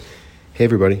Hey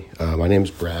everybody, my name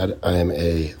is Brad. I am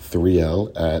a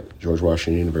 3L at George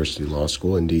Washington University Law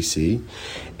School in DC,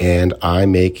 and I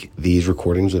make these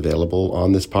recordings available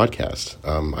on this podcast.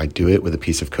 I do it with a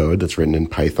piece of code that's written in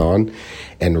Python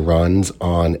and runs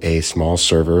on a small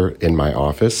server in my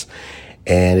office.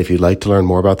 And if you'd like to learn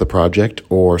more about the project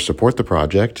or support the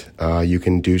project, you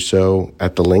can do so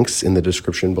at the links in the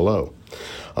description below.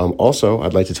 Also,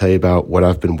 I'd like to tell you about what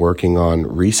I've been working on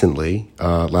recently.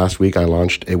 Last week, I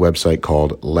launched a website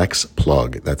called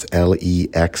LexPlug. That's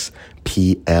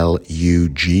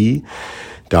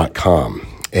LEXPLUG.com.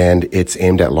 And it's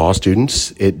aimed at law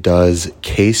students. It does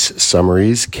case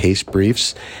summaries, case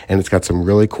briefs, and it's got some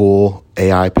really cool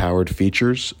AI-powered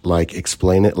features like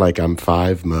Explain It Like I'm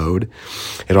 5 mode.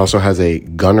 It also has a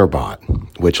gunner bot,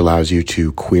 which allows you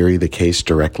to query the case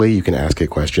directly. You can ask it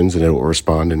questions, and it will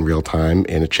respond in real time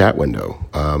in a chat window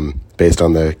based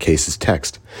on the case's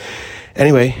text.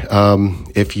 Anyway,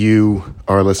 if you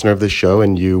are a listener of this show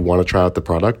and you want to try out the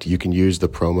product, you can use the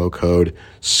promo code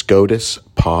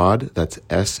SCOTUSPOD, that's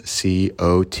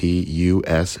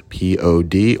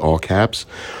SCOTUSPOD, all caps,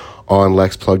 on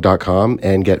lexplug.com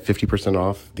and get 50%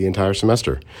 off the entire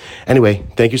semester. Anyway,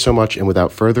 thank you so much, and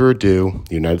without further ado,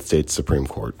 the United States Supreme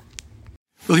Court.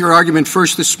 We'll hear argument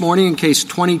first this morning in Case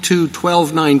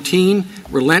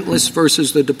 22-1219, Relentless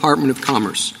versus the Department of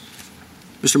Commerce.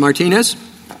 Mr. Martinez?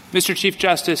 Mr. Chief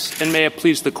Justice, and may it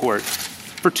please the Court,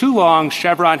 for too long,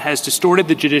 Chevron has distorted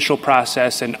the judicial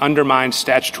process and undermined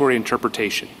statutory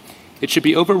interpretation. It should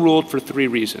be overruled for 3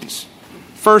 reasons.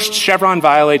 First, Chevron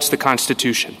violates the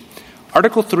Constitution.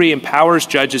 Article 3 empowers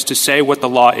judges to say what the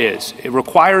law is. It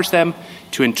requires them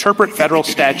to interpret federal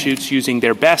statutes using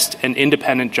their best and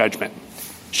independent judgment.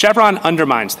 Chevron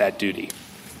undermines that duty.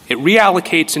 It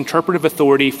reallocates interpretive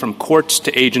authority from courts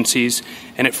to agencies,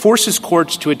 and it forces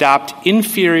courts to adopt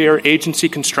inferior agency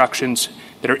constructions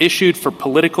that are issued for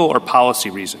political or policy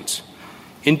reasons.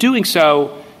 In doing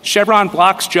so, Chevron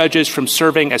blocks judges from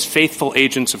serving as faithful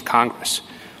agents of Congress.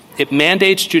 It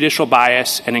mandates judicial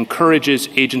bias and encourages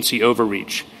agency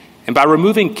overreach. And by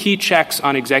removing key checks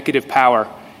on executive power,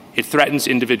 it threatens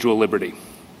individual liberty.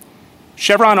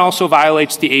 Chevron also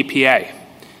violates the APA.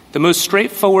 The most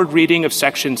straightforward reading of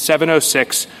Section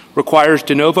 706 requires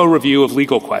de novo review of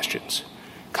legal questions.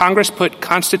 Congress put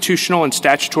constitutional and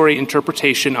statutory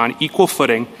interpretation on equal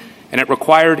footing, and it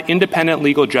required independent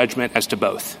legal judgment as to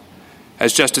both.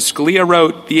 As Justice Scalia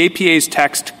wrote, the APA's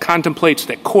text contemplates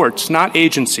that courts, not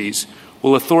agencies,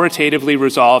 will authoritatively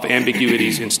resolve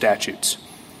ambiguities in statutes.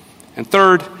 And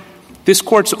third, this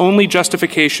Court's only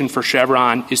justification for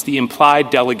Chevron is the implied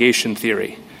delegation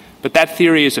theory, but that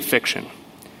theory is a fiction.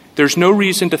 There's no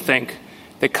reason to think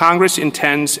that Congress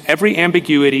intends every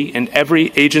ambiguity and every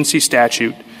agency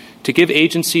statute to give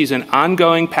agencies an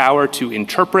ongoing power to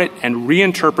interpret and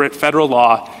reinterpret federal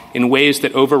law in ways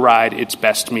that override its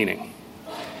best meaning.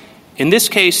 In this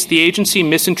case, the agency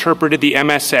misinterpreted the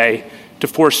MSA to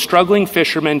force struggling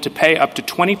fishermen to pay up to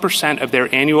 20% of their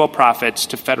annual profits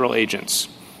to federal agents.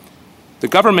 The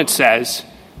government says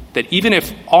that even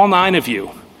if all 9 of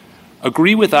you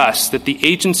agree with us that the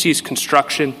agency's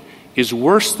construction is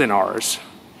worse than ours,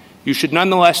 you should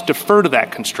nonetheless defer to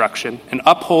that construction and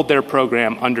uphold their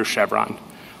program under Chevron.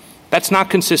 That's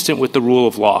not consistent with the rule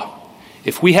of law.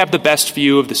 If we have the best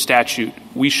view of the statute,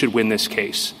 we should win this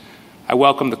case. I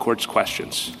welcome the Court's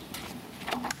questions.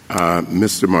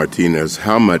 Mr. Martinez,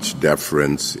 how much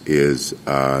deference is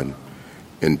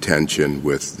in tension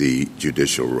with the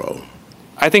judicial role?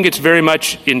 I think it's very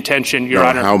much in tension, Your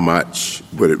Honor. How much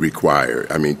would it require?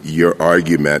 I mean, your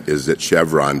argument is that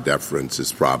Chevron deference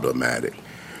is problematic.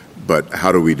 But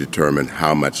how do we determine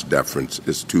how much deference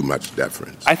is too much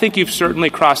deference? I think you've certainly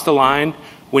crossed the line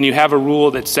when you have a rule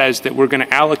that says that we're going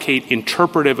to allocate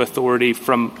interpretive authority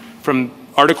from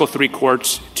Article 3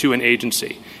 courts to an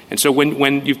agency. And so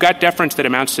when you've got deference that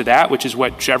amounts to that, which is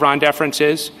what Chevron deference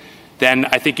is, then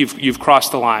I think you've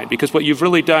crossed the line, because what you've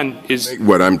really done is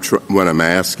what I'm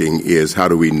asking is, how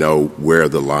do we know where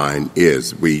the line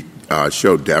is? We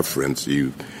show deference.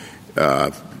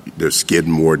 There's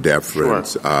Skidmore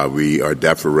deference. Sure. We are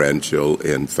deferential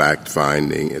in fact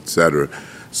finding, et cetera.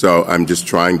 So I'm just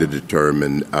trying to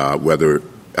determine whether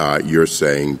you're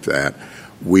saying that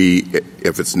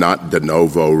if it's not de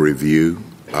novo review,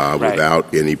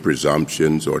 without any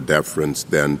presumptions or deference,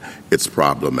 then it's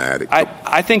problematic.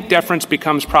 I think deference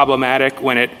becomes problematic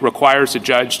when it requires a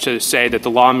judge to say that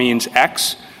the law means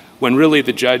X, when really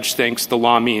the judge thinks the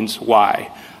law means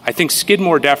Y. I think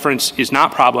Skidmore deference is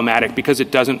not problematic because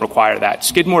it doesn't require that.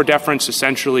 Skidmore deference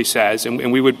essentially says,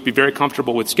 and we would be very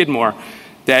comfortable with Skidmore,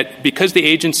 that because the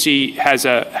agency has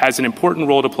an important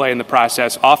role to play in the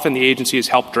process, often the agency has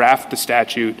helped draft the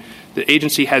statute. The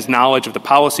agency has knowledge of the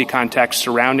policy context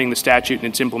surrounding the statute and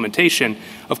its implementation.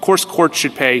 Of course, courts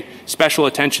should pay special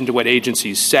attention to what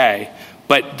agencies say,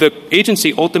 but the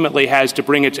agency ultimately has to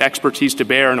bring its expertise to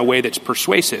bear in a way that's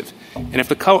persuasive. And if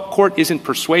the court isn't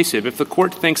persuasive, if the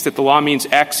court thinks that the law means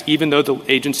X, even though the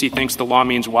agency thinks the law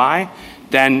means Y,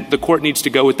 then the court needs to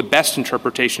go with the best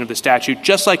interpretation of the statute,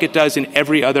 just like it does in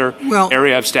every other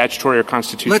area of statutory or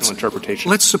constitutional interpretation.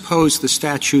 Let's suppose the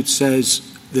statute says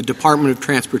the Department of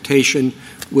Transportation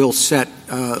will set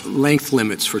length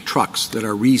limits for trucks that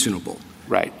are reasonable.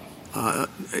 Right.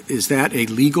 Is that a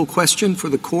legal question for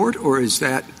the court, or is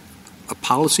that a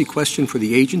policy question for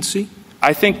the agency?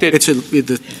 I think that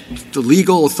the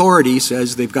legal authority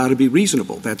says they've got to be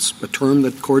reasonable. That's a term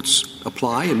that courts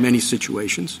apply in many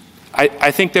situations.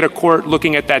 I think that a court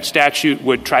looking at that statute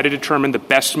would try to determine the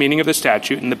best meaning of the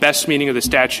statute, and the best meaning of the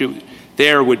statute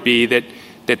there would be that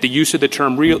the use of the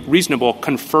term reasonable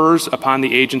confers upon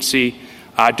the agency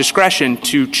discretion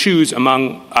to choose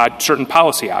among certain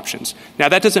policy options. Now,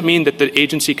 that doesn't mean that the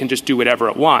agency can just do whatever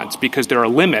it wants, because there are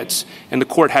limits, and the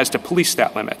court has to police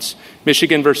that limits.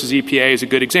 Michigan versus EPA is a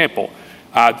good example.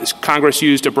 Congress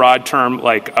used a broad term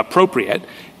like appropriate,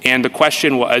 and the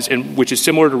question was, which is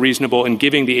similar to reasonable, in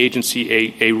giving the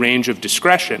agency a range of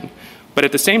discretion. But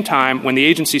at the same time, when the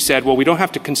agency said, well, we don't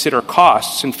have to consider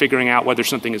costs in figuring out whether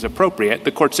something is appropriate,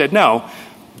 the court said no,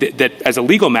 that as a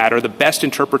legal matter, the best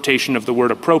interpretation of the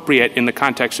word appropriate in the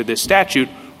context of this statute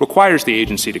requires the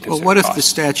agency to consider costs. Well, what if the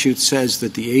statute says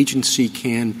that the agency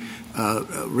can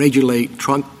regulate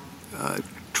truck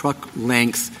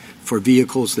length for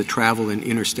vehicles that travel in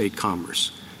interstate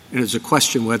commerce? And it's a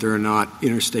question whether or not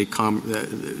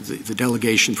the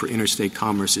delegation for interstate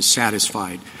commerce is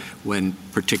satisfied when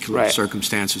particular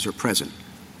circumstances are present.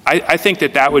 I think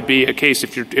that would be a case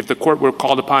if the court were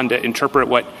called upon to interpret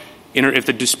if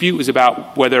the dispute was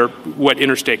about what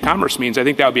interstate commerce means. I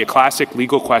think that would be a classic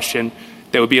legal question.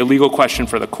 That would be a legal question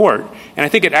for the court. And I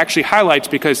think it actually highlights,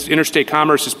 because interstate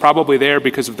commerce is probably there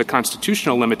because of the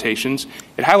constitutional limitations,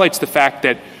 it highlights the fact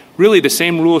that really the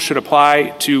same rules should apply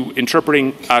to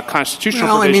interpreting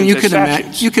constitutional provisions as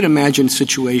statutes. You can imagine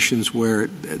situations where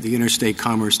the interstate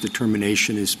commerce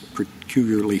determination is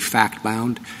peculiarly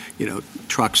fact-bound.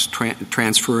 Trucks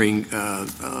transferring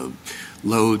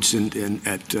loads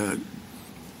at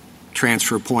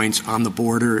transfer points on the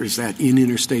border. Is that in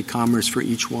interstate commerce for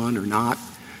each one or not?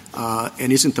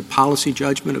 And isn't the policy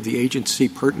judgment of the agency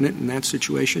pertinent in that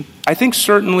situation? I think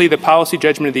certainly the policy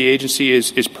judgment of the agency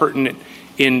is pertinent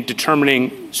in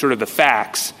determining sort of the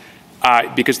facts,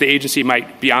 because the agency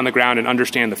might be on the ground and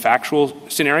understand the factual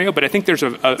scenario. But I think there's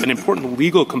an important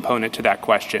legal component to that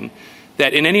question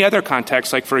that in any other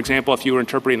context, like, for example, if you were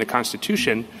interpreting the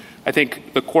Constitution, I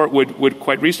think the court would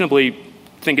quite reasonably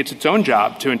think it's its own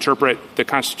job to interpret the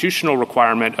constitutional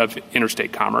requirement of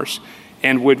interstate commerce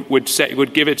and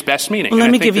would give its best meaning. Well,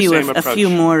 let me give you a few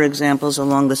more examples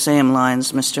along the same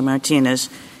lines, Mr. Martinez.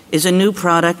 Is a new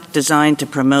product designed to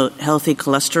promote healthy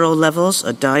cholesterol levels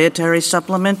a dietary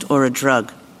supplement or a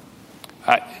drug?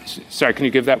 Sorry, can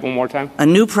you give that one more time? A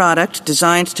new product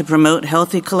designed to promote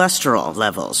healthy cholesterol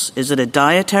levels. Is it a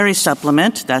dietary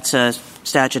supplement, that's a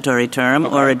statutory term,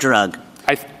 or a drug?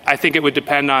 I think it would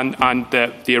depend on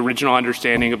the original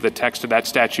understanding of the text of that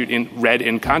statute read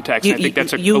in context. I think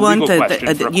that's a legal question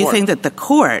for a court. You think that the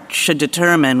court should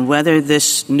determine whether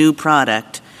this new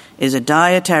product is a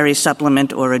dietary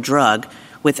supplement or a drug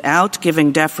without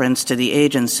giving deference to the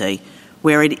agency,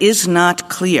 where it is not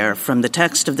clear from the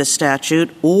text of the statute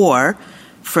or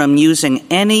from using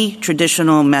any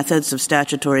traditional methods of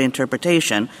statutory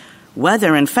interpretation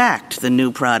whether, in fact, the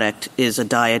new product is a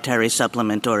dietary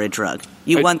supplement or a drug.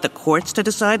 You want the courts to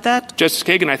decide that? Justice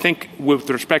Kagan, I think with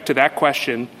respect to that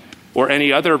question or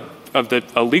any other of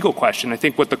a legal question, I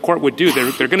think what the court would do,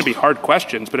 they're going to be hard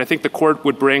questions, but I think the court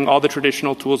would bring all the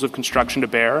traditional tools of construction to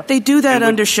bear. They do that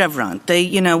under Chevron.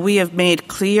 We have made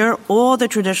clear all the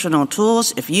traditional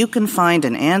tools. If you can find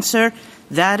an answer,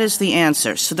 that is the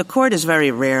answer. So the court is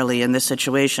very rarely in the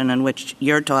situation in which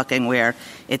you're talking where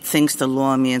it thinks the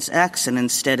law means X and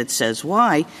instead it says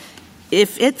Y.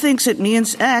 If it thinks it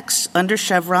means X under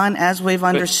Chevron, as we've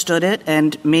understood it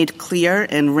and made clear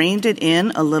and reined it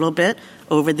in a little bit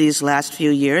over these last few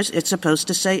years, it's supposed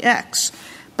to say X.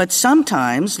 But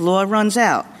sometimes law runs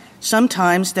out.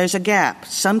 Sometimes there's a gap.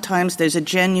 Sometimes there's a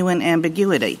genuine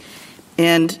ambiguity.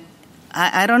 And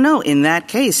I don't know. In that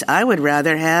case, I would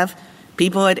rather have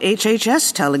people at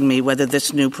HHS telling me whether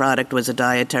this new product was a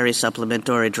dietary supplement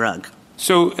or a drug.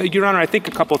 So, Your Honor, I think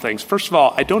a couple things. First of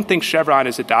all, I don't think Chevron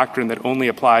is a doctrine that only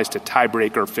applies to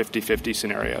tiebreaker 50-50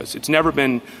 scenarios. It's never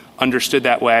been understood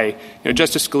that way.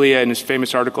 Justice Scalia, in his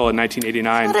famous article in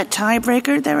 1989... It's not a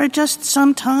tiebreaker. There are just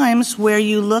some times where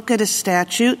you look at a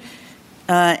statute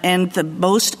and the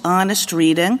most honest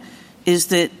reading is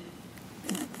that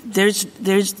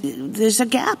there's a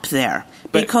gap there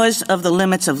because of the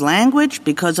limits of language,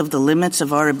 because of the limits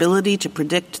of our ability to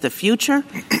predict the future.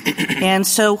 And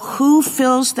so who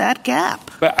fills that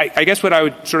gap? But I guess what I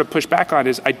would sort of push back on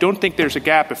is I don't think there's a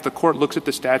gap if the court looks at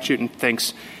the statute and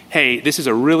thinks, hey, this is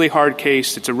a really hard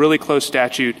case, it's a really close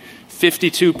statute,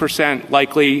 52%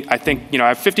 likely, I think, I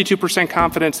have 52%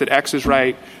 confidence that X is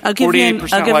right, 48% likely.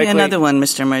 I'll give you another one,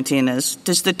 Mr. Martinez.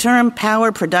 Does the term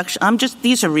power production,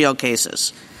 these are real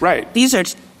cases. Right. These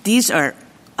are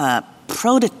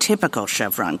prototypical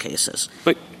Chevron cases.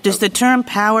 But does the term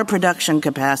power production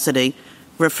capacity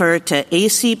refer to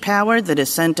AC power that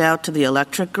is sent out to the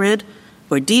electric grid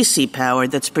or DC power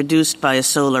that's produced by a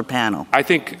solar panel? I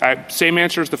think same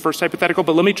answer as the first hypothetical,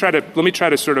 but let me try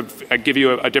to sort of give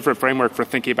you a different framework for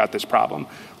thinking about this problem.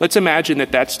 Let's imagine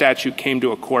that statute came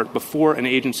to a court before an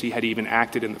agency had even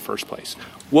acted in the first place.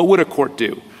 What would a court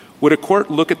do? Would a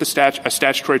court look at a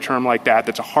statutory term like that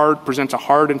presents a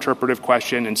hard interpretive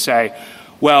question and say,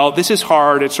 well, this is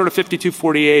hard, it's sort of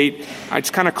 52-48, it's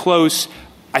kind of close,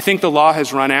 I think the law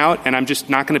has run out and I'm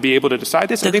just not going to be able to decide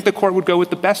this? I think the court would go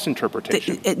with the best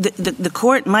interpretation. The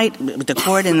court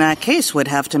in that case would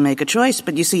have to make a choice,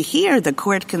 but you see here the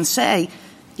court can say,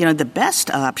 the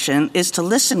best option is to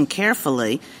listen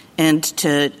carefully and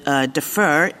to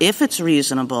defer if it's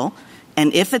reasonable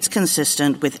and if it's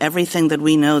consistent with everything that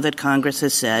we know that Congress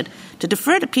has said, to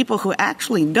defer to people who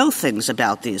actually know things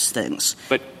about these things,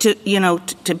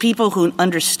 to people who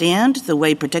understand the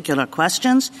way particular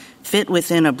questions fit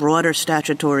within a broader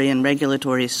statutory and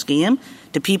regulatory scheme,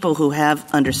 to people who have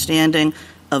understanding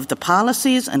of the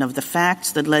policies and of the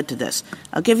facts that led to this.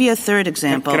 I'll give you a third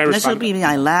example. This will be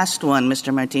my last one,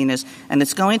 Mr. Martinez, and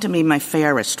it's going to be my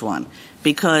fairest one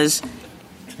because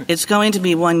it's going to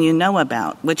be one you know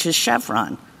about, which is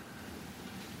Chevron.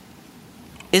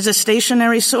 Is a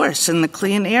stationary source in the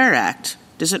Clean Air Act.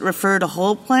 Does it refer to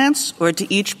whole plants or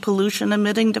to each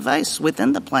pollution-emitting device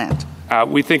within the plant?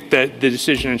 We think that the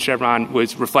decision in Chevron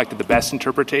reflected the best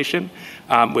interpretation.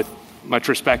 With much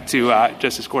respect to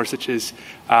Justice Gorsuch's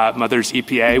mother's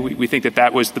EPA, we think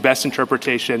that was the best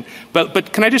interpretation.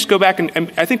 But can I just go back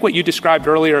and I think what you described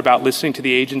earlier about listening to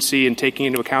the agency and taking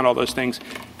into account all those things,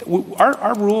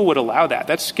 our rule would allow that.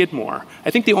 That's Skidmore.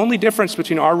 I think the only difference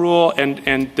between our rule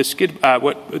and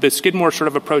the Skidmore sort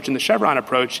of approach and the Chevron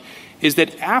approach is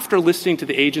that after listening to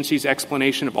the agency's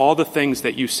explanation of all the things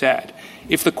that you said,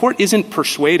 if the court isn't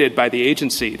persuaded by the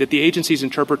agency that the agency's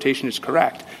interpretation is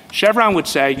correct, Chevron would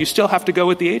say you still have to go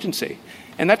with the agency.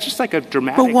 And that's just like a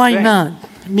dramatic But why thing.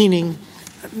 not? Meaning,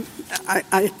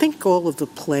 I think all of the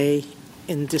play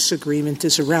in disagreement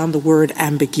is around the word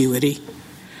ambiguity.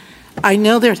 I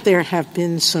know that there have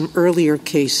been some earlier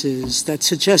cases that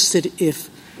suggested if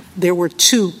there were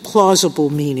two plausible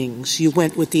meanings, you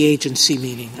went with the agency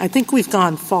meaning. I think we've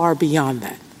gone far beyond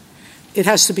that. It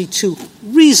has to be two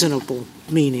reasonable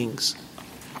meanings.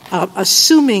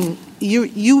 Assuming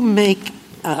you make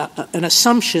an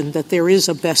assumption that there is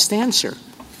a best answer.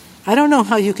 I don't know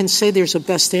how you can say there's a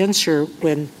best answer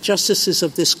when justices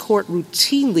of this court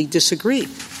routinely disagree.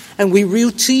 And we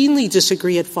routinely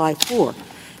disagree at 5-4.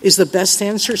 Is the best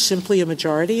answer simply a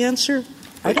majority answer?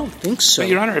 I don't think so. But,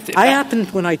 Your Honor, I happen,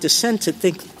 when I dissent, to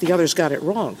think the others got it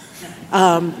wrong.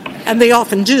 And they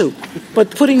often do. But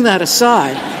putting that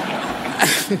aside,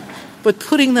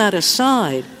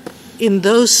 in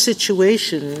those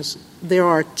situations, there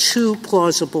are two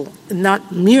plausible,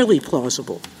 not merely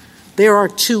plausible, there are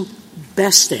two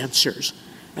best answers.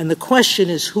 And the question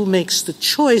is who makes the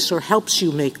choice or helps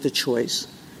you make the choice.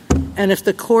 And if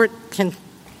the court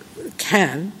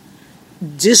can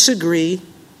disagree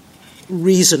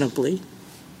reasonably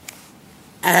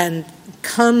and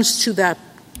comes to that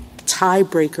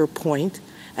tiebreaker point,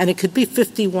 and it could be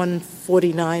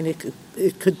 51-49,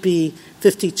 it could be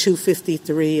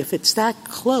 52-53, if it's that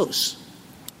close,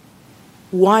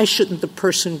 why shouldn't the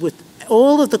person with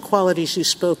all of the qualities you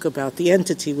spoke about, the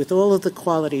entity with all of the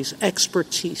qualities,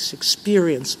 expertise,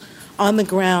 experience, on the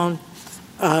ground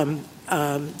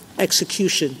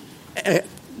execution,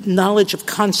 knowledge of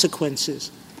consequences,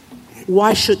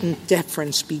 why shouldn't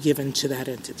deference be given to that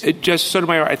entity? Justice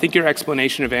Sotomayor, I think your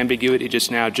explanation of ambiguity just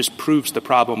now just proves the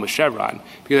problem with Chevron.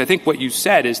 Because I think what you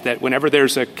said is that whenever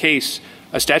there's a case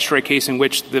a statutory case in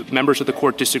which the members of the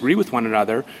court disagree with one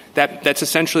another, that's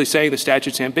essentially saying the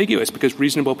statute's ambiguous because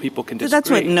reasonable people can disagree. That's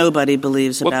what nobody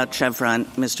believes about Chevron,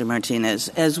 Mr. Martinez.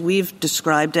 As we've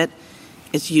described it,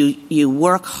 it's you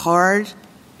work hard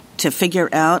to figure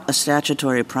out a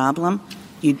statutory problem.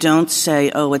 You don't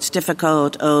say, oh, it's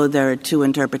difficult, oh, there are two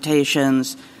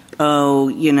interpretations, oh,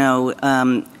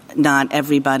 not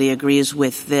everybody agrees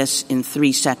with this in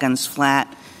 3 seconds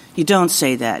flat. You don't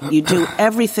say that. You do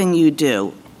everything you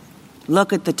do.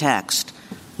 Look at the text.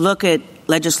 Look at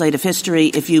legislative history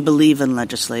if you believe in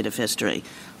legislative history.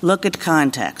 Look at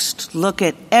context. Look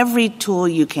at every tool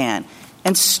you can.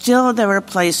 And still there are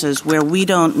places where we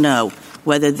don't know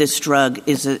whether this drug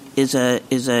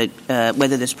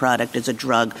whether this product is a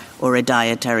drug or a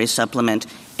dietary supplement.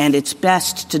 And it's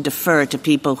best to defer to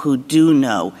people who do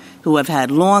know, who have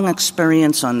had long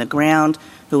experience on the ground,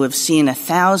 who have seen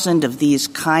 1,000 of these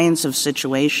kinds of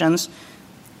situations.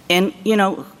 And,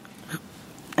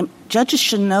 judges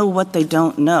should know what they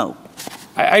don't know.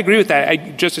 I agree with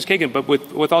that, Justice Kagan, but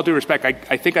with all due respect,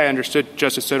 I think I understood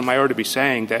Justice Sotomayor to be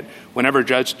saying that whenever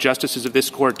justices of this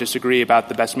court disagree about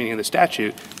the best meaning of the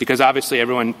statute, because obviously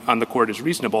everyone on the court is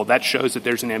reasonable, that shows that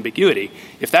there's an ambiguity.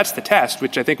 If that's the test,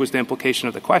 which I think was the implication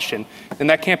of the question, then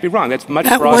that can't be wrong. That's much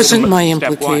broader than wasn't my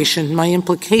step implication. one. My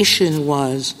implication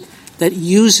was that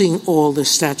using all the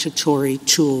statutory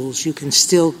tools, you can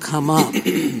still come up,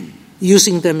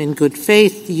 using them in good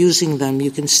faith, using them,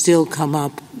 you can still come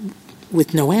up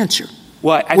with no answer,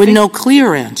 no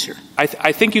clear answer.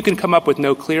 I think you can come up with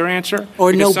no clear answer.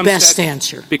 Or no best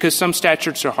answer. Because some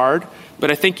statutes are hard, but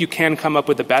I think you can come up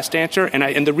with the best answer.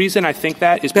 And the reason I think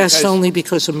that is best only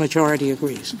because a majority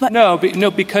agrees.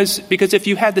 Because if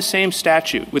you had the same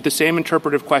statute with the same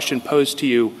interpretive question posed to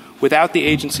you without the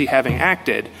agency having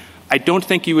acted, I don't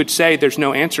think you would say there's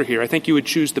no answer here. I think you would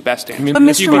choose the best answer. But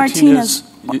Mr. Martinez,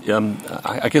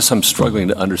 I guess I'm struggling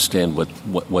to understand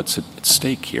what's at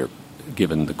stake here,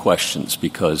 given the questions,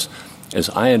 because as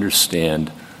I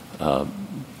understand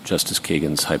Justice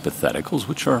Kagan's hypotheticals,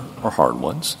 which are hard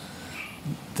ones,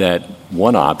 that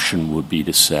one option would be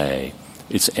to say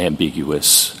it's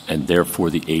ambiguous and therefore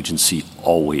the agency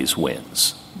always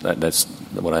wins. That's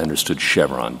what I understood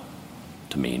Chevron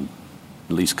to mean,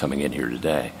 at least coming in here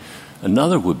today.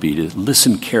 Another would be to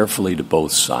listen carefully to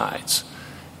both sides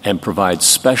and provide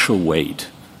special weight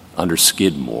under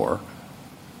Skidmore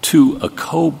to a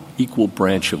co-equal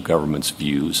branch of government's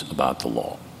views about the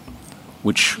law,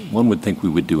 which one would think we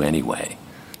would do anyway,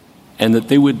 and that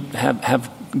they would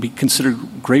be considered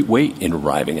great weight in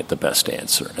arriving at the best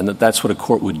answer, and that's what a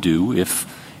court would do if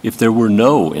there were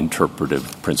no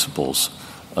interpretive principles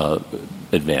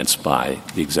advanced by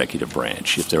the executive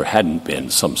branch, if there hadn't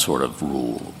been some sort of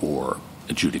rule or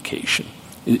adjudication.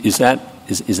 Is that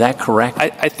correct?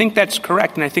 I think that's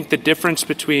correct, and I think the difference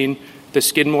between the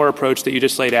Skidmore approach that you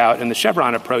just laid out and the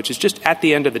Chevron approach is just at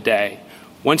the end of the day,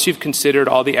 once you've considered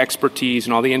all the expertise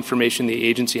and all the information the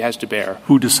agency has to bear.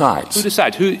 Who decides?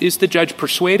 Is the judge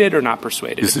persuaded or not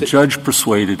persuaded? Is the judge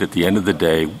persuaded at the end of the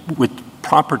day with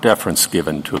proper deference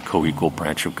given to a co-equal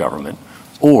branch of government,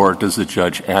 or does the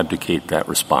judge abdicate that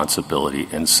responsibility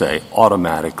and say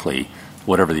automatically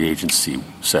whatever the agency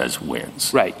says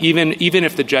wins? Right, even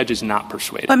if the judge is not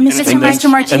persuaded. But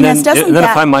Mr. Martinez, doesn't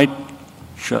that... if I might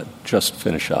just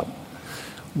finish up.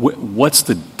 What's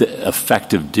the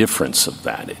effective difference of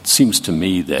that? It seems to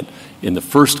me that in the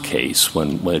first case,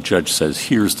 when a judge says,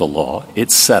 here's the law,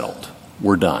 it's settled.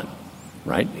 We're done,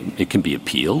 right? It can be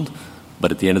appealed,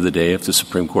 but at the end of the day, if the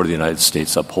Supreme Court of the United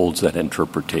States upholds that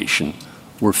interpretation,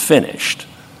 we're finished.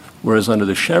 Whereas under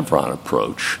the Chevron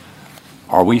approach,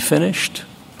 are we finished?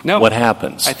 No. What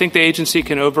happens? I think the agency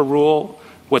can overrule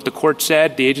what the court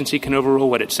said. The agency can overrule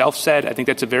what itself said. I think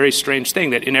that's a very strange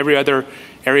thing, that in every other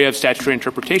area of statutory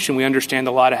interpretation, we understand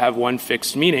the law to have one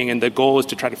fixed meaning, and the goal is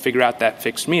to try to figure out that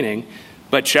fixed meaning.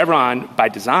 But Chevron, by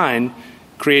design,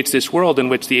 creates this world in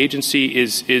which the agency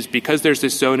is because there's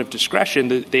this zone of discretion,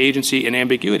 the agency in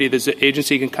ambiguity, the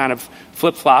agency can kind of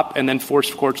flip-flop and then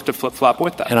force courts to flip-flop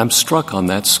with that. And I'm struck on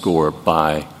that score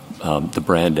by the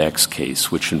Brand X case,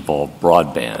 which involved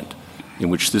broadband, in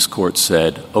which this court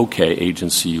said, okay,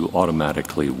 agency, you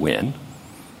automatically win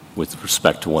with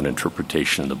respect to one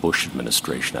interpretation in the Bush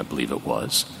administration, I believe it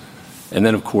was. And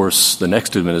then, of course, the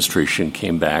next administration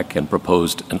came back and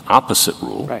proposed an opposite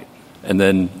rule. Right. And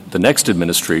then the next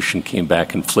administration came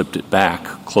back and flipped it back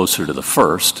closer to the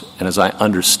first. And as I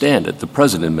understand it, the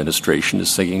present administration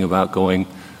is thinking about going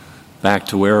back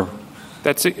to where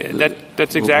That's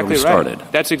exactly started.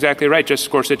 Right. That's exactly right, Justice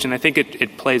Gorsuch, and I think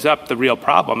it plays up the real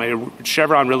problem.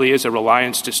 Chevron really is a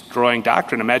reliance-destroying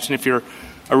doctrine. Imagine if you're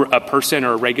a person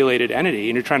or a regulated entity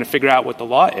and you're trying to figure out what the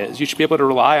law is, you should be able to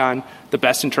rely on the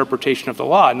best interpretation of the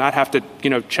law and not have to,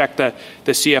 check the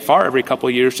CFR every couple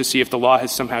of years to see if the law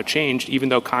has somehow changed, even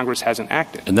though Congress hasn't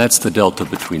acted. And that's the delta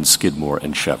between Skidmore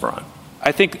and Chevron.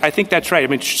 I think that's right. I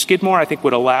mean, Skidmore, I think,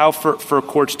 would allow for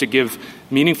courts to give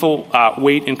meaningful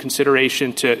weight and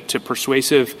consideration to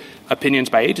persuasive opinions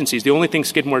by agencies. The only thing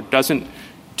Skidmore doesn't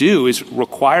do is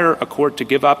require a court to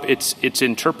give up its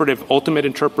ultimate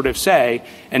interpretive say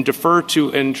and defer to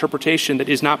an interpretation that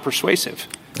is not persuasive.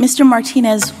 Mr.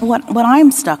 Martinez, what I'm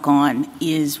stuck on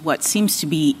is what seems to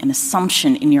be an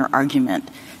assumption in your argument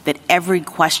that every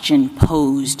question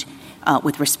posed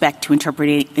with respect to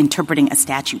interpreting a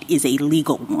statute is a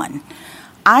legal one.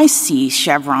 I see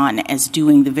Chevron as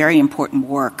doing the very important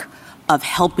work of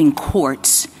helping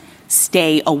courts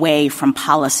stay away from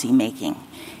policy making.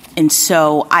 And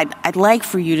so I'd like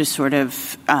for you to sort of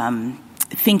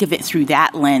think of it through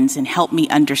that lens and help me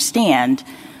understand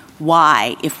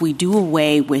why, if we do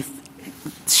away with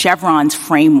Chevron's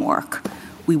framework,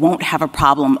 we won't have a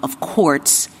problem of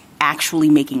courts actually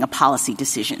making a policy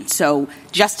decision. So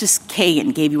Justice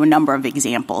Kagan gave you a number of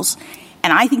examples,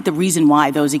 and I think the reason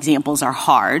why those examples are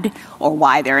hard or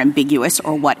why they're ambiguous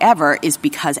or whatever is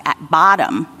because at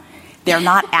bottom, they're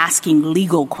not asking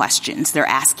legal questions. They're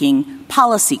asking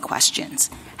policy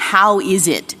questions. How is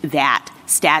it that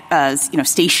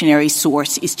stationary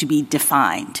source is to be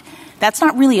defined? That's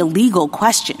not really a legal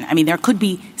question. I mean, there could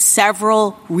be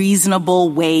several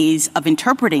reasonable ways of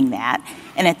interpreting that.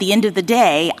 And at the end of the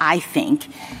day, I think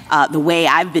the way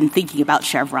I've been thinking about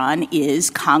Chevron is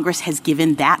Congress has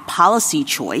given that policy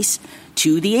choice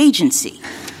to the agency.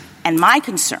 And my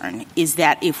concern is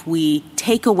that if we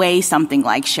take away something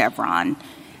like Chevron,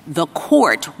 the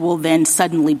court will then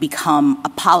suddenly become a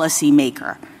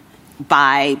policymaker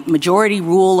by majority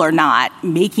rule or not,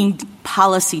 making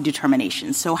policy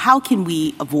determinations. So how can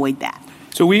we avoid that?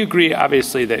 So we agree,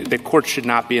 obviously, that courts should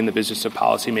not be in the business of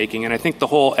policymaking. And I think the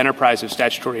whole enterprise of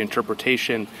statutory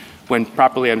interpretation, when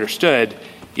properly understood,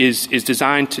 is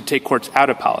designed to take courts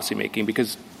out of policymaking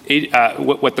because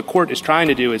what the court is trying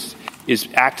to do is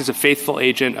act as a faithful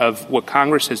agent of what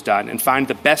Congress has done and find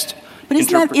the best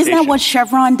interpretation. But isn't that what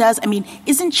Chevron does? I mean,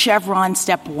 isn't Chevron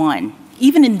step one,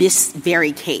 even in this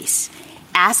very case,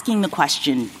 asking the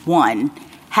question, one,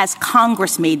 has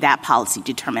Congress made that policy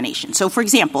determination? So, for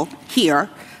example, here,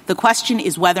 the question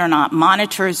is whether or not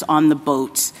monitors on the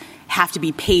boats have to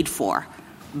be paid for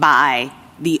by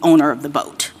the owner of the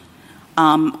boat.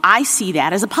 I see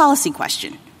that as a policy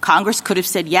question. Congress could have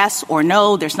said yes or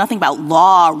no. There's nothing about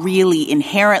law really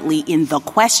inherently in the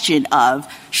question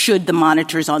of should the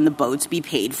monitors on the boats be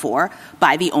paid for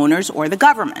by the owners or the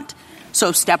government.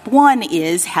 So step one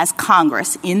is, has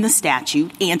Congress in the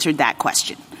statute answered that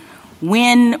question?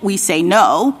 When we say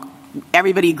no,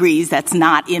 everybody agrees that's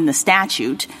not in the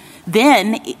statute,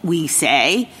 then we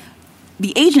say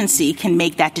the agency can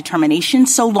make that determination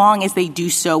so long as they do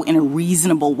so in a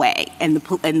reasonable way. And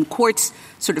the courts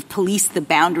sort of police the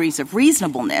boundaries of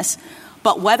reasonableness,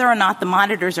 but whether or not the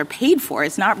monitors are paid for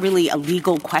is not really a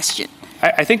legal question.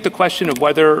 I think the question of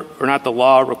whether or not the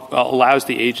law allows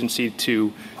the agency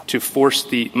to force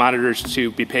the monitors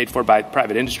to be paid for by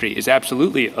private industry is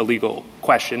absolutely a legal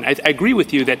question. I agree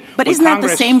with you that. But isn't that the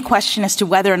same question as to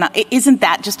whether or not? Isn't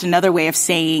that just another way of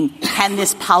saying can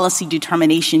this policy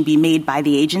determination be made by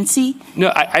the agency?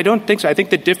 No, I don't think so. I think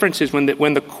the difference is when the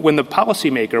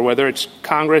policymaker, whether it's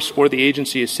Congress or the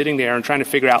agency, is sitting there and trying to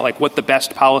figure out like what the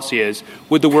best policy is.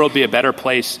 Would the world be a better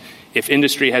place if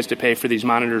industry has to pay for these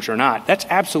monitors or not? That's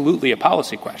absolutely a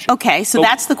policy question. Okay, so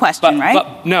that's the question, right?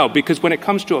 But no, because when it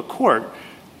comes to a court,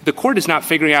 the court is not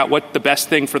figuring out what the best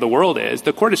thing for the world is.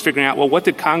 The court is figuring out, well, what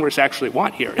did Congress actually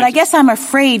want here? But I guess I'm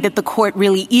afraid that the court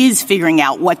really is figuring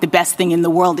out what the best thing in the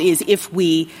world is if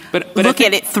we look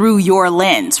at it through your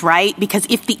lens, right? Because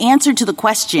if the answer to the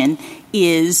question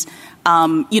is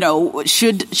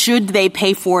should they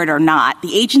pay for it or not?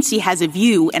 The agency has a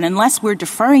view, and unless we're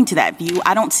deferring to that view,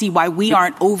 I don't see why we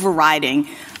aren't overriding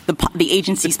the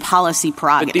agency's policy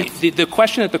prerogative. The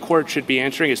question that the court should be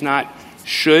answering is not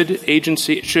should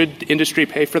industry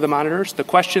pay for the monitors? The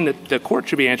question that the court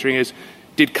should be answering is,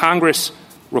 did Congress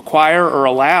require or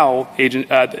allow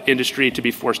industry to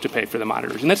be forced to pay for the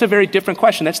monitors? And that's a very different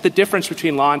question. That's the difference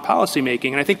between law and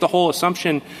policymaking. And I think the whole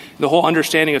assumption, the whole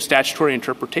understanding of statutory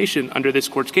interpretation under this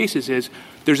court's cases is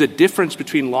there's a difference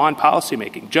between law and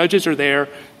policymaking. Judges are there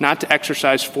not to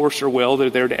exercise force or will.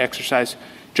 They're there to exercise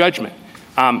judgment.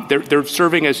 They're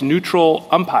serving as neutral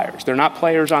umpires. They're not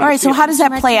players on the field. All right, so how does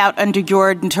that play out under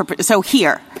your interpretation? So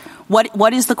here,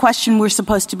 what is the question we're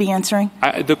supposed to be answering?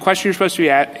 The question you're supposed to be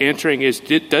answering is,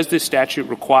 does this statute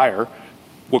require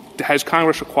has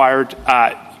Congress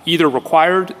either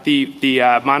required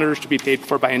the monitors to be paid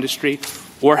for by industry,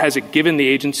 or has it given the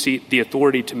agency the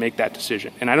authority to make that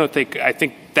decision? And I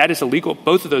think that is illegal.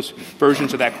 Both of those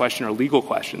versions of that question are legal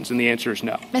questions, and the answer is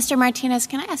no. Mr. Martinez,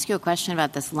 can I ask you a question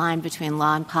about this line between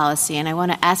law and policy? And I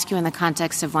want to ask you in the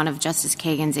context of one of Justice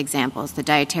Kagan's examples, the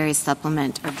dietary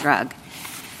supplement or drug.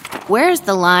 Where is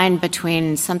the line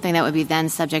between something that would be then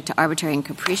subject to arbitrary and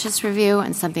capricious review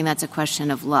and something that's a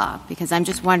question of law? Because I'm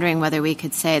just wondering whether we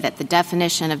could say that the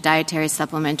definition of dietary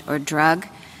supplement or drug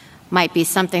might be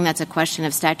something that's a question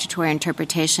of statutory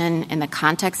interpretation in the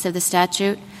context of the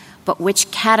statute, but which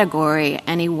category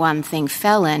any one thing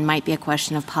fell in might be a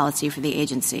question of policy for the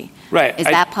agency. Right. Is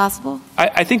that possible?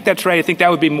 I think that's right. I think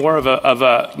that would be more of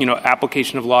a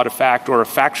application of law to fact or a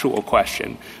factual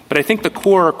question. But I think the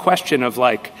core question of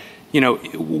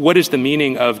what is the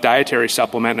meaning of dietary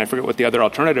supplement, and I forget what the other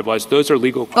alternative was, those are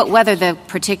legal questions. But whether the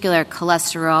particular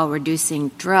cholesterol-reducing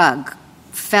drug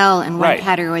fell in one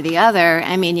category or the other,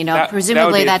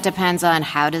 presumably that depends on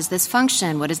how does this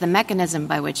function? What is the mechanism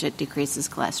by which it decreases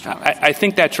cholesterol? I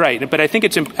think that's right. But I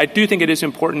do think it is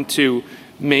important to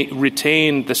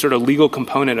retain the sort of legal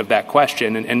component of that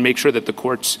question and make sure that the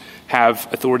courts have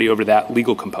authority over that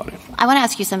legal component. I want to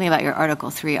ask you something about your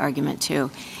Article 3 argument,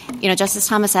 too. Justice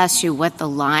Thomas asked you what the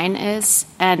line is.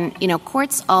 And,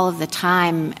 courts all of the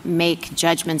time make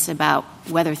judgments about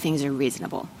whether things are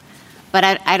reasonable.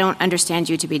 But I don't understand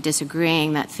you to be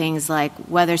disagreeing that things like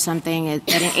whether that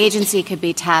an agency could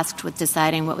be tasked with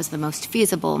deciding what was the most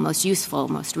feasible, most useful,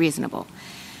 most reasonable.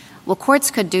 Well, courts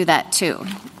could do that, too.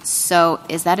 So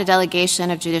is that a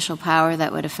delegation of judicial power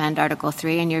that would offend Article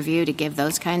 3, in your view, to give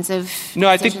those kinds of No,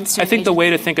 I think the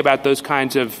way to think about those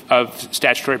kinds of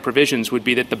statutory provisions would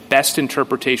be that the best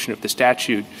interpretation of the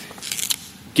statute,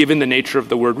 given the nature of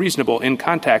the word reasonable in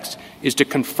context, is to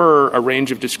confer a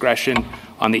range of discretion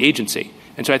on the agency.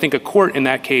 And so I think a court in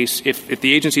that case, if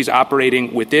the agency is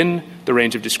operating within the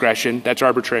range of discretion, that's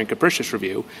arbitrary and capricious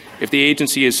review. If the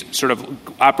agency is sort of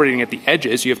operating at the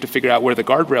edges, you have to figure out where the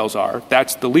guardrails are.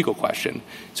 That's the legal question.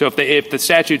 So if the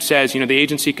statute says, the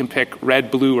agency can pick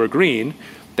red, blue, or green,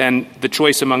 then the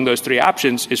choice among those three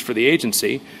options is for the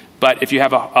agency. But if you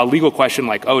have a legal question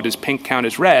like, does pink count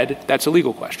as red, that's a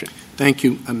legal question. Thank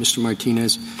you, Mr.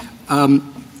 Martinez.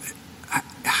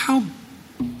 How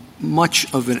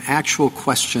much of an actual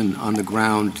question on the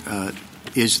ground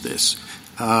is this?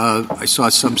 I saw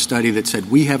some study that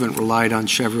said we haven't relied on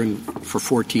Chevron for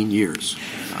 14 years.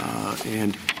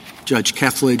 And Judge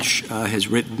Kethledge has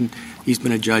written, he's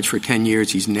been a judge for 10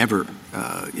 years. He's never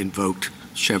invoked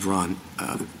Chevron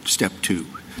Step 2.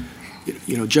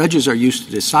 Judges are used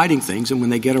to deciding things, and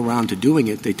when they get around to doing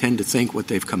it, they tend to think what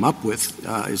they've come up with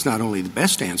is not only the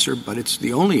best answer, but it's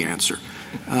the only answer.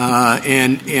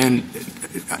 And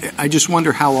I just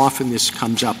wonder how often this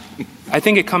comes up. I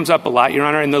think it comes up a lot, Your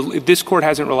Honor, and this court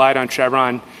hasn't relied on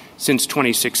Chevron since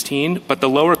 2016, but the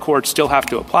lower courts still have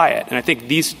to apply it. And I think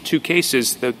these two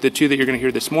cases, the two that you're going to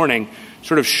hear this morning,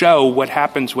 sort of show what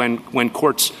happens when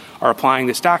courts are applying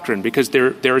this doctrine, because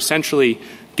they're essentially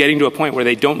getting to a point where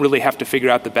they don't really have to figure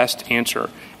out the best answer.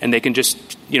 And they can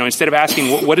just, instead of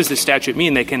asking what does this statute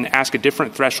mean, they can ask a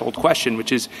different threshold question,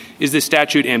 which is this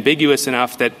statute ambiguous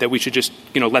enough that we should just,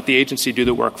 let the agency do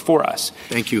the work for us?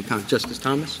 Thank you, Justice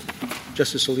Thomas.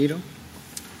 Justice Alito?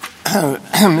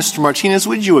 Mr. Martinez,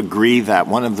 would you agree that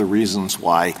one of the reasons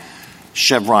why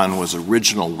Chevron was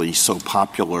originally so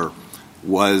popular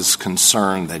was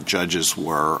concern that judges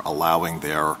were allowing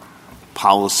their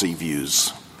policy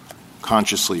views,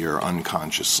 consciously or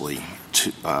unconsciously,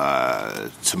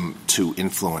 to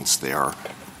influence their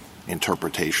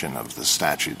interpretation of the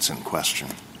statutes in question?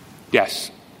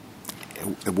 Yes.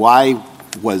 Why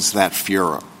was that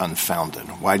fear unfounded?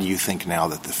 Why do you think now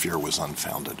that the fear was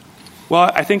unfounded?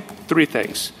 Well, I think three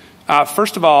things.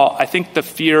 First of all, I think the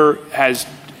fear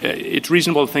it's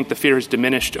reasonable to think the fear has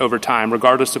diminished over time,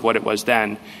 regardless of what it was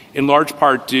then, in large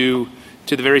part due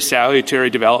to the very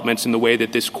salutary developments in the way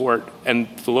that this court and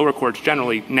the lower courts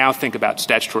generally now think about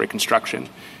statutory construction.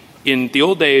 In the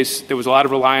old days, there was a lot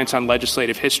of reliance on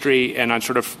legislative history and on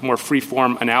sort of more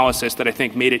free-form analysis that I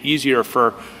think made it easier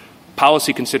for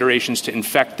policy considerations to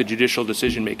infect the judicial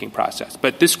decision-making process.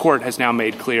 But this court has now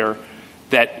made clear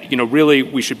that, really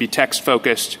we should be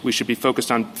text-focused. We should be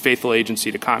focused on faithful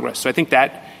agency to Congress. So I think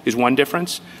that is one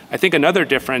difference. I think another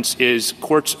difference is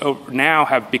courts now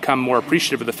have become more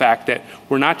appreciative of the fact that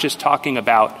we're not just talking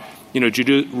about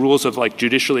rules of like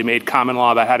judicially made common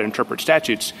law about how to interpret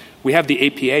statutes. We have the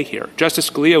APA here. Justice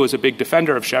Scalia was a big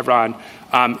defender of Chevron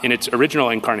in its original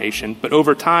incarnation, but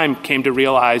over time came to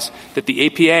realize that the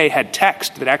APA had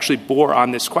text that actually bore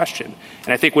on this question.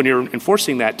 And I think when you're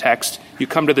enforcing that text, you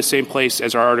come to the same place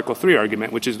as our Article 3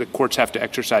 argument, which is that courts have to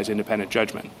exercise independent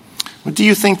judgment. But do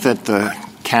you think that the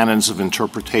canons of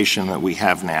interpretation that we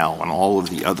have now and all of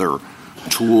the other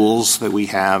tools that we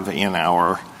have in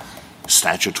our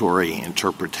statutory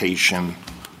interpretation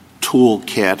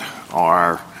toolkit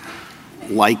are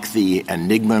like the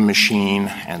Enigma machine,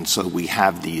 and so we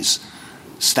have these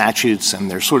statutes and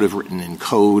they're sort of written in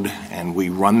code and we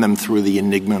run them through the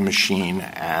Enigma machine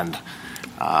and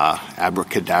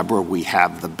abracadabra, we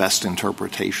have the best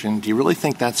interpretation? Do you really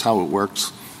think that's how it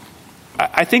works?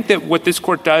 I think that what this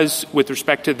court does with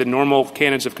respect to the normal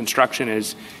canons of construction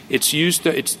is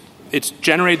it's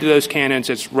generated those canons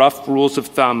as rough rules of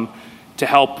thumb to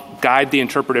help guide the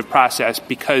interpretive process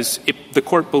because the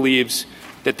court believes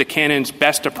that the canons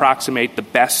best approximate the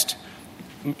best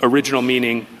original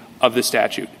meaning of the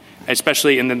statute,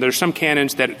 especially, and then there's some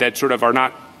canons that sort of are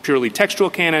not purely textual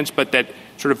canons, but that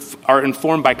sort of are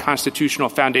informed by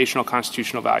foundational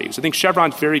constitutional values. I think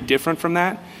Chevron's very different from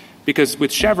that because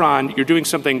with Chevron, you're doing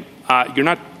something, you're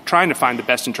not trying to find the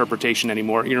best interpretation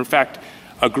anymore. You're, in fact,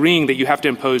 agreeing that you have to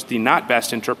impose the not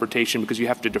best interpretation because you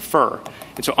have to defer.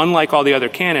 And so unlike all the other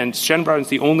canons, Chevron is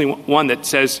the only one that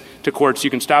says to courts,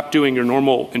 you can stop doing your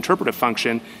normal interpretive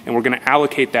function, and we're going to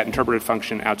allocate that interpretive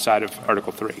function outside of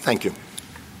Article 3. Thank you.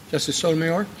 Justice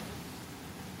Sotomayor?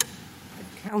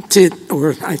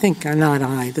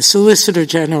 The Solicitor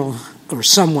General or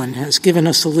someone has given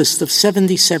us a list of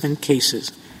 77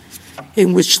 cases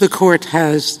in which the court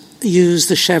has used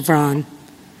the Chevron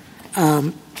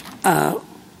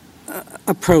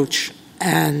approach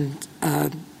and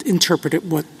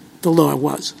interpreted what the law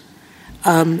was.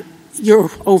 Your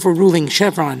overruling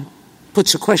Chevron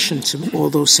puts a question to all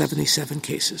those 77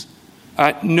 cases.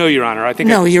 No, Your Honor. I think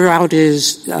your out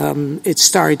is it's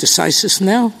stare decisis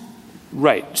now?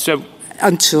 Right. So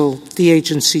until the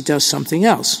agency does something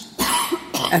else.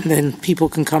 And then people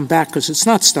can come back because it's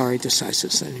not stare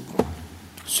decisis anymore.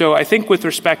 So I think with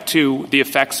respect to the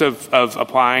effects of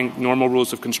applying normal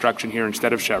rules of construction here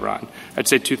instead of Chevron, I'd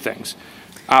say two things.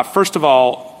 First of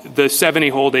all, the 70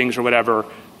 holdings or whatever,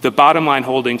 the bottom line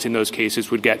holdings in those cases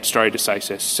would get stare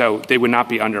decisis, so they would not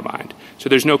be undermined. So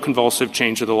there's no convulsive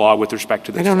change of the law with respect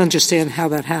to this. I don't understand how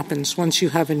that happens. Once you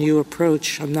have a new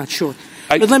approach, I'm not sure.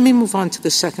 But let me move on to the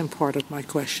second part of my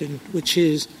question, which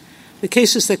is the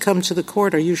cases that come to the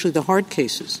court are usually the hard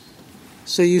cases.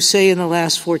 So you say in the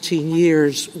last 14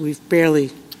 years we've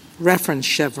barely referenced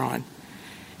Chevron.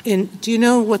 And do you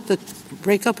know what the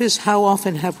breakup is? How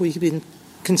often have we been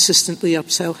consistently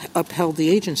upheld the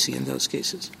agency in those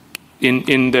cases?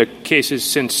 In the cases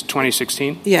since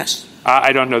 2016? Yes.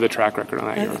 I don't know the track record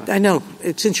on that. I know.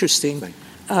 It's interesting.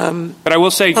 But I will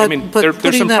say, there's some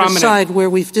putting that aside where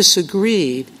we've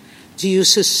disagreed, do you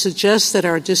suggest that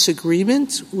our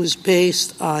disagreement was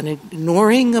based on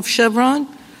ignoring of Chevron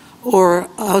or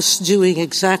us doing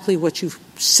exactly what you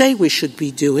say we should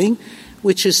be doing,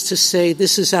 which is to say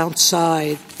this is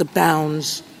outside the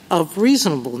bounds of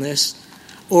reasonableness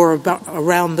or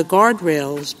around the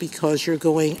guardrails because you're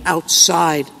going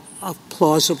outside of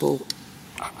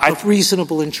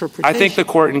reasonable interpretation? I think the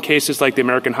court in cases like the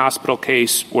American Hospital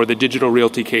case or the Digital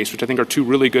Realty case, which I think are two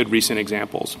really good recent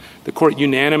examples, the court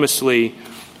unanimously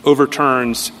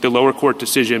overturns the lower court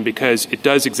decision because it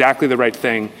does exactly the right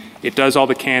thing. It does all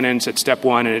the canons at step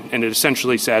one, and it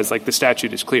essentially says, like, the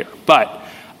statute is clear. But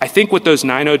I think what those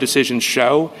 9-0 decisions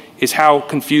show is how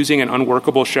confusing and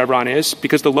unworkable Chevron is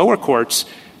because the lower courts,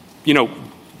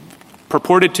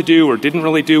 purported to do or didn't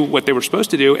really do what they were supposed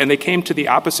to do, and they came to the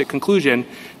opposite conclusion,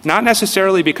 not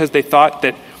necessarily because they thought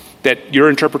that your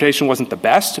interpretation wasn't the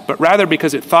best, but rather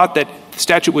because it thought that the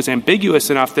statute was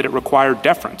ambiguous enough that it required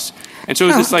deference. And so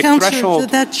it was this threshold.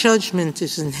 That judgment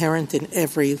is inherent in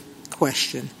every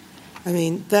question. I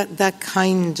mean, that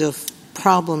kind of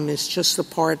problem is just a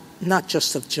part, not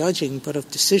just of judging, but of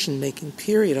decision-making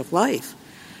period of life.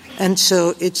 And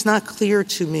so it's not clear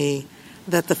to me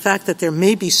that the fact that there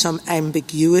may be some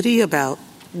ambiguity about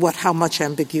how much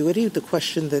ambiguity, the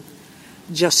question that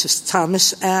Justice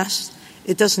Thomas asked,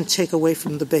 it doesn't take away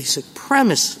from the basic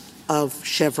premise of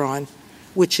Chevron,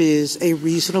 which is a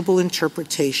reasonable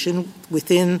interpretation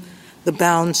within the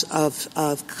bounds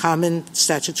of common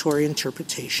statutory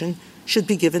interpretation should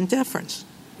be given deference.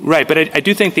 Right, but I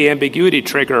do think the ambiguity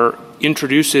trigger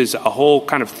introduces a whole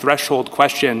kind of threshold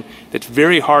question that's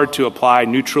very hard to apply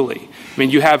neutrally. I mean,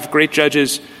 you have great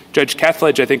judges, Judge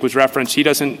Kethledge, I think, was referenced.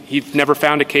 He never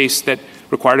found a case that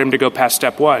required him to go past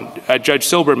step one. Judge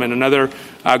Silberman, another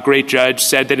great judge,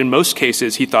 said that in most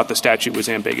cases he thought the statute was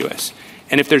ambiguous.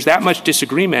 And if there's that much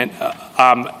disagreement,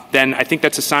 then I think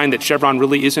that's a sign that Chevron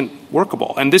really isn't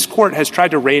workable. And this court has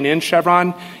tried to rein in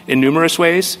Chevron in numerous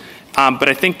ways. But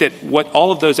I think that what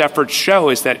all of those efforts show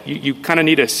is that you kind of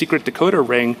need a secret decoder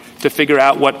ring to figure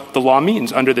out what the law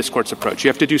means under this court's approach. You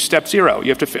have to do step 0. You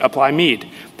have to apply Mead.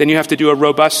 Then you have to do a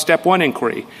robust step 1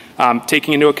 inquiry,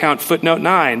 taking into account footnote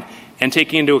 9 and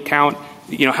taking into account,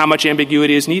 how much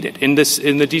ambiguity is needed. In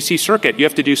the D.C. Circuit, you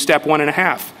have to do step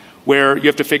 1.5, where you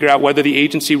have to figure out whether the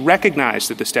agency recognized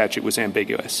that the statute was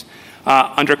ambiguous.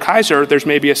 Under Kaiser, there's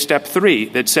maybe a step 3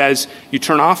 that says you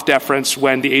turn off deference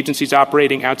when the agency's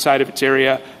operating outside of its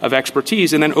area of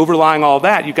expertise, and then overlying all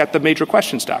that, you've got the major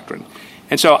questions doctrine.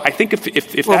 And so I think if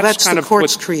that's kind the of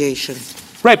court's creation.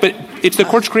 Right, but it's the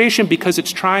court's creation because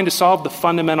it's trying to solve the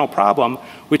fundamental problem,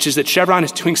 which is that Chevron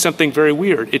is doing something very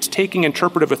weird. It's taking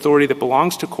interpretive authority that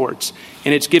belongs to courts,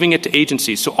 and it's giving it to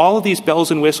agencies. So all of these bells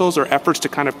and whistles are efforts to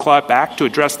kind of claw it back to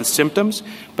address the symptoms,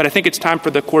 but I think it's time for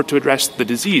the court to address the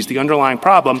disease, the underlying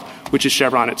problem, which is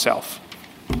Chevron itself.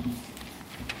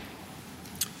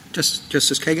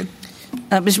 Justice Kagan?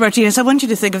 Mr. Martinez, I want you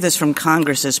to think of this from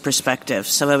Congress's perspective.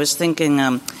 So I was thinking,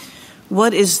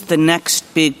 what is the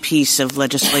next big piece of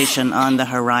legislation on the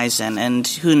horizon? And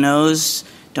who knows?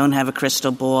 Don't have a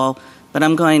crystal ball. But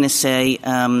I'm going to say,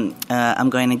 I'm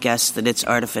going to guess that it's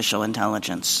artificial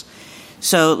intelligence.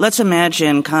 So let's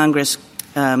imagine Congress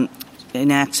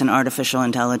enacts an artificial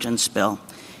intelligence bill.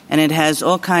 And it has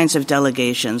all kinds of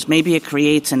delegations. Maybe it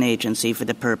creates an agency for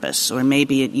the purpose, or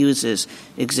maybe it uses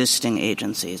existing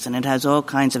agencies. And it has all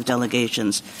kinds of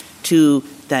delegations to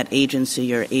that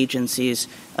agency or agencies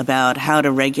about how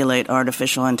to regulate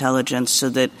artificial intelligence so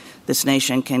that this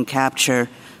nation can capture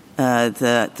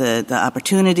the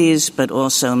opportunities but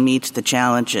also meet the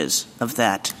challenges of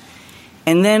that.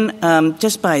 And then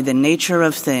just by the nature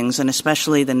of things, and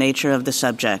especially the nature of the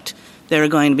subject, there are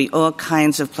going to be all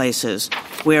kinds of places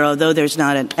where, although there's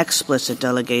not an explicit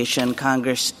delegation,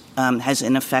 Congress has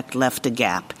in effect left a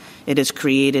gap. It has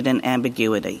created an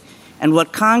ambiguity. And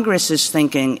what Congress is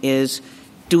thinking is,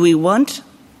 do we want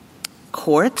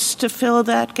courts to fill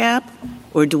that gap,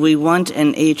 or do we want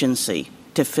an agency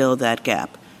to fill that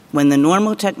gap when the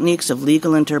normal techniques of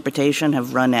legal interpretation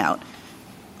have run out?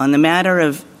 On the matter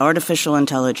of artificial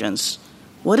intelligence,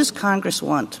 what does Congress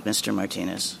want, Mr.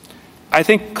 Martinez? I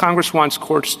think Congress wants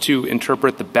courts to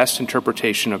interpret the best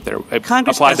interpretation of their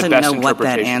Congress apply the doesn't best know what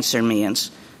that interpretation. answer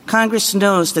means. Congress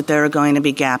knows that there are going to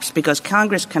be gaps because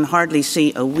Congress can hardly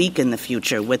see a week in the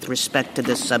future with respect to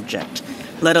this subject,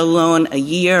 let alone a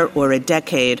year or a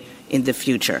decade in the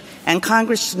future. And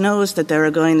Congress knows that there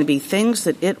are going to be things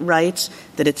that it writes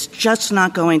that it's just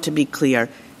not going to be clear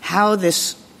how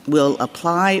this will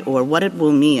apply or what it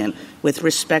will mean with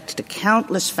respect to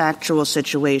countless factual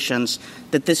situations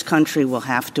that this country will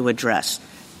have to address.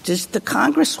 Does the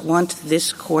Congress want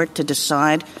this court to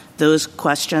decide those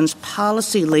questions,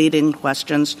 policy-laden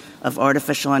questions of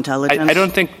artificial intelligence? I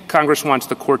don't think Congress wants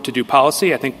the court to do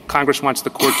policy. I think Congress wants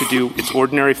the court to do its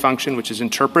ordinary function, which is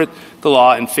interpret the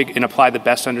law and apply the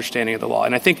best understanding of the law.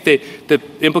 And I think the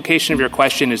implication of your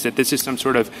question is that this is some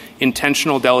sort of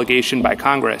intentional delegation by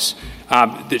Congress.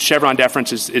 That Chevron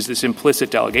deference is this implicit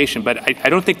delegation. But I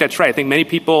don't think that's right. I think many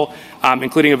people,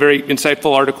 including a very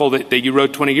insightful article that you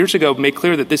wrote 20 years ago, make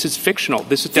clear that this is fictional.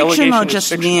 This is delegation. Fictional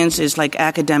just means is like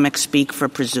academic speak for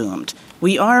presumed.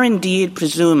 We are indeed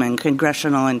presuming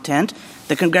congressional intent.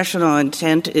 The congressional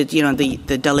intent,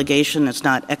 the delegation is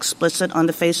not explicit on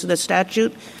the face of the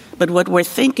statute. But what we're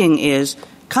thinking is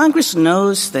Congress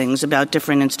knows things about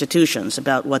different institutions,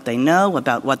 about what they know,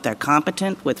 about what they're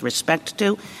competent with respect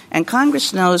to. And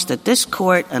Congress knows that this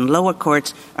court and lower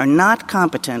courts are not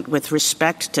competent with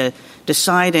respect to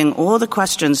deciding all the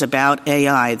questions about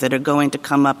AI that are going to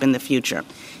come up in the future.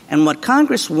 And what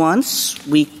Congress wants,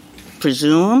 we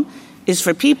presume, is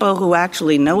for people who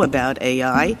actually know about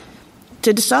AI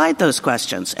to decide those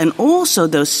questions. And also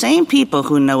those same people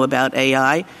who know about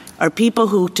AI are people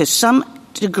who, to some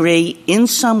degree, in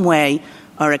some way,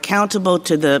 are accountable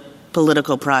to the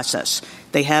political process.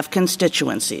 They have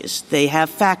constituencies. They have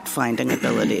fact-finding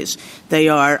abilities. They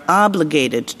are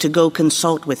obligated to go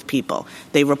consult with people.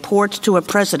 They report to a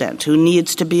president who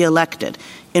needs to be elected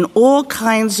in all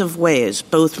kinds of ways,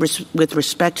 both with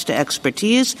respect to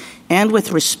expertise and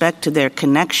with respect to their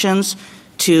connections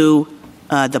to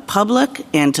the public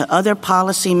and to other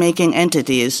policy-making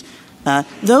entities.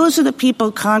 Those are the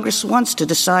people Congress wants to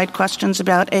decide questions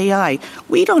about AI.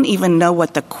 We don't even know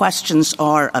what the questions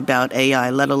are about AI,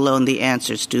 let alone the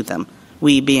answers to them.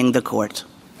 we being the court?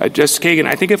 Justice Kagan,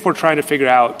 I think if we're trying to figure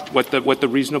out what the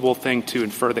reasonable thing to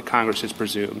infer that Congress has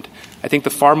presumed, I think the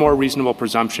far more reasonable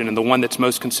presumption, and the one that's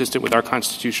most consistent with our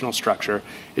constitutional structure,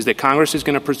 is that Congress is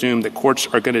going to presume that courts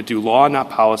are going to do law,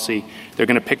 not policy. They're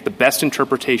going to pick the best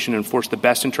interpretation and enforce the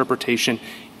best interpretation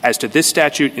as to this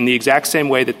statute in the exact same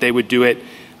way that they would do it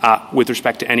with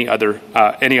respect to any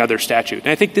other statute.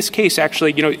 And I think this case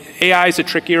actually, AI is a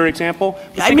trickier example.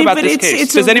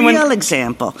 It's a real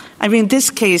example. I mean,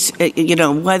 this case,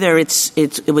 whether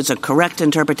it was a correct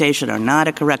interpretation or not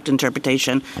a correct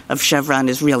interpretation of Chevron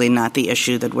is really not the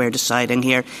issue that we're deciding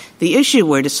here. The issue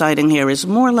we're deciding here is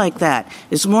more like that.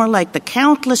 It's more like the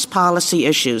countless policy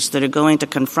issues that are going to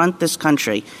confront this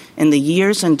country in the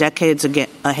years and decades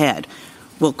ahead.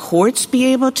 Will courts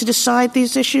be able to decide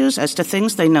these issues as to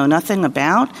things they know nothing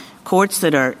about? Courts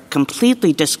that are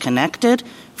completely disconnected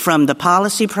from the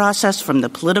policy process, from the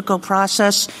political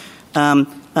process, and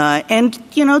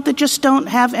that just don't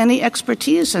have any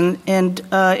expertise and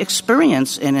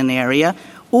experience in an area?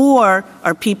 Or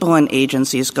are people and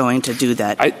agencies going to do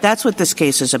that? That's what this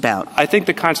case is about. I think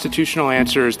the constitutional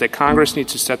answer is that Congress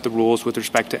needs to set the rules with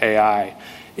respect to AI.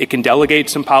 It can delegate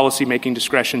some policy-making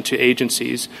discretion to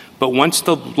agencies, but once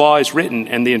the law is written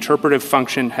and the interpretive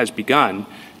function has begun,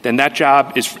 then that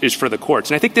job is for the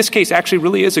courts. And I think this case actually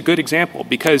really is a good example,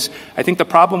 because I think the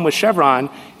problem with Chevron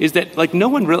is that, no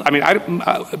one really –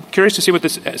 I'm curious to see what the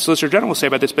Solicitor General will say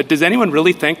about this, but does anyone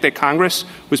really think that Congress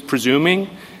was presuming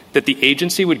that the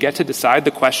agency would get to decide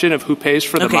the question of who pays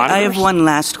for the monitors? I have one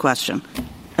last question.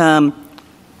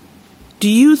 Do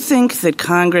you think that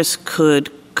Congress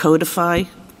could codify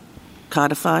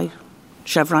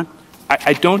Chevron?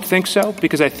 I don't think so,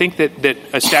 because I think that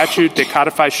a statute that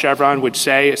codifies Chevron would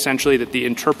say essentially that the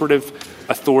interpretive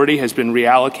authority has been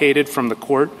reallocated from the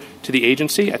court to the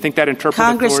agency. I think that interpretive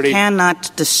Congress authority—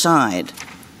 cannot decide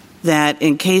that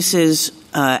in cases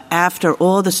after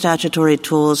all the statutory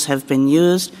tools have been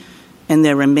used and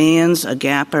there remains a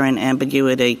gap or an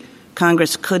ambiguity,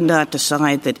 Congress could not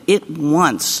decide that it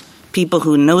wants people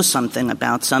who know something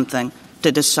about something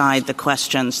to decide the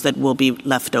questions that will be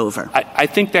left over. I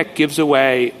think that gives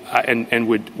away and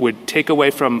would take away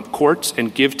from courts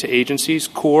and give to agencies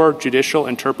core judicial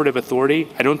interpretive authority.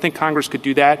 I don't think Congress could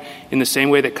do that in the same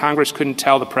way that Congress couldn't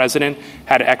tell the president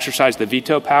how to exercise the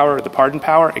veto power or the pardon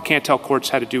power. It can't tell courts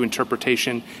how to do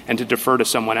interpretation and to defer to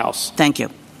someone else. Thank you.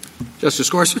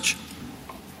 Justice Gorsuch?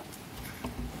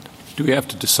 Do we have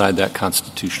to decide that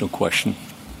constitutional question?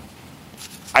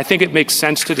 I think it makes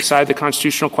sense to decide the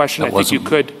constitutional question. I think you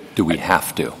could. Do we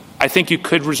have to? I think you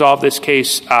could resolve this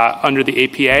case under the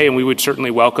APA, and we would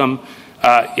certainly welcome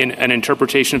in an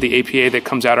interpretation of the APA that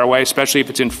comes out our way, especially if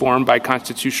it's informed by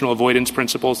constitutional avoidance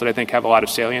principles that I think have a lot of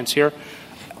salience here.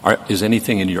 Is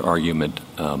anything in your argument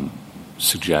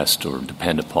suggest or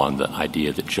depend upon the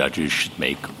idea that judges should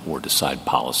make or decide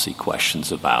policy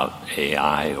questions about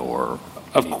AI or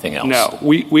anything else? No.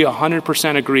 We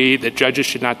 100% agree that judges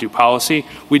should not do policy.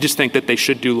 We just think that they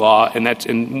should do law,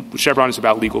 and Chevron is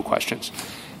about legal questions.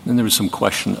 Then there was some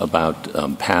question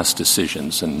about past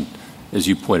decisions, and as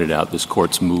you pointed out, this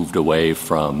court's moved away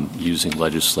from using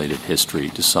legislative history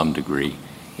to some degree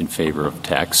in favor of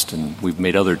text, and we've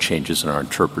made other changes in our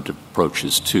interpretive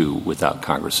approaches too without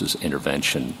Congress's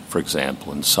intervention. For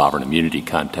example, in the sovereign immunity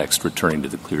context, returning to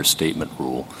the clear statement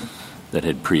rule that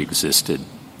had pre-existed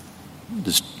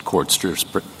this court's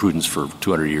jurisprudence for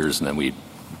 200 years, and then we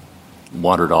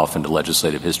wandered off into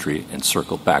legislative history and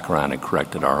circled back around and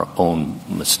corrected our own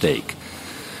mistake.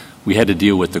 We had to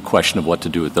deal with the question of what to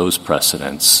do with those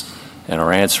precedents, and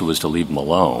our answer was to leave them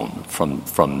alone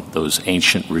from those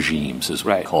ancient regimes, as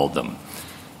we called them.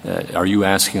 Are you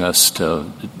asking us to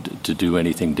do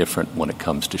anything different when it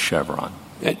comes to Chevron?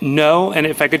 No, and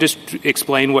if I could just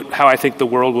explain how I think the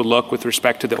world would look with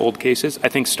respect to the old cases, I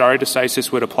think stare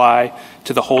decisis would apply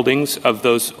to the holdings of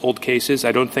those old cases.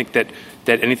 I don't think that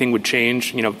anything would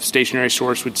change. Stationary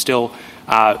source would still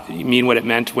mean what it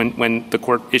meant when the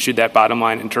court issued that bottom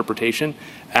line interpretation.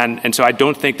 And so I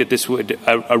don't think that this would,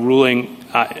 a ruling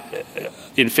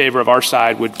in favor of our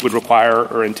side would require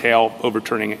or entail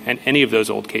overturning any of those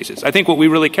old cases. I think what we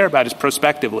really care about is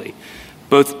prospectively,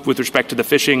 both with respect to the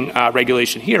fishing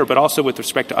regulation here, but also with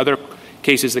respect to other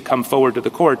cases that come forward to the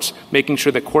courts, making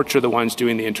sure that courts are the ones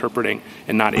doing the interpreting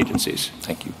and not agencies.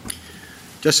 Thank you.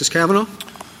 Justice Kavanaugh?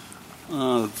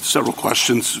 Several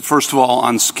questions. First of all,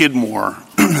 on Skidmore,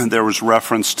 there was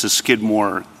reference to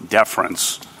Skidmore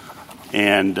deference,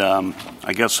 and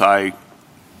I guess I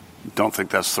don't think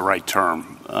that's the right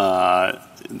term,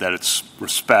 that it's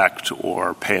respect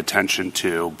or pay attention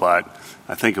to, but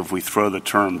I think if we throw the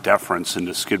term deference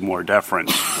into Skidmore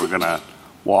deference, we're going to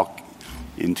walk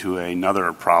into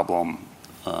another problem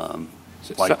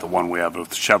like the one we have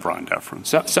with Chevron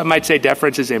deference. Some might say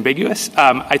deference is ambiguous.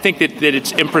 I think that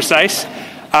it's imprecise.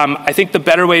 I think the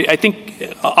better way,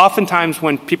 oftentimes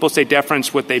when people say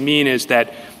deference, what they mean is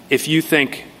that if you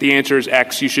think the answer is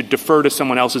X, you should defer to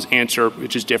someone else's answer,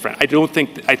 which is different.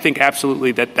 I think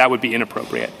absolutely that would be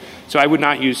inappropriate. So I would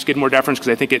not use Skidmore deference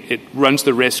because I think it runs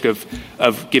the risk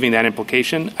of giving that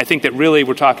implication. I think that really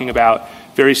we're talking about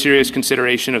very serious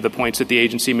consideration of the points that the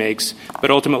agency makes, but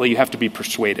ultimately you have to be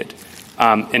persuaded.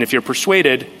 And if you're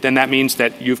persuaded, then that means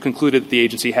that you've concluded that the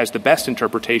agency has the best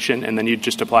interpretation, and then you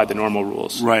just apply the normal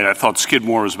rules. Right. I thought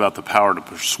Skidmore was about the power to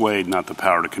persuade, not the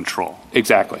power to control.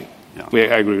 Exactly. Yeah.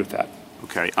 I agree with that.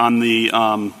 Okay. On the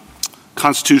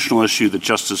constitutional issue that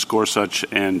Justice Gorsuch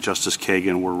and Justice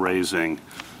Kagan were raising,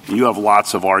 you have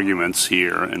lots of arguments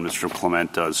here, and Mr.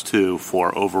 Clement does too,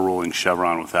 for overruling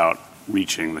Chevron without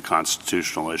reaching the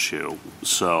constitutional issue.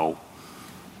 So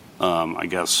I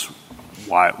guess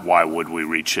why would we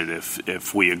reach it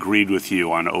if we agreed with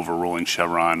you on overruling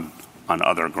Chevron on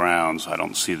other grounds? I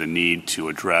don't see the need to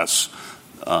address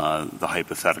the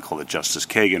hypothetical that Justice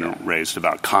Kagan raised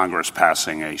about Congress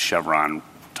passing a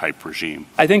Chevron-type regime.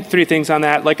 I think three things on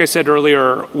that. Like I said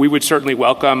earlier, we would certainly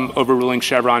welcome overruling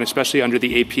Chevron, especially under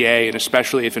the APA and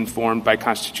especially if informed by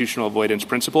constitutional avoidance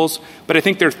principles. But I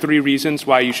think there are three reasons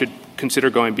why you should consider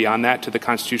going beyond that to the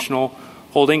constitutional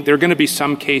holding. There are going to be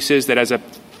some cases that as a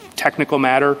technical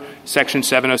matter, Section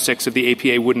 706 of the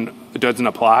APA doesn't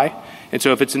apply. And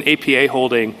so if it's an APA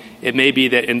holding, it may be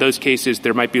that in those cases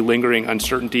there might be lingering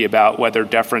uncertainty about whether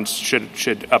deference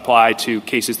should apply to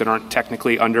cases that aren't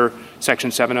technically under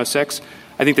Section 706.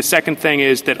 I think the second thing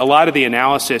is that a lot of the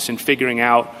analysis in figuring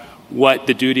out what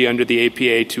the duty under the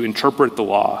APA to interpret the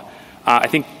law, I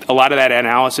think a lot of that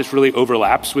analysis really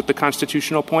overlaps with the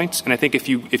constitutional points. And I think if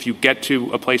you get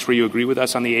to a place where you agree with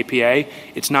us on the APA,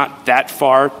 it's not that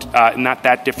far, not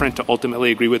that different to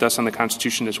ultimately agree with us on the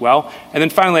Constitution as well. And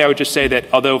then finally, I would just say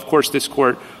that although, of course, this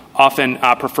Court often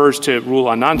prefers to rule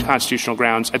on non-constitutional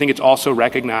grounds, I think it's also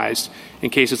recognized in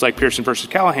cases like Pearson versus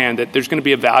Callahan that there's going to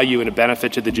be a value and a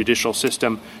benefit to the judicial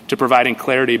system to providing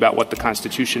clarity about what the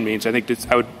Constitution means. I think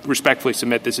I would respectfully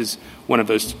submit this is one of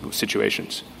those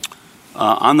situations.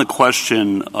 On the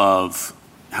question of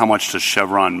how much does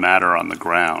Chevron matter on the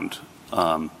ground,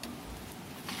 I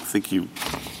think you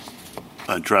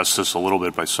addressed this a little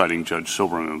bit by citing Judge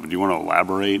Silberman, but do you want to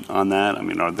elaborate on that? I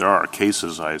mean, there are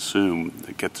cases, I assume,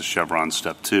 that get to Chevron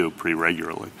Step 2 pretty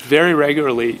regularly. Very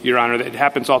regularly, Your Honor. It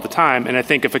happens all the time. And I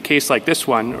think if a case like this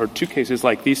one or two cases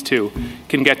like these two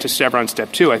can get to Chevron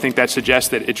Step 2, I think that suggests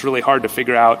that it's really hard to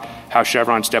figure out how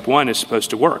Chevron Step 1 is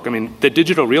supposed to work. I mean, the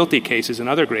Digital Realty case is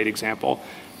another great example.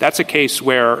 That's a case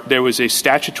where there was a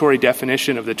statutory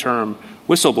definition of the term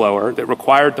whistleblower that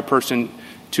required the person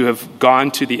to have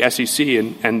gone to the SEC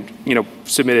and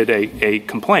submitted a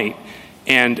complaint.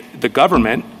 And the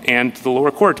government and the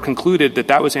lower court concluded that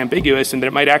that was ambiguous and that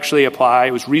it might actually apply.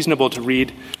 It was reasonable to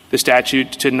read the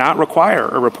statute to not require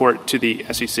a report to the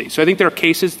SEC. So I think there are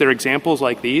cases, there are examples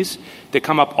like these that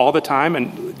come up all the time.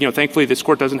 And, thankfully this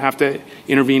court doesn't have to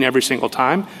intervene every single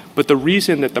time. But the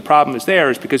reason that the problem is there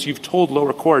is because you've told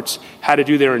lower courts how to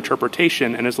do their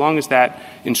interpretation. And as long as that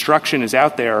instruction is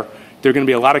out there, there are going to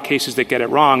be a lot of cases that get it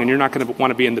wrong, and you're not going to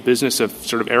want to be in the business of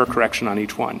sort of error correction on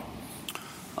each one.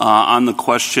 On the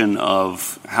question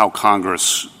of how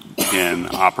Congress can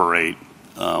operate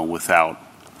without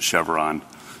Chevron,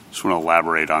 I just want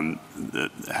to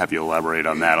have you elaborate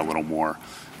on that a little more.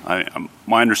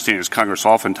 My understanding is Congress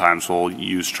oftentimes will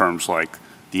use terms like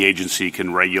the agency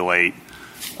can regulate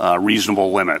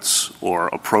reasonable limits or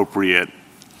appropriate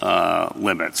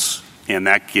limits. And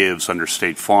that gives, under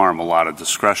State Farm, a lot of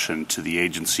discretion to the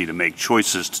agency to make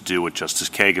choices to do what Justice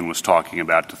Kagan was talking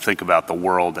about, to think about the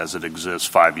world as it exists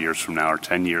 5 years from now or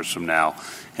 10 years from now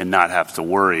and not have to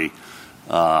worry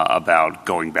about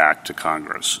going back to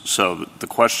Congress. So the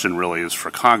question really is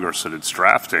for Congress in its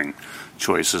drafting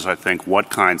choices, I think, what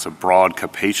kinds of broad,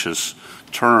 capacious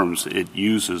terms it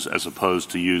uses as opposed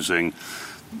to using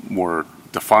more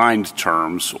defined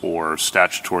terms or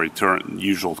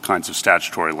usual kinds of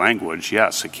statutory language.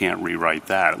 Yes, it can't rewrite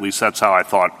that. At least that's how I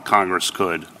thought Congress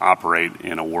could operate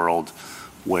in a world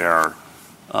where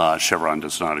Chevron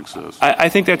does not exist. I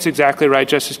think that's exactly right,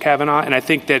 Justice Kavanaugh. And I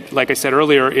think that, like I said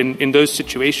earlier, in those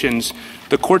situations,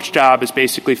 the court's job is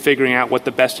basically figuring out what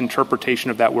the best interpretation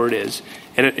of that word is.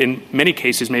 And in many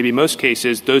cases, maybe most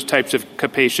cases, those types of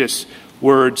capacious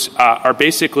words are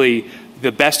basically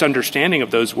the best understanding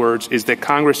of those words is that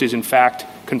Congress is, in fact,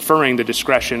 conferring the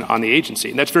discretion on the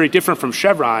agency. And that's very different from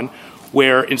Chevron,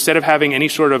 where instead of having any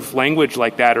sort of language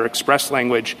like that or express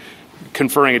language,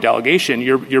 conferring a delegation,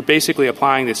 you're basically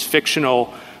applying this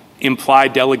fictional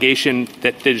implied delegation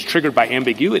that is triggered by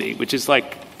ambiguity, which is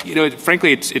like,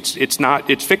 frankly,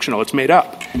 it's fictional. It's made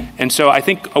up. And so I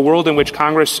think a world in which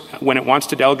Congress, when it wants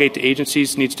to delegate to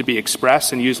agencies, needs to be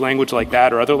express and use language like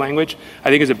that or other language, I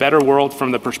think is a better world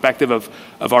from the perspective of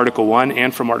Article 1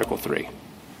 and from Article 3.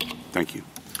 Thank you.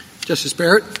 Justice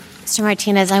Barrett? Mr.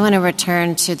 Martinez, I want to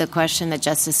return to the question that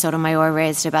Justice Sotomayor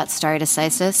raised about stare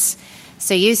decisis.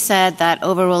 So you said that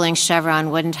overruling Chevron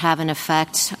wouldn't have an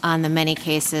effect on the many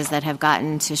cases that have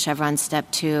gotten to Chevron Step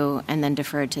 2 and then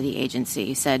deferred to the agency.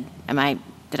 You said,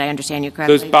 did I understand you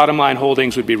correctly? Those bottom line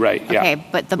holdings would be right, yeah. Okay,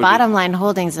 but the bottom line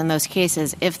holdings in those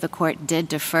cases, if the court did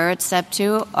defer at Step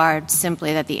 2, are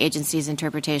simply that the agency's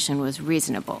interpretation was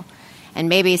reasonable. And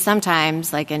maybe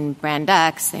sometimes, like in Brand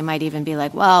X, they might even be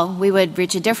like, well, we would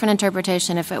reach a different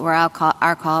interpretation if it were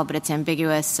our call, but it's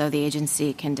ambiguous, so the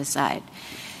agency can decide.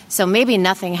 So maybe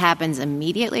nothing happens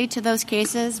immediately to those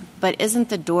cases, but isn't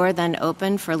the door then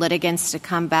open for litigants to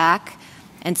come back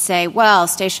and say, well,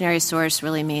 stationary source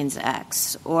really means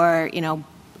X, or,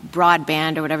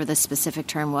 broadband or whatever the specific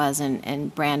term was in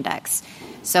Brand X.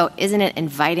 So isn't it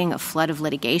inviting a flood of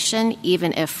litigation,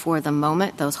 even if for the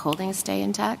moment those holdings stay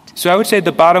intact? So I would say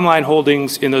the bottom line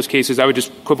holdings in those cases, I would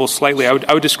just quibble slightly. I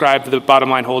would describe the bottom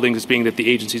line holdings as being that the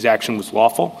agency's action was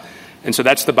lawful. And so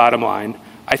that's the bottom line.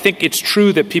 I think it's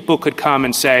true that people could come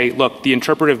and say, look, the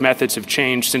interpretive methods have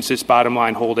changed since this bottom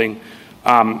line holding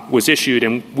was issued,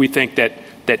 and we think that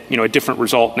a different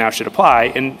result now should apply.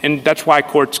 And that's why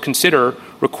courts consider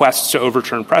requests to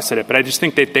overturn precedent. But I just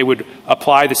think that they would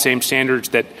apply the same standards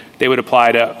that they would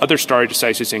apply to other stare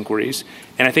decisis inquiries.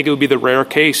 And I think it would be the rare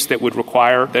case that would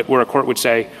require that where a court would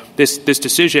say this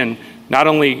decision not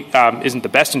only isn't the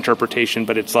best interpretation,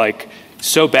 but it's like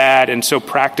so bad and so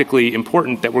practically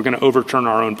important that we're going to overturn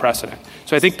our own precedent.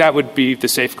 So I think that would be the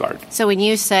safeguard. So when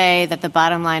you say that the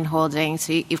bottom line holding,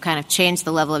 so you've kind of changed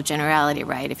the level of generality,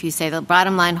 right? If you say the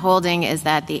bottom line holding is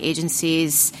that the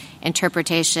agency's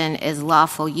interpretation is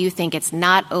lawful, you think it's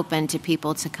not open to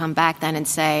people to come back then and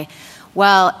say,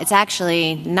 well, it's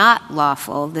actually not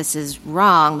lawful. This is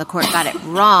wrong. The court got it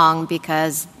wrong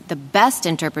because the best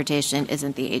interpretation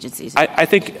isn't the agency's. I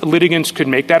think litigants could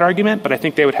make that argument, but I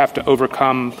think they would have to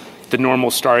overcome the normal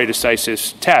stare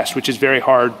decisis test, which is very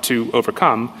hard to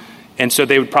overcome. And so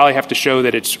they would probably have to show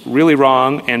that it's really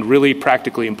wrong and really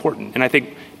practically important. And I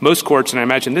think most courts, and I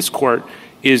imagine this court,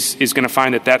 is going to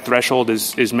find that threshold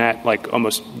is met like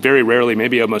almost very rarely,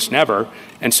 maybe almost never.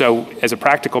 And so as a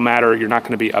practical matter, you're not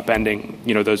going to be upending,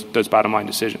 those bottom line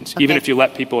decisions, even if you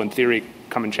let people in theory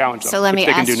come and challenge them. So let me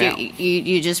ask you,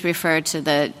 you just referred to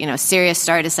the, serious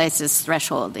stare decisis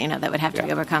threshold, that would have to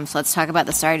be overcome. So let's talk about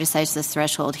the stare decisis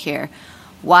threshold here.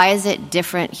 Why is it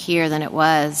different here than it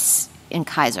was in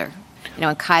Kaiser?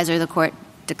 In Kaiser, the court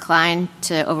declined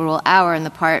to overrule Auer, and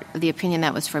the part of the opinion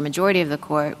that was for a majority of the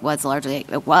court was on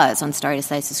stare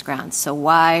decisis grounds. So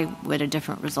why would a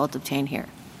different result obtain here?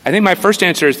 I think my first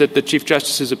answer is that the Chief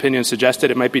Justice's opinion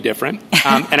suggested it might be different,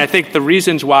 and I think the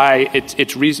reasons why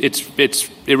it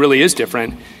really is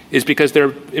different is because there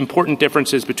are important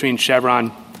differences between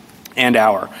Chevron and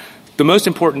Auer. The most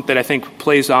important that I think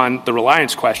plays on the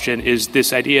reliance question is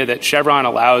this idea that Chevron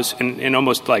allows, and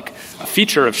almost like a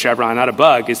feature of Chevron, not a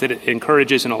bug, is that it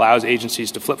encourages and allows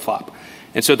agencies to flip-flop.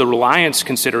 And so the reliance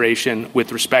consideration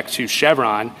with respect to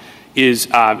Chevron is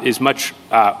much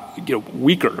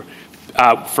weaker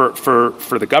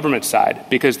for the government side,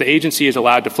 because the agency is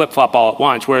allowed to flip-flop all at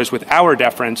once, whereas with Auer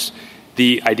deference,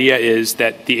 the idea is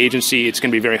that it's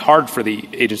going to be very hard for the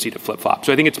agency to flip-flop.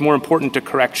 So I think it's more important to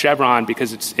correct Chevron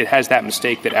because it has that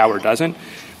mistake that Auer doesn't.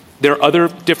 There are other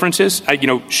differences.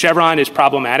 Chevron is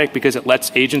problematic because it lets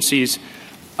agencies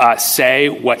say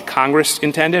what Congress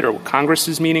intended or what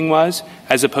Congress's meaning was,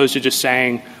 as opposed to just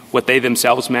saying what they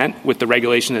themselves meant with the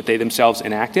regulation that they themselves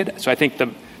enacted. So I think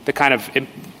the kind of,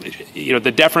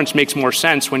 the deference makes more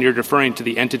sense when you're deferring to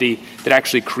the entity that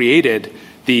actually created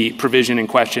the provision in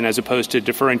question, as opposed to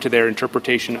deferring to their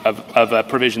interpretation of a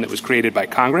provision that was created by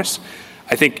Congress.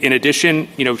 I think, in addition,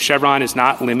 Chevron is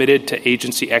not limited to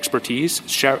agency expertise.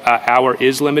 Auer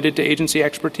is limited to agency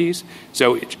expertise,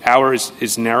 so Auer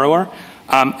is narrower.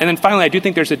 And then finally, I do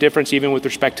think there's a difference even with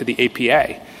respect to the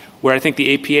APA, where I think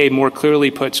the APA more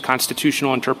clearly puts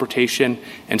constitutional interpretation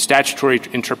and statutory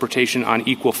interpretation on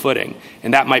equal footing,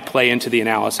 and that might play into the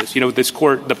analysis. This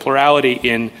court, the plurality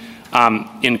in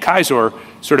Kaiser,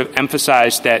 sort of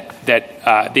emphasized that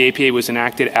the APA was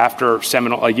enacted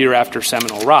a year after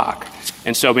Seminole Rock.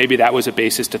 And so maybe that was a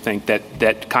basis to think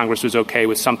that Congress was okay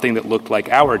with something that looked like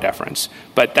our deference.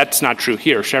 But that's not true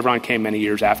here. Chevron came many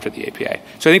years after the APA.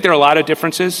 So I think there are a lot of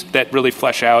differences that really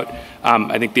flesh out,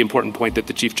 I think, the important point that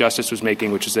the Chief Justice was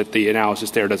making, which is that the analysis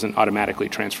there doesn't automatically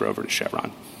transfer over to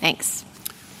Chevron. Thanks.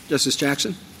 Justice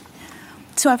Jackson?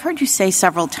 So I've heard you say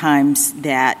several times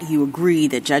that you agree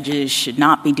that judges should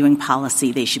not be doing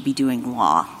policy, they should be doing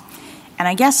law. And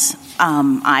I guess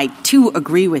I, too,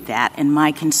 agree with that. And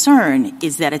my concern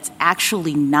is that it's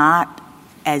actually not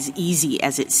as easy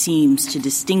as it seems to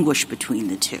distinguish between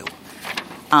the two.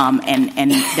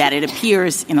 And that it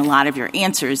appears in a lot of your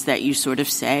answers that you sort of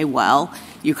say, well,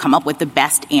 you come up with the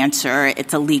best answer,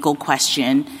 it's a legal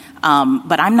question,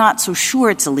 but I'm not so sure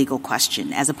it's a legal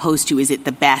question, as opposed to is it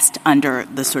the best under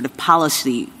the sort of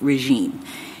policy regime.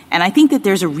 And I think that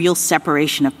there's a real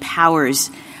separation of powers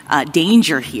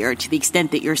danger here, to the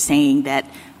extent that you're saying that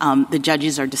the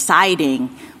judges are deciding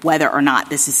whether or not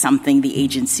this is something the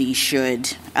agency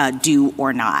should do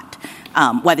or not,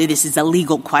 whether this is a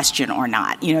legal question or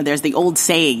not. You know, there's the old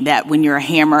saying that when you're a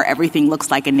hammer, everything looks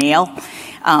like a nail.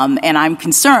 And I'm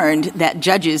concerned that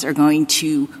judges are going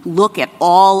to look at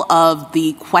all of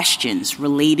the questions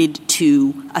related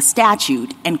to a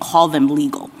statute and call them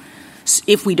legal,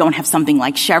 if we don't have something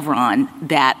like Chevron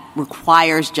that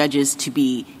requires judges to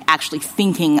be actually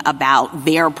thinking about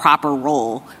their proper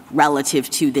role relative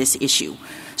to this issue.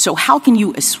 So how can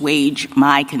you assuage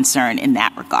my concern in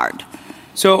that regard?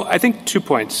 So I think 2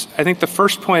 points. I think the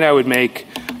first point I would make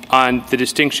on the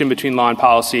distinction between law and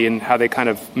policy and how they kind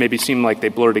of maybe seem like they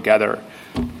blur together,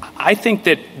 I think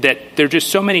that there are just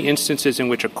so many instances in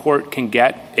which a court can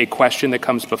get a question that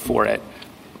comes before it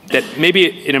that maybe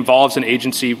it involves an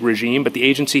agency regime, but the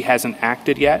agency hasn't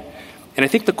acted yet. And I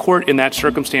think the court in that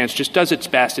circumstance just does its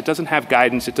best. It doesn't have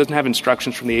guidance. It doesn't have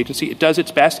instructions from the agency. It does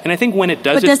its best. And I think when it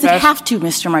does its best— But does it have to,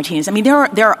 Mr. Martinez? I mean, there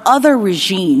are other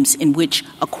regimes in which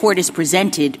a court is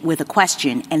presented with a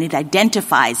question and it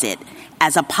identifies it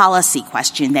as a policy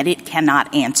question that it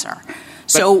cannot answer.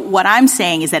 So what I'm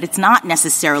saying is that it's not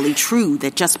necessarily true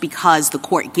that just because the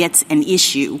court gets an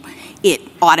issue, it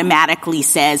automatically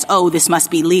says, oh, this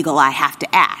must be legal, I have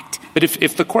to act. But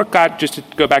if the court got, just to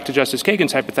go back to Justice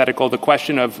Kagan's hypothetical, the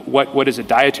question of what is a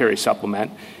dietary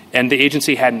supplement, and the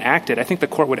agency hadn't acted, I think the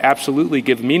court would absolutely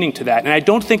give meaning to that. And I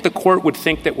don't think the court would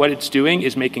think that what it's doing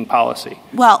is making policy.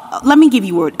 Well, let me give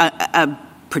you a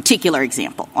particular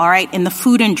example, all right? In the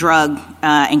Food and Drug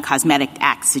and Cosmetic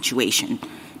Act situation,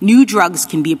 new drugs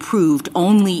can be approved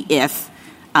only if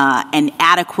an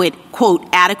adequate, quote,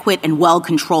 adequate and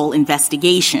well-controlled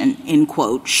investigation, end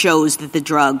quote, shows that the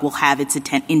drug will have its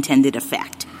intended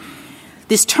effect.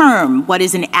 This term, what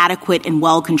is an adequate and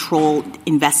well-controlled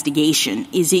investigation,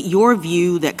 is it your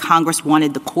view that Congress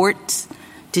wanted the courts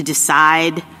to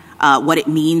decide what it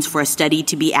means for a study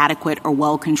to be adequate or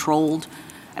well-controlled?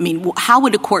 I mean, how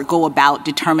would a court go about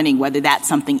determining whether that's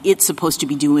something it's supposed to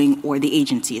be doing or the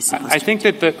agency is supposed to be doing? I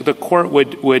think that the court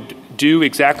would do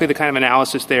exactly the kind of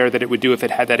analysis there that it would do if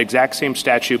it had that exact same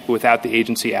statute without the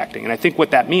agency acting. And I think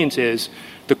what that means is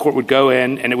the court would go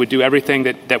in and it would do everything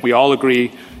that we all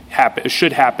agree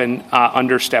should happen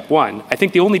under Step 1. I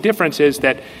think the only difference is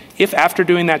that if after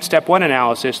doing that Step 1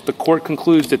 analysis, the court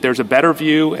concludes that there's a better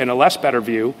view and a less better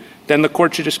view, then the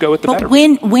court should just go with the better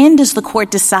view. But when does the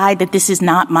court decide that this is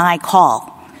not my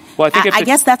call? Well, I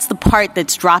guess that's the part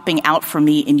that's dropping out for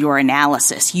me in your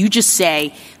analysis. You just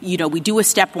say, you know, we do a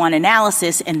Step 1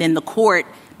 analysis and then the court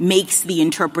makes the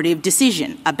interpretive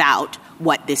decision about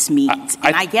what this means.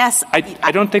 I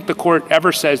don't think the court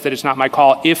ever says that it's not my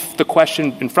call if the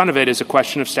question in front of it is a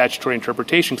question of statutory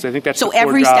interpretation, because I think that's so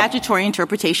every statutory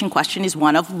interpretation question is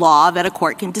one of law that a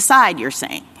court can decide, you're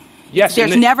saying? Yes.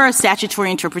 There's never a statutory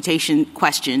interpretation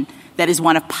question that is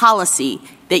one of policy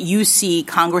that you see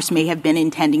Congress may have been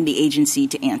intending the agency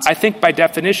to answer. I think by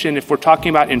definition, if we're talking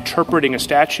about interpreting a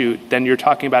statute, then you're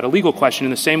talking about a legal question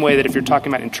in the same way that if you're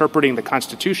talking about interpreting the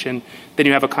Constitution, then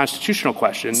you have a constitutional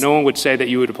question. No one would say that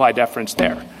you would apply deference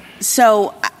there.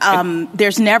 So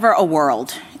there's never a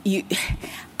world.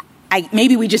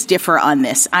 Maybe we just differ on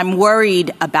this. I'm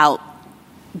worried about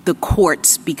the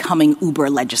courts becoming uber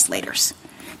legislators.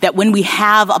 That when we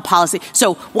have a policy –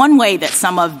 so one way that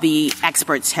some of the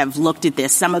experts have looked at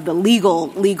this, some of the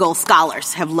legal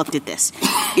scholars have looked at this,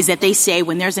 is that they say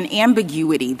when there's an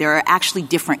ambiguity, there are actually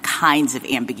different kinds of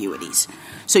ambiguities.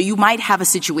 So you might have a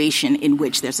situation in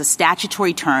which there's a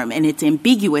statutory term and it's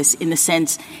ambiguous in the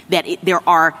sense that there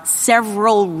are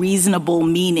several reasonable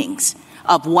meanings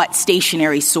of what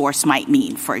stationary source might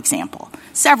mean, for example.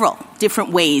 Several different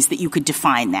ways that you could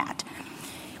define that.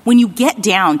 when you get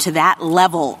down to that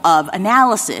level of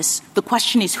analysis, the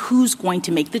question is who's going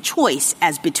to make the choice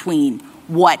as between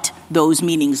what those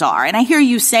meanings are. And I hear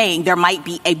you saying there might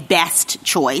be a best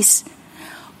choice,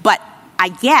 but I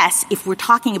guess if we're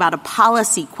talking about a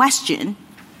policy question,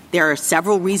 there are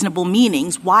several reasonable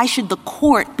meanings. Why should the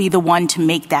court be the one to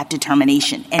make that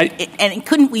determination? And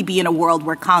couldn't we be in a world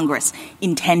where Congress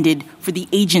intended for the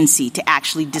agency to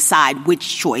actually decide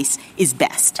which choice is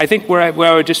best? I think where I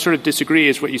would just sort of disagree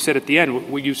is what you said at the end,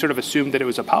 where you sort of assumed that it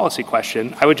was a policy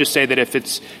question. I would just say that if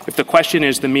the question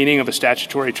is the meaning of a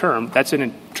statutory term, that's an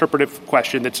interpretive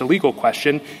question, that's a legal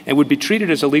question, and would be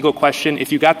treated as a legal question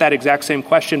if you got that exact same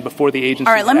question before the agency.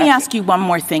 All right, let me ask you one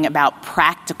more thing about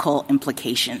practical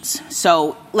implications.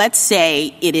 So let's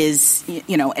say it is,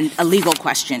 a legal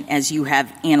question, as you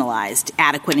have analyzed,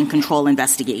 adequate and control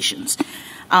investigations.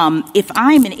 If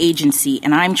I'm an agency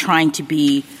and I'm trying to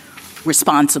be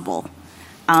responsible,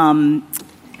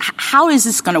 how is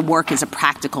this going to work as a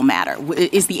practical matter?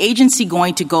 Is the agency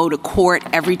going to go to court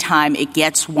every time it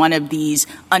gets one of these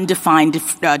undefined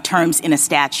terms in a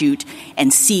statute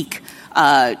and seek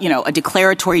a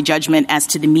declaratory judgment as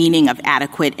to the meaning of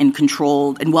adequate and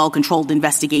controlled and well-controlled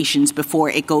investigations before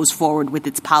it goes forward with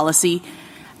its policy?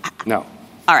 No.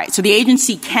 All right. So the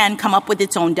agency can come up with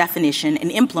its own definition and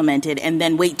implement it and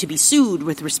then wait to be sued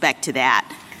with respect to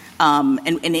that.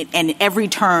 And every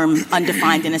term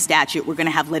undefined in a statute we're going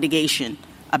to have litigation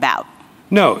about.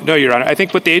 No, Your Honor. I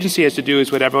think what the agency has to do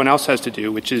is what everyone else has to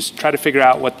do, which is try to figure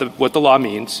out what the law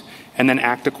means and then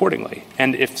act accordingly.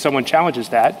 And if someone challenges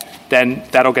that, then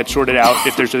that'll get sorted out.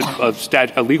 If there's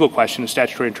a legal question, a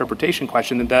statutory interpretation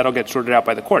question, then that'll get sorted out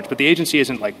by the courts. But the agency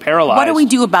isn't paralyzed. What do we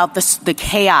do about the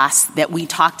chaos that we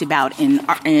talked about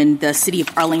in the city of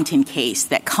Arlington case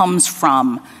that comes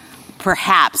from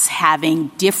perhaps having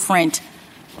different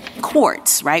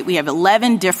courts, right? We have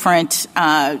 11 different,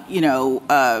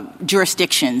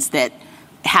 jurisdictions that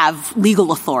have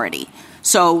legal authority.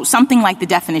 So something like the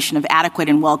definition of adequate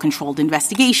and well-controlled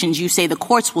investigations, you say the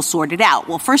courts will sort it out.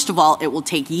 Well, first of all, it will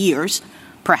take years,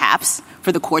 perhaps,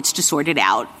 for the courts to sort it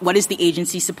out. What is the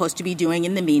agency supposed to be doing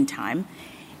in the meantime?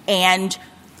 And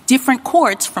different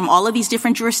courts from all of these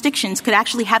different jurisdictions could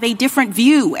actually have a different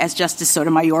view, as Justice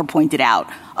Sotomayor pointed out,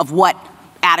 of what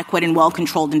adequate and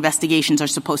well-controlled investigations are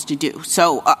supposed to do.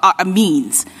 So,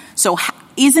 means. So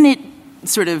isn't it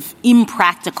sort of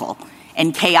impractical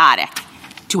and chaotic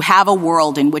to have a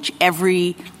world in which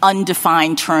every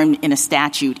undefined term in a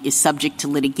statute is subject to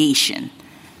litigation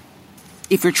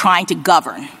if you're trying to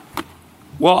govern?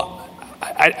 Well,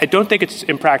 I don't think it's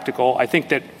impractical. I think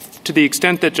that to the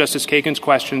extent that Justice Kagan's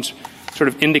questions sort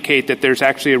of indicate that there's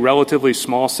actually a relatively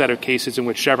small set of cases in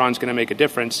which Chevron's going to make a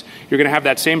difference, you're going to have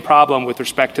that same problem with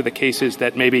respect to the cases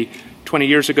that maybe 20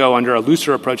 years ago under a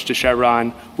looser approach to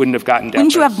Chevron wouldn't have gotten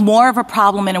deference. Wouldn't you have more of a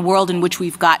problem in a world in which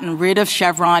we've gotten rid of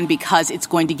Chevron because it's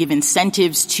going to give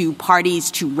incentives to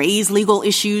parties to raise legal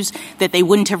issues that they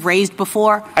wouldn't have raised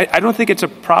before? I don't think it's a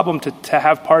problem to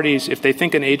have parties, if they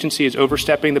think an agency is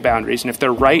overstepping the boundaries, and if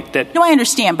they're right that... No, I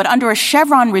understand, but under a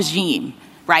Chevron regime,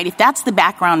 right, if that's the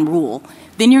background rule,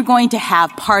 then you're going to have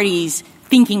parties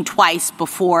thinking twice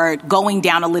before going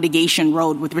down a litigation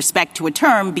road with respect to a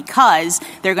term because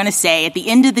they're going to say at the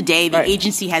end of the day the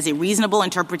agency has a reasonable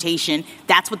interpretation.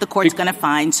 That's what the court's going to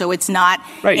find. So it's not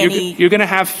You're going to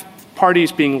have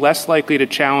parties being less likely to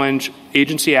challenge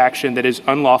agency action that is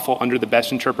unlawful under the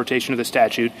best interpretation of the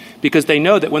statute because they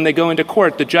know that when they go into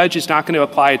court, the judge is not going to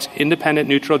apply its independent,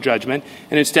 neutral judgment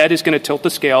and instead is going to tilt the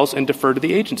scales and defer to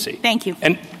the agency. Thank you.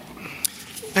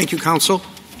 Thank you, counsel.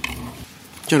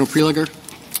 General Prelogar.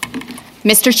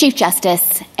 Mr. Chief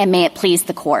Justice, and may it please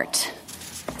the Court.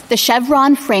 The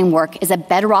Chevron framework is a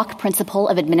bedrock principle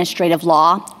of administrative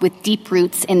law with deep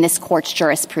roots in this Court's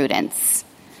jurisprudence.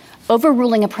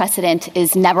 Overruling a precedent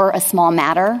is never a small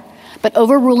matter, but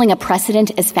overruling a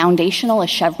precedent as foundational as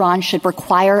Chevron should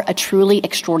require a truly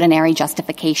extraordinary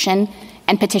justification,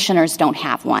 and petitioners don't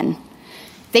have one.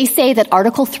 They say that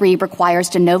Article 3 requires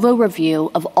de novo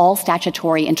review of all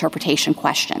statutory interpretation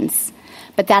questions.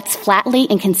 But that's flatly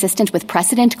inconsistent with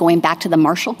precedent going back to the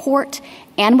Marshall Court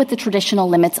and with the traditional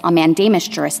limits on mandamus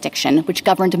jurisdiction, which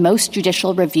governed most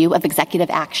judicial review of executive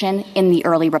action in the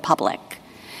early republic.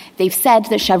 They've said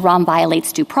that Chevron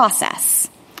violates due process.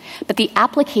 But the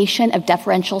application of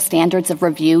deferential standards of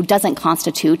review doesn't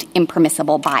constitute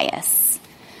impermissible bias.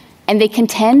 And they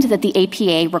contend that the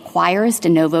APA requires de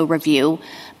novo review,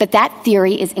 but that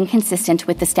theory is inconsistent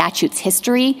with the statute's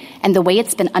history and the way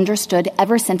it's been understood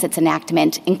ever since its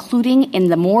enactment, including in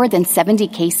the more than 70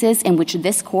 cases in which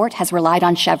this Court has relied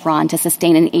on Chevron to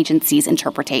sustain an agency's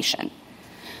interpretation.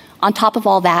 On top of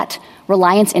all that,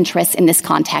 reliance interests in this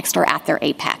context are at their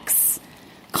apex.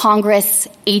 Congress,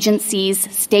 agencies,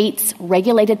 states,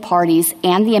 regulated parties,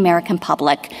 and the American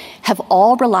public have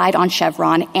all relied on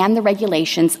Chevron and the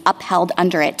regulations upheld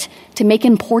under it to make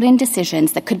important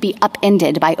decisions that could be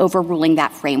upended by overruling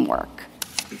that framework.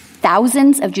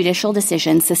 Thousands of judicial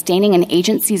decisions sustaining an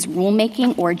agency's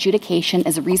rulemaking or adjudication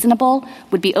as reasonable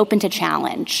would be open to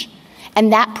challenge.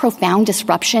 And that profound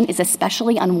disruption is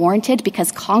especially unwarranted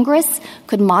because Congress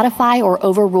could modify or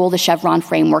overrule the Chevron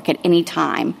framework at any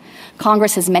time.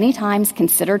 Congress has many times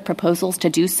considered proposals to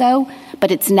do so, but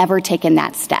it's never taken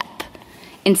that step.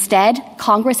 Instead,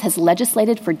 Congress has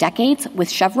legislated for decades with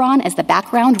Chevron as the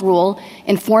background rule,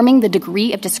 informing the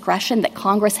degree of discretion that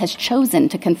Congress has chosen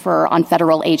to confer on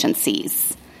federal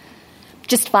agencies.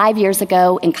 Just 5 years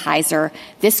ago in Kaiser,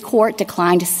 this court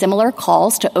declined similar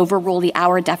calls to overrule the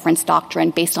Auer deference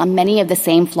doctrine based on many of the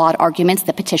same flawed arguments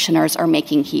that petitioners are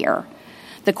making here.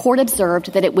 The court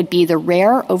observed that it would be the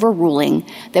rare overruling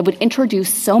that would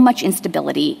introduce so much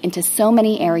instability into so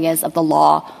many areas of the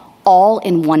law all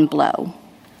in one blow.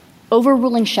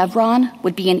 Overruling Chevron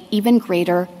would be an even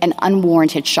greater and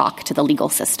unwarranted shock to the legal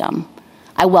system.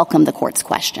 I welcome the court's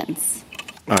questions.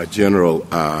 General,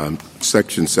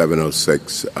 Section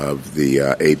 706 of the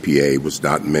APA was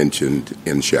not mentioned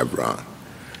in Chevron.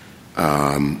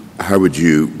 How would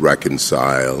you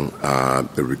reconcile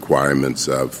the requirements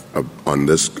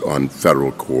on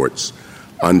federal courts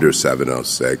under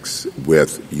 706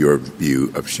 with your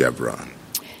view of Chevron?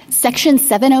 Section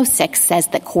 706 says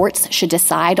that courts should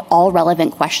decide all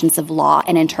relevant questions of law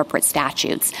and interpret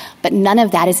statutes, but none of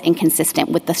that is inconsistent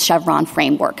with the Chevron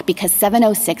framework because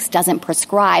 706 doesn't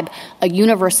prescribe a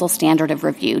universal standard of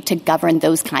review to govern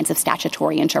those kinds of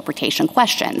statutory interpretation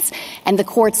questions. And the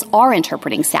courts are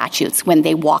interpreting statutes when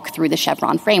they walk through the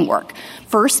Chevron framework.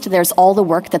 First, there's all the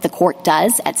work that the court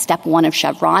does at step one of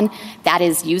Chevron. That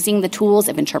is using the tools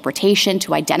of interpretation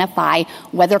to identify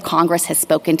whether Congress has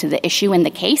spoken to the issue in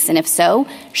the case. And if so,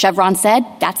 Chevron said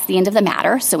that's the end of the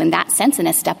matter. So in that sense, in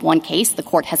a step one case, the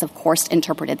court has, of course,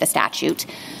 interpreted the statute.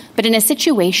 But in a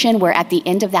situation where at the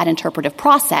end of that interpretive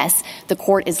process, the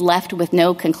court is left with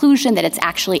no conclusion that it's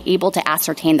actually able to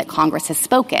ascertain that Congress has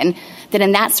spoken, then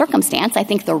in that circumstance, I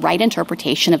think the right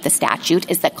interpretation of the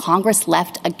statute is that Congress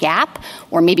left a gap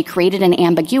or maybe created an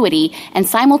ambiguity and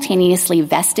simultaneously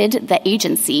vested the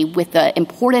agency with the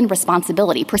important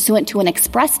responsibility pursuant to an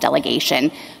express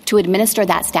delegation to administer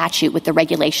that statute with the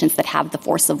regulations that have the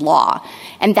force of law.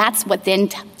 And that's what then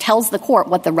tells the court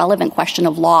what the relevant question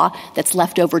of law that's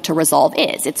left over to resolve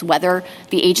is. It's whether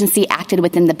the agency acted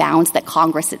within the bounds that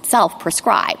Congress itself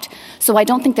prescribed. So I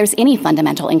don't think there's any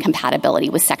fundamental incompatibility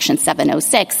with Section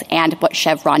 706 and what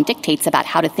Chevron dictates about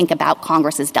how to think about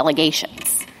Congress's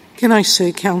delegations. Can I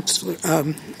say,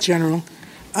 Counselor General,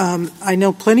 I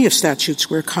know plenty of statutes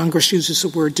where Congress uses the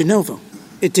word de novo.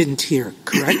 It didn't here,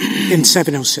 correct, in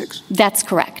 706? That's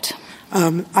correct.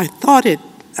 I thought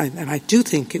and I do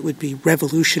think it would be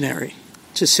revolutionary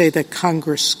to say that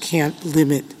Congress can't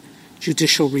limit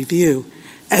judicial review.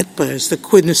 EDPA is the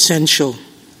quintessential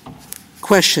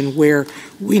question where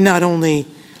we not only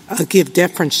give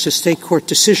deference to state court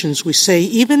decisions, we say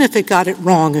even if it got it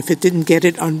wrong, if it didn't get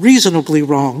it unreasonably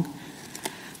wrong,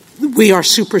 we are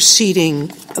superseding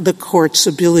the court's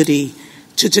ability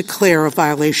to declare a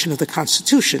violation of the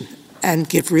Constitution and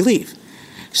give relief.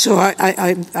 So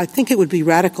I think it would be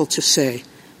radical to say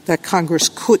that Congress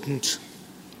couldn't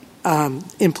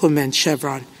implement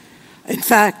Chevron. In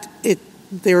fact,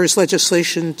 there is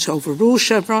legislation to overrule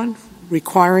Chevron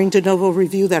requiring de novo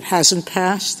review that hasn't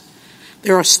passed.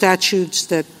 There are statutes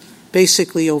that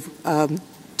basically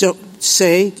don't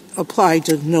say apply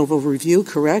de novo review,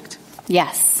 correct?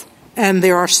 Yes. And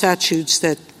there are statutes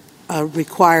that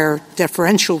require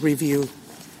deferential review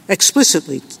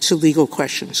explicitly to legal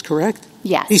questions, correct?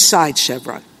 Yes. Besides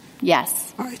Chevron.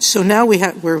 Yes. All right. So now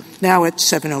we're now at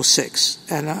 706,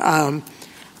 and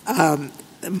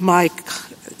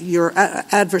your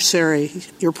adversary,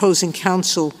 your opposing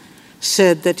counsel,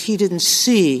 said that he didn't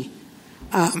see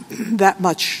that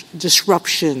much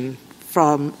disruption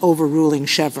from overruling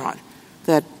Chevron,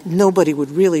 that nobody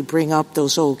would really bring up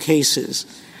those old cases.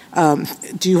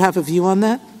 Do you have a view on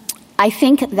that? I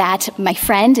think that my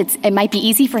friend, it might be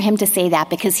easy for him to say that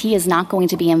because he is not going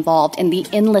to be involved in the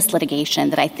endless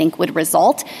litigation that I think would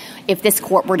result if this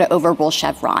court were to overrule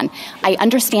Chevron. I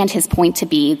understand his point to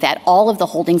be that all of the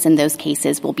holdings in those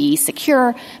cases will be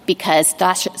secure because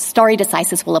stare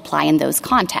decisis will apply in those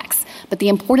contexts. But the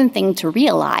important thing to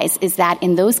realize is that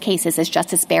in those cases, as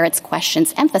Justice Barrett's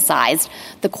questions emphasized,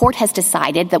 the court has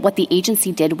decided that what the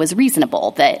agency did was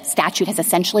reasonable. The statute has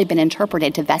essentially been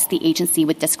interpreted to vest the agency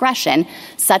with discretion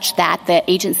such that the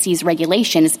agency's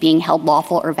regulation is being held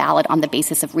lawful or valid on the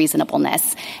basis of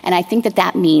reasonableness. And I think that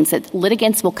that means that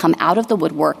litigants will come out of the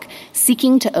woodwork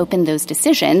seeking to open those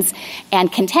decisions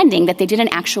and contending that they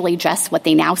didn't actually address what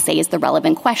they now say is the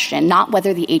relevant question, not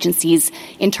whether the agency's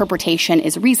interpretation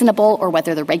is reasonable or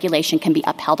whether the regulation can be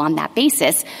upheld on that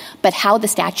basis, but how the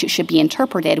statute should be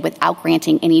interpreted without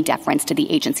granting any deference to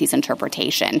the agency's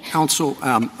interpretation. Counsel,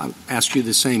 I'll ask you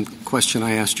the same question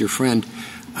I asked your friend.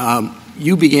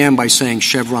 You began by saying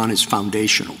Chevron is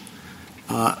foundational.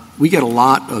 We get a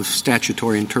lot of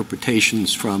statutory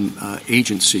interpretations from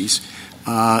agencies,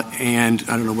 and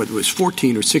I don't know whether it was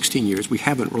 14 or 16 years. We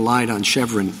haven't relied on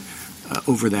Chevron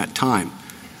over that time.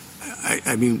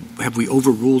 I mean, have we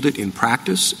overruled it in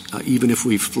practice, even if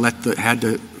we've had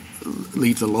to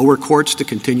leave the lower courts to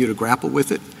continue to grapple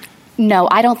with it? No,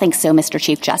 I don't think so, Mr.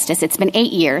 Chief Justice. It's been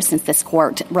 8 years since this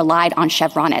court relied on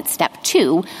Chevron at Step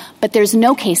 2, but there's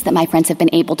no case that my friends have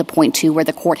been able to point to where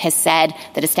the court has said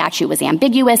that a statute was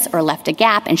ambiguous or left a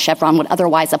gap and Chevron would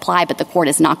otherwise apply, but the court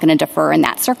is not going to defer in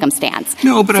that circumstance.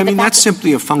 No, but I mean, that's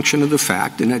simply a function of the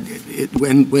fact. And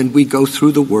when we go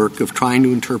through the work of trying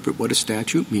to interpret what a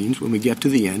statute means, when we get to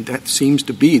the end, that seems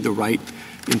to be the right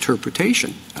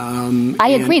interpretation. I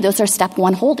agree. Those are Step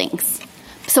 1 holdings.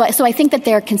 So I think that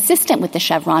they're consistent with the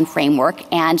Chevron framework,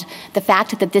 and the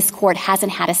fact that this court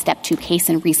hasn't had a Step 2 case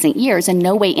in recent years in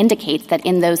no way indicates that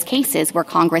in those cases where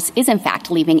Congress is in fact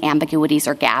leaving ambiguities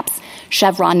or gaps,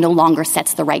 Chevron no longer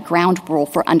sets the right ground rule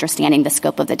for understanding the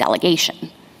scope of the delegation.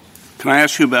 Can I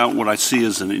ask you about what I see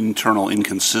as an internal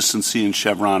inconsistency in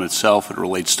Chevron itself? It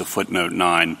relates to footnote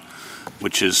 9,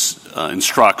 which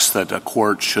instructs that a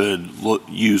court should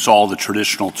use all the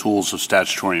traditional tools of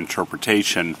statutory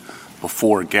interpretation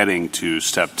before getting to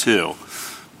Step 2.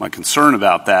 My concern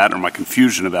about that, or my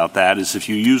confusion about that, is if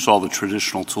you use all the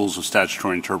traditional tools of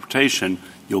statutory interpretation,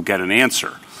 you'll get an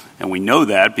answer. And we know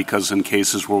that because in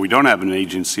cases where we don't have an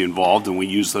agency involved and we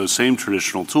use those same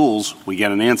traditional tools, we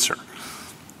get an answer.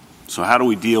 So how do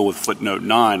we deal with footnote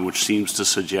 9, which seems to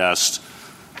suggest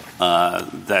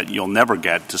that you'll never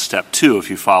get to Step 2 if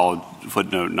you follow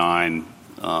footnote 9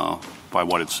 by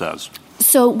what it says?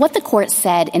 So what the court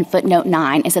said in footnote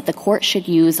 9 is that the court should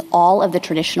use all of the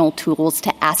traditional tools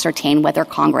to ascertain whether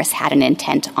Congress had an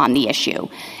intent on the issue.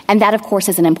 And that, of course,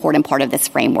 is an important part of this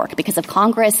framework, because if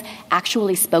Congress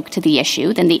actually spoke to the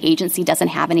issue, then the agency doesn't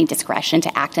have any discretion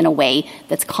to act in a way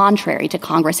that's contrary to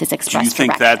Congress's express Do you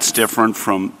think direction. that's different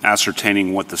from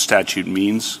ascertaining what the statute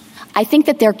means? I think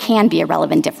that there can be a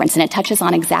relevant difference, and it touches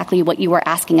on exactly what you were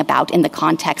asking about in the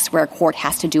context where a court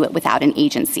has to do it without an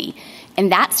agency. In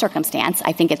that circumstance,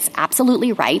 I think it's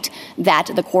absolutely right that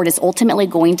the court is ultimately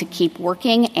going to keep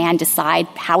working and decide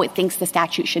how it thinks the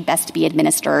statute should best be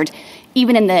administered,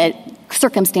 even in the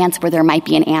circumstance where there might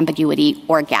be an ambiguity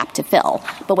or a gap to fill.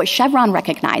 But what Chevron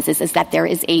recognizes is that there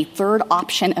is a third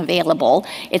option available.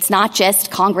 It's not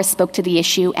just Congress spoke to the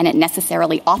issue and it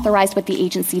necessarily authorized what the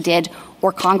agency did,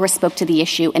 or Congress spoke to the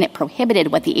issue and it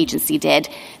prohibited what the agency did.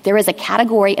 There is a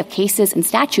category of cases and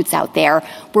statutes out there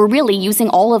where really using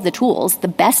all of the tools, the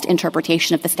best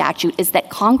interpretation of the statute is that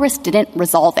Congress didn't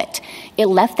resolve it. It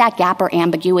left that gap or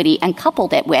ambiguity and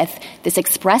coupled it with this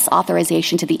express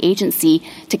authorization to the agency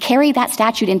to carry that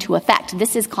statute into effect.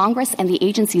 This is Congress and the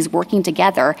agencies working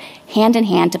together hand in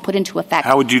hand to put into effect.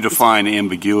 How would you define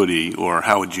ambiguity, or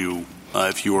how would you,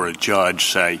 if you were a judge,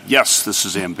 say, yes, this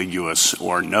is ambiguous,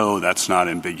 or no, that's not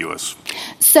ambiguous?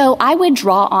 So I would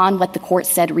draw on what the court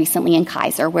said recently in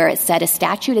Kaiser, where it said a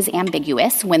statute is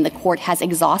ambiguous when the court has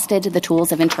exhausted the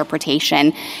tools of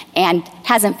interpretation and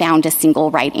hasn't found a single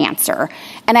right answer.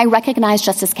 And I recognize,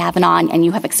 Justice Kavanaugh, and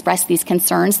you have expressed these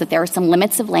concerns that there are some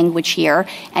limits of language here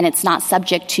and it's not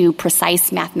subject to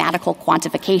precise mathematical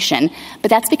quantification. But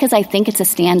that's because I think it's a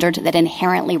standard that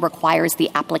inherently requires the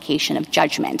application of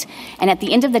judgment. And at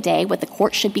the end of the day, what the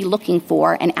court should be looking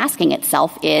for and asking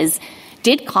itself is,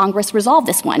 did Congress resolve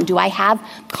this one? Do I have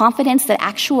confidence that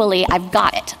actually I've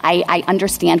got it? I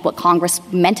understand what Congress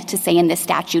meant to say in this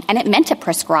statute, and it meant to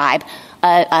prescribe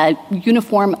a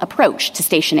uniform approach to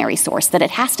stationary source, that it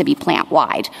has to be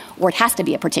plant-wide or it has to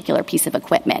be a particular piece of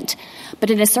equipment. But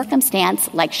in a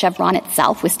circumstance like Chevron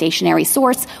itself with stationary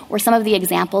source, or some of the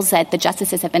examples that the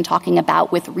justices have been talking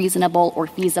about with reasonable or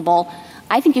feasible,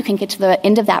 I think you can get to the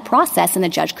end of that process and the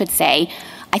judge could say,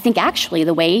 I think actually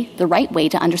the right way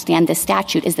to understand this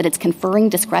statute is that it's conferring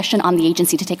discretion on the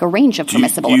agency to take a range of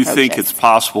permissible approaches. Do you think it's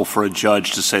possible for a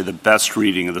judge to say the best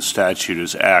reading of the statute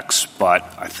is X, but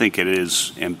I think it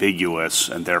is ambiguous,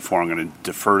 and therefore I'm going to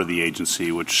defer to the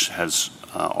agency which has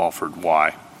offered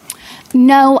Y?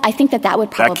 No, I think that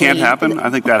would probably... That can't happen? I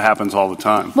think that happens all the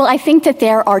time. Well, I think that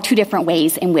there are two different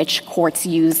ways in which courts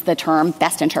use the term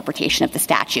best interpretation of the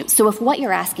statute. So if what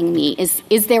you're asking me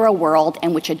is there a world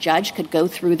in which a judge could go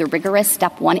through the rigorous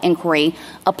step one inquiry,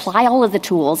 apply all of the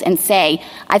tools, and say,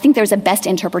 I think there's a best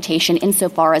interpretation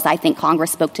insofar as I think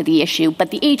Congress spoke to the issue,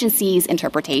 but the agency's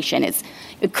interpretation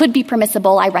it could be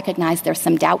permissible. I recognize there's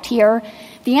some doubt here.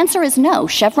 The answer is no.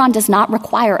 Chevron does not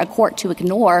require a court to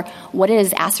ignore what it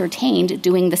is ascertained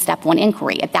doing the step one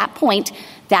inquiry. At that point,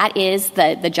 that is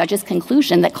the judge's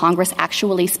conclusion that Congress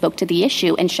actually spoke to the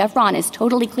issue, and Chevron is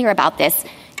totally clear about this.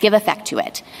 Give effect to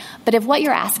it. But if what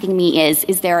you're asking me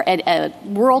is there a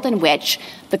world in which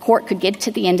the court could get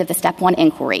to the end of the step one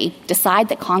inquiry, decide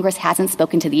that Congress hasn't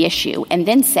spoken to the issue, and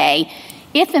then say,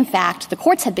 if, in fact, the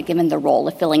courts had been given the role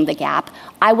of filling the gap,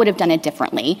 I would have done it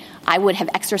differently. I would have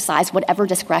exercised whatever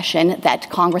discretion that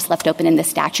Congress left open in the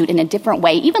statute in a different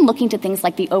way, even looking to things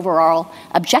like the overall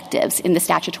objectives in the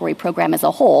statutory program as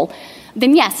a whole,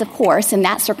 then yes, of course, in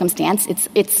that circumstance,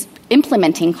 it's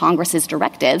implementing Congress's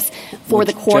directives for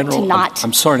the court to not...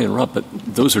 I'm sorry to interrupt, but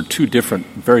those are two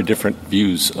very different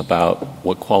views about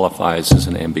what qualifies as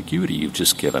an ambiguity you've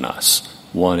just given us.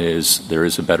 One is there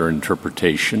is a better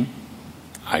interpretation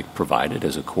I provided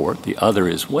as a court. The other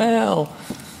is, well,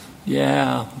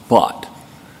 yeah, but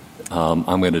I'm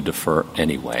going to defer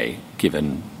anyway,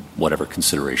 given whatever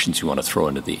considerations you want to throw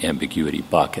into the ambiguity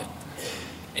bucket.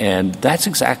 And that's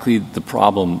exactly the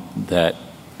problem that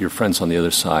your friends on the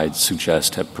other side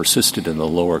suggest have persisted in the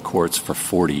lower courts for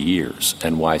 40 years,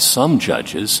 and why some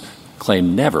judges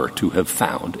claim never to have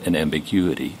found an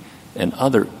ambiguity, and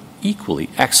other equally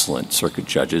excellent circuit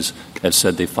judges have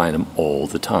said they find them all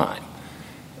the time.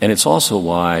 And it's also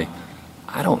why,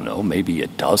 I don't know, maybe a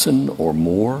dozen or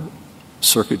more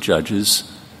circuit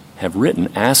judges have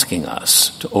written asking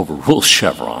us to overrule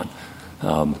Chevron.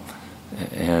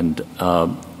 And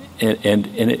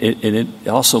it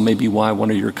also may be why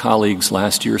one of your colleagues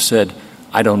last year said,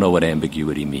 I don't know what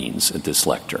ambiguity means at this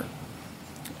lectern.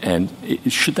 And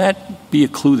should that be a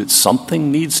clue that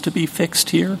something needs to be fixed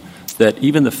here? That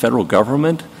even the federal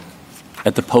government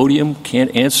at the podium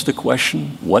can't answer the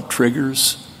question, what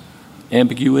triggers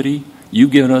ambiguity?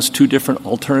 You've given us two different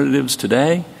alternatives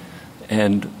today,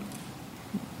 and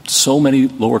so many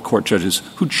lower court judges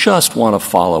who just want to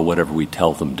follow whatever we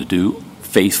tell them to do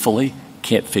faithfully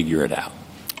can't figure it out.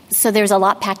 So there's a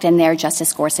lot packed in there,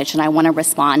 Justice Gorsuch, and I want to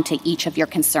respond to each of your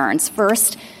concerns.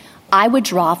 First, I would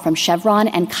draw from Chevron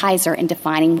and Kaiser in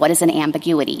defining what is an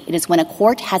ambiguity. It is when a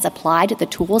court has applied the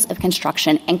tools of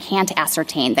construction and can't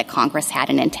ascertain that Congress had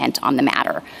an intent on the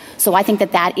matter. So I think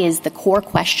that is the core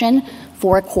question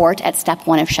for a court at step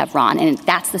one of Chevron, and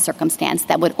that's the circumstance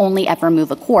that would only ever move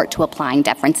a court to applying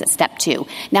deference at step two.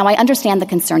 Now, I understand the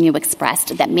concern you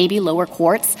expressed that maybe lower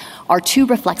courts are too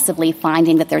reflexively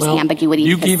finding that there's ambiguity.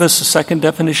 You gave us a second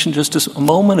definition just a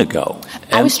moment ago.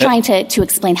 I was trying to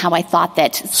explain how I thought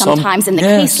that sometimes in the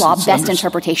case law, best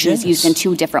interpretation is used in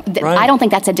two different... Right. I don't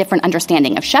think that's a different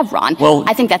understanding of Chevron. Well,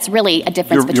 I think that's really a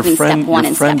difference between step one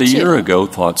and step two. Your friend a year ago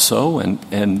thought so,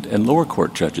 and lower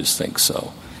court judges think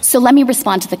so. So let me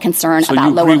respond to the concern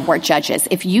about lower court judges.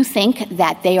 If you think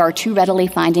that they are too readily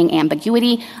finding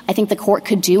ambiguity, I think the court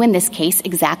could do in this case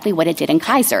exactly what it did in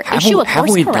Kaiser.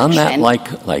 Haven't we done that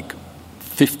like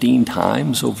 15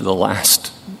 times over the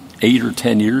last 8 or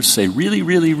 10 years? Say, really,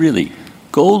 really, really,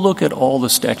 go look at all the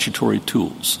statutory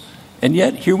tools. And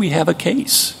yet here we have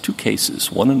two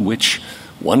cases, one in which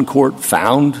one court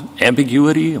found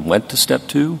ambiguity and went to step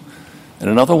two, and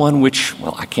another one which,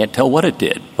 well, I can't tell what it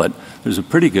did, but there's a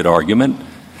pretty good argument.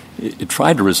 It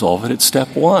tried to resolve it at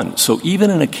step one. So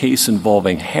even in a case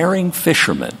involving herring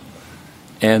fishermen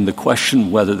and the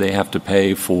question whether they have to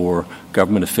pay for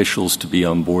government officials to be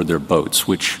on board their boats,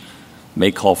 which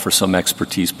may call for some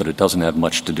expertise, but it doesn't have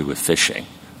much to do with fishing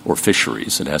or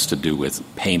fisheries. It has to do with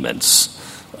payments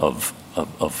of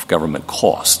government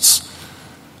costs.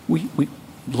 We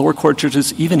lower court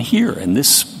judges, even here in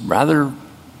this rather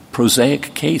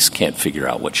prosaic case, can't figure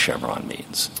out what Chevron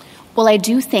means. Well, I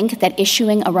do think that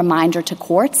issuing a reminder to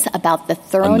courts about the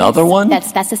thoroughness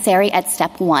that's necessary at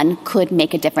step one could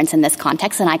make a difference in this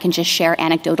context. And I can just share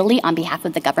anecdotally on behalf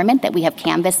of the government that we have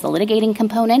canvassed the litigating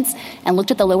components and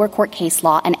looked at the lower court case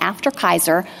law. And after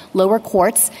Kaiser, lower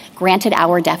courts granted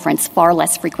our deference far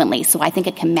less frequently. So I think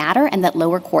it can matter and that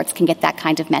lower courts can get that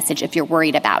kind of message if you're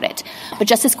worried about it. But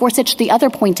Justice Gorsuch, the other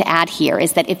point to add here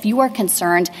is that if you are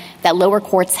concerned that lower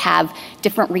courts have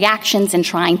different reactions in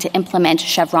trying to implement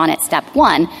Chevron at step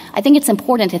one, I think it's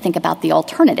important to think about the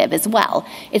alternative as well.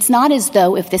 It's not as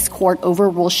though if this court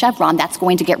overrules Chevron, that's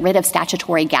going to get rid of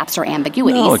statutory gaps or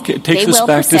ambiguities. No, it takes us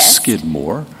back to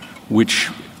Skidmore,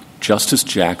 which Justice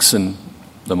Jackson,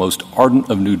 the most ardent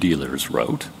of New Dealers,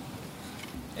 wrote,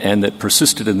 and that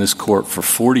persisted in this court for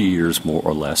 40 years, more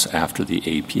or less, after the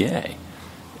APA.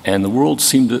 And the world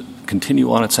seemed to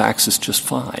continue on its axis just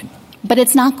fine. But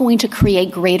it's not going to create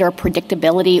greater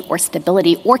predictability or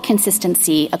stability or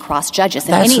consistency across judges.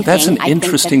 That's an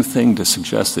interesting thing to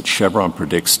suggest that Chevron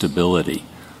predicts stability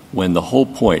when the whole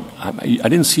point – I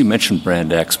didn't see you mention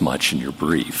Brand X much in your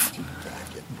brief,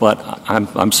 but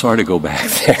I'm sorry to go back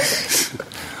there.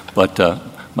 But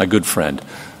my good friend.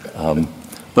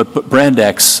 But Brand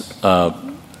X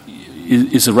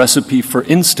is a recipe for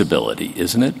instability,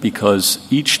 isn't it? Because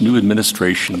each new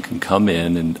administration can come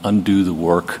in and undo the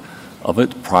work of a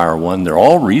prior one. They're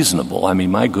all reasonable. I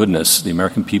mean, my goodness, the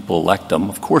American people elect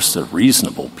them. Of course, they're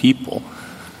reasonable people.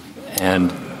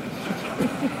 And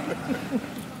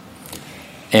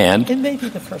it may be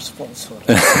the first falsehood.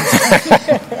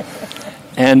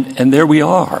 and there we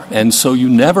are. And so you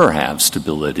never have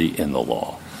stability in the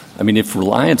law. I mean, if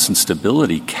reliance and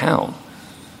stability count,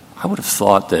 I would have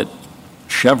thought that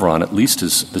Chevron, at least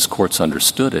as this court's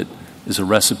understood it, is a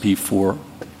recipe for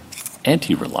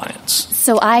anti-reliance.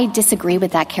 So I disagree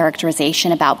with that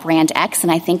characterization about Brand X,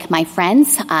 and I think my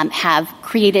friends have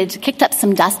kicked up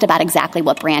some dust about exactly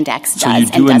what Brand X does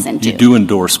and doesn't do. You do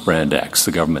endorse Brand X,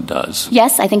 the government does.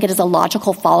 Yes, I think it is a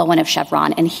logical follow-on of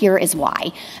Chevron, and here is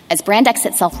why. As Brand X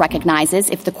itself recognizes,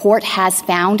 if the court has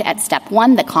found at step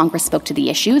one that Congress spoke to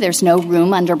the issue, there's no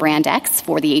room under Brand X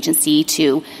for the agency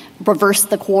to reverse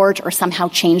the court or somehow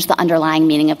change the underlying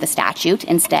meaning of the statute.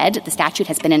 Instead, the statute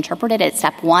has been interpreted at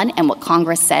step one, and what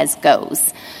Congress says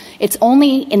goes. It's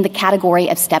only in the category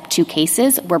of step two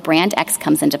cases where Brand X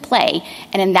comes into play.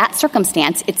 And in that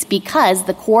circumstance, it's because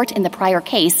the court in the prior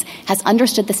case has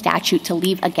understood the statute to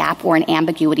leave a gap or an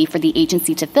ambiguity for the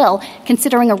agency to fill,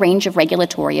 considering a range of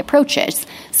regulatory approaches.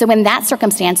 So in that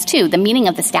circumstance, too, the meaning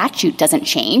of the statute doesn't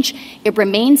change. It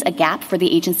remains a gap for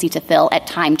the agency to fill at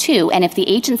time two. And if the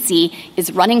agency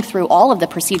is running through all of the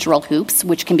procedural hoops,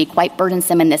 which can be quite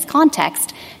burdensome in this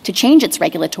context, to change its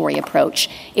regulatory approach,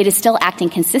 it is still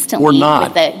acting consistently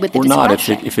with the or not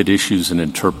if it issues an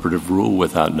interpretive rule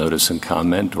without notice and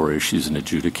comment or issues an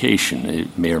adjudication.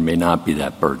 It may or may not be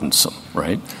that burdensome,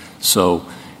 right? So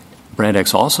Brand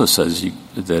X also says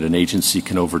that an agency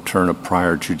can overturn a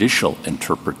prior judicial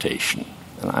interpretation.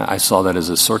 And I saw that as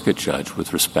a circuit judge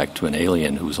with respect to an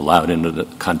alien who was allowed into the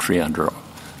country under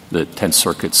the Tenth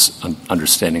Circuit's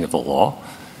understanding of the law.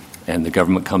 And the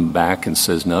government comes back and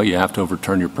says, no, you have to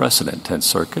overturn your precedent, Tenth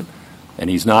Circuit, and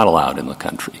he's not allowed in the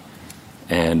country.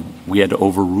 And we had to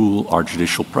overrule our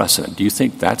judicial precedent. Do you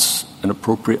think that's an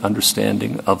appropriate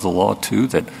understanding of the law, too,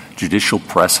 that judicial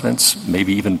precedents,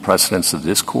 maybe even precedents of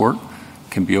this court,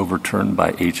 can be overturned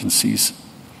by agencies?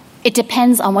 It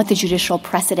depends on what the judicial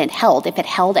precedent held. If it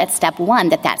held at step one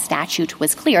that statute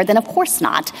was clear, then of course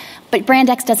not. But Brand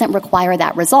X doesn't require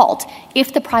that result.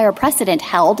 If the prior precedent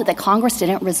held that Congress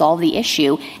didn't resolve the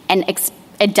issue and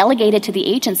delegated to the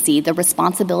agency the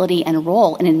responsibility and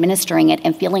role in administering it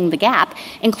and filling the gap,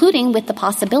 including with the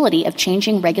possibility of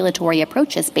changing regulatory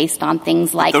approaches based on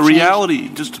things like the reality,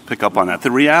 just to pick up on that,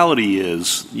 the reality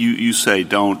is you say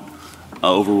don't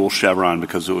overrule Chevron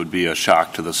because it would be a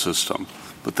shock to the system.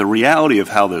 But the reality of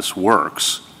how this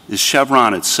works is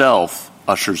Chevron itself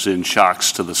ushers in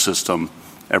shocks to the system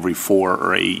every 4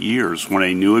 or 8 years. When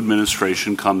a new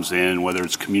administration comes in, whether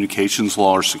it's communications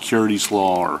law or securities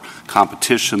law or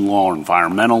competition law or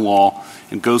environmental law,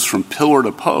 it goes from pillar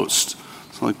to post.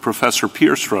 So like Professor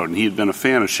Pierce wrote, and he had been a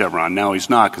fan of Chevron. Now he's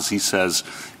not because he says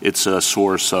it's a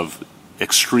source of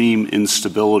extreme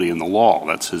instability in the law.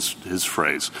 That's his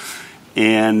phrase.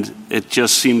 And it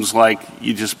just seems like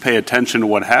you just pay attention to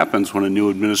what happens when a new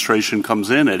administration comes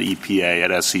in at EPA,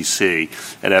 at SEC,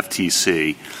 at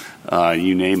FTC,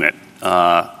 you name it.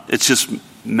 It's just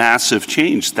massive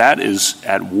change. That is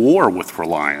at war with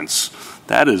reliance.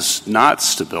 That is not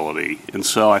stability. And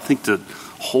so I think to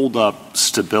hold up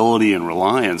stability and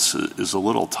reliance is a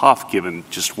little tough given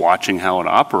just watching how it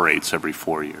operates every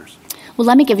 4 years. Well,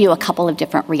 let me give you a couple of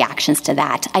different reactions to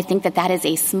that. I think that that is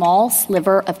a small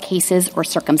sliver of cases or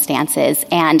circumstances.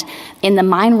 And in the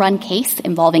mine run case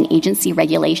involving agency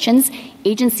regulations,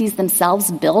 agencies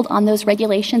themselves build on those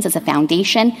regulations as a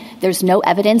foundation. There's no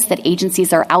evidence that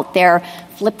agencies are out there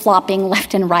flip-flopping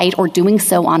left and right or doing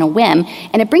so on a whim.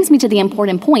 And it brings me to the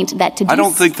important point that to do... I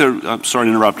don't think they're... I'm sorry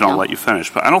to interrupt, and I'll let you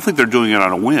finish, but I don't think they're doing it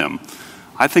on a whim.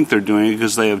 I think they're doing it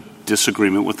because they have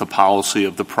disagreement with the policy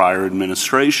of the prior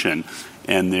administration,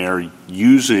 and they're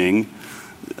using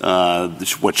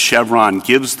what Chevron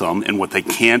gives them and what they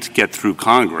can't get through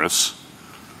Congress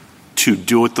to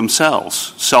do it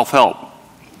themselves, self-help,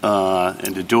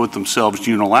 and to do it themselves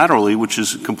unilaterally, which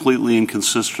is completely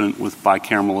inconsistent with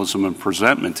bicameralism and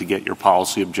presentment to get your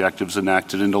policy objectives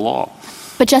enacted into law.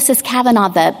 But Justice Kavanaugh,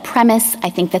 the premise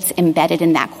I think that's embedded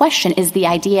in that question is the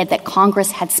idea that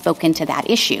Congress had spoken to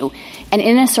that issue. And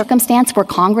in a circumstance where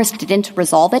Congress didn't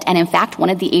resolve it and in fact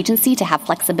wanted the agency to have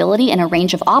flexibility and a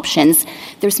range of options,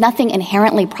 there's nothing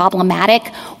inherently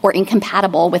problematic or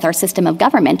incompatible with our system of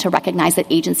government to recognize that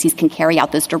agencies can carry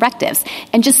out those directives.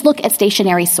 And just look at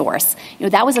stationary source.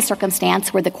 That was a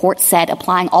circumstance where the court said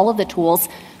applying all of the tools,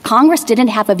 Congress didn't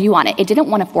have a view on it. It didn't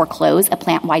want to foreclose a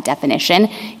plant-wide definition.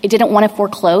 It didn't want to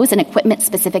foreclose an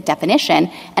equipment-specific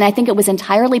definition. And I think it was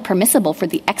entirely permissible for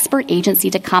the expert agency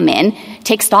to come in,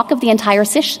 take stock of the entire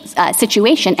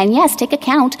situation, and yes, take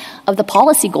account of the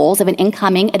policy goals of an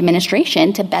incoming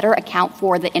administration to better account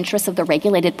for the interests of the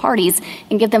regulated parties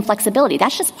and give them flexibility.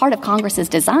 That's just part of Congress's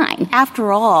design.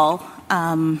 After all,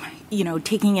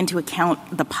 taking into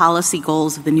account the policy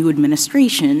goals of the new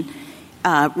administration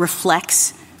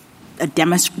reflects a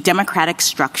democratic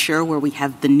structure where we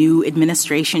have the new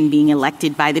administration being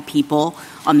elected by the people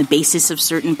on the basis of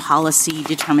certain policy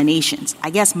determinations.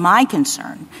 I guess my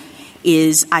concern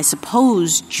is, I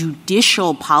suppose,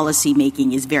 judicial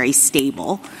policymaking is very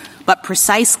stable, but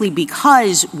precisely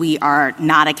because we are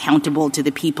not accountable to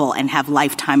the people and have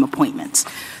lifetime appointments.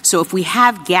 So if we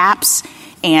have gaps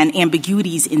and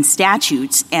ambiguities in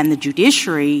statutes and the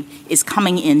judiciary is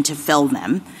coming in to fill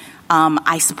them,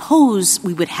 I suppose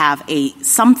we would have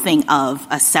something of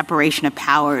a separation of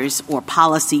powers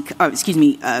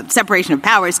separation of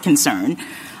powers concern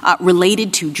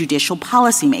related to judicial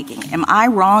policymaking. Am I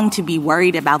wrong to be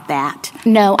worried about that?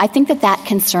 No, I think that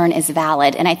concern is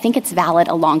valid, and I think it's valid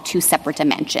along two separate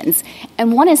dimensions.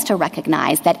 And one is to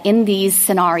recognize that in these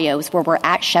scenarios where we're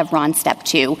at Chevron Step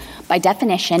 2, by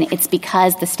definition, it's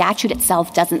because the statute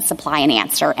itself doesn't supply an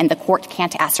answer, and the court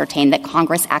can't ascertain that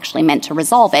Congress actually meant to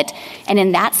resolve it. And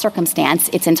in that circumstance,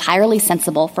 it's entirely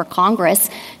sensible for Congress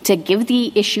to give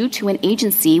the issue to an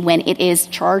agency when it is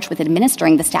charged with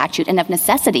administering the statute and of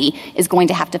necessity is going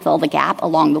to have to fill the gap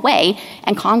along the way.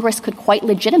 And Congress could quite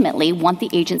legitimately want the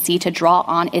agency to draw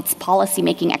on its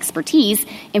policymaking expertise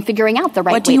in figuring out the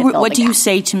right way to fill the gap. What do you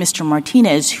say to Mr.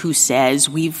 Martinez, who says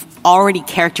we've already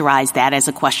characterized that as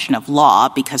a question of law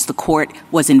because the court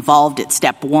was involved at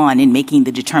Step 1 in making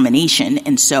the determination,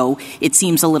 and so it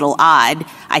seems a little odd,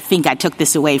 I think I took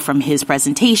this away from his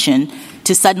presentation,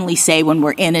 to suddenly say when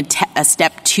we're in a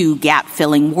Step 2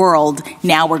 gap-filling world,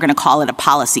 now we're going to call it a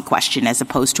policy question as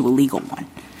opposed to a legal one?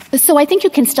 So I think you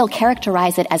can still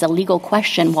characterize it as a legal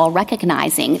question while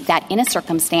recognizing that in a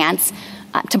circumstance,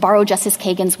 to borrow Justice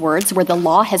Kagan's words, where the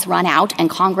law has run out and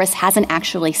Congress hasn't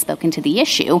actually spoken to the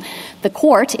issue, the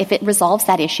court, if it resolves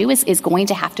that issue, is going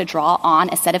to have to draw on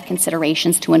a set of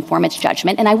considerations to inform its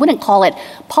judgment. And I wouldn't call it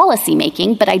policy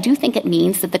making, but I do think it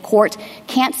means that the court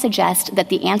can't suggest that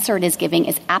the answer it is giving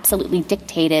is absolutely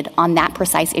dictated on that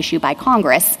precise issue by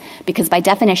Congress, because by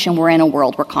definition we're in a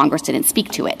world where Congress didn't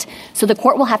speak to it. So the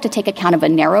court will have to take account of a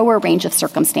narrower range of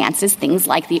circumstances, things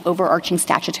like the overarching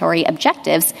statutory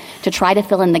objectives, to try to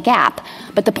fill in the gap.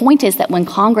 But the point is that when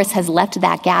Congress has left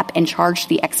that gap and charged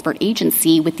the expert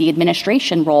agency with the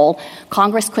administration role,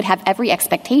 Congress could have every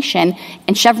expectation,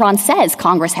 and Chevron says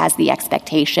Congress has the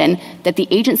expectation, that the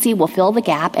agency will fill the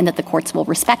gap and that the courts will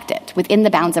respect it within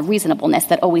the bounds of reasonableness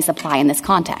that always apply in this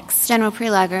context. General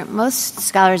Prelager, most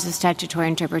scholars of statutory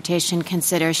interpretation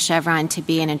consider Chevron to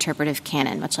be an interpretive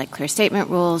canon, much like clear statement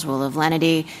rules, rule of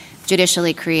lenity,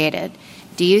 judicially created.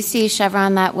 Do you see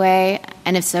Chevron that way?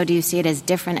 And if so, do you see it as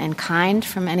different in kind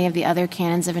from any of the other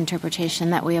canons of interpretation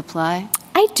that we apply?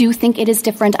 I do think it is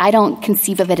different. I don't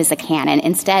conceive of it as a canon.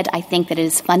 Instead, I think that it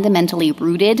is fundamentally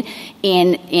rooted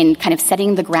in kind of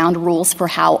setting the ground rules for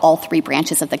how all three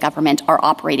branches of the government are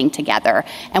operating together.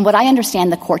 And what I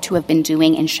understand the court to have been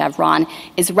doing in Chevron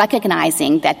is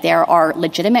recognizing that there are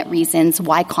legitimate reasons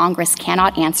why Congress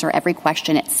cannot answer every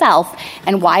question itself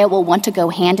and why it will want to go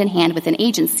hand in hand with an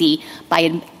agency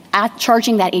by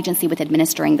charging that agency with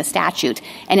administering the statute.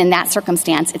 And in that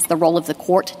circumstance, it's the role of the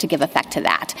court to give effect to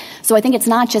that. So I think it's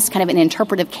not just kind of an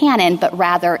interpretive canon, but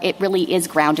rather it really is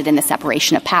grounded in the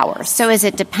separation of powers. So is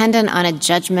it dependent on a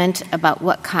judgment about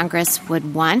what Congress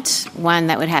would want, one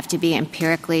that would have to be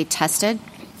empirically tested?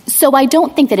 So I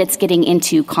don't think that it's getting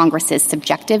into Congress's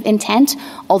subjective intent,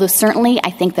 although certainly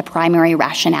I think the primary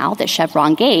rationale that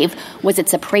Chevron gave was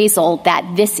its appraisal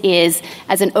that this is,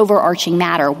 as an overarching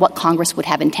matter, what Congress would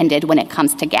have intended when it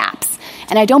comes to gaps.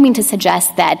 And I don't mean to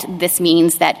suggest that this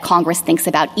means that Congress thinks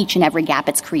about each and every gap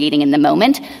it's creating in the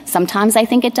moment. Sometimes I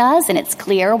think it does, and it's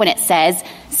clear when it says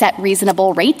set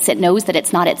reasonable rates. It knows that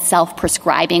it's not itself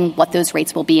prescribing what those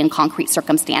rates will be in concrete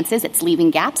circumstances. It's leaving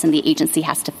gaps, and the agency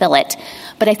has to fill it.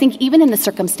 But I think even in the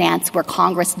circumstance where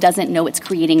Congress doesn't know it's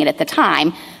creating it at the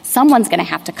time, someone's going to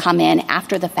have to come in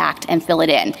after the fact and fill it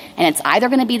in. And it's either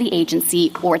going to be the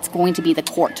agency or it's going to be the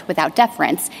court without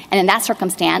deference. And in that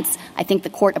circumstance, I think the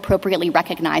court appropriately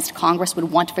recognized Congress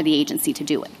would want for the agency to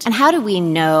do it. And how do we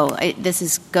know?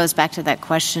 This goes back to that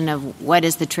question of what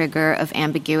is the trigger of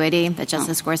ambiguity that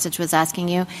Justice Gorsuch was asking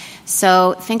you.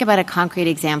 So think about a concrete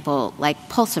example like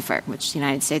Pulsifer, which the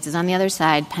United States is on the other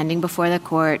side, pending before the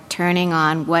court, turning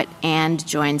on what and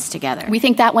joins together. We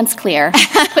think that one's clear.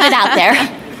 Put it out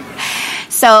there.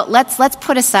 So let's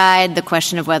put aside the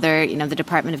question of whether, the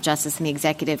Department of Justice and the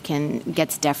executive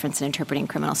gets deference in interpreting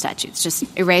criminal statutes.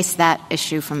 Just erase that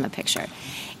issue from the picture.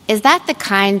 Is that the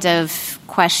kind of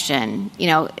question,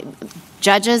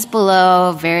 judges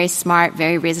below, very smart,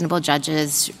 very reasonable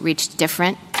judges reached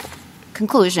different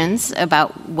conclusions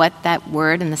about what that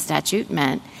word in the statute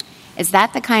meant. Is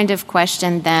that the kind of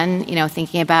question then,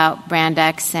 thinking about Brand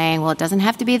X saying, well, it doesn't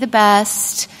have to be the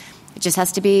best, it just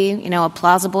has to be, a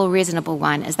plausible, reasonable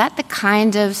one. Is that the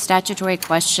kind of statutory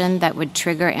question that would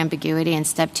trigger ambiguity in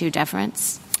Step 2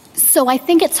 deference? So I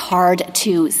think it's hard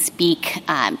to speak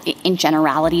in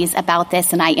generalities about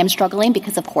this, and I am struggling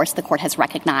because, of course, the court has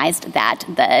recognized that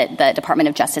the Department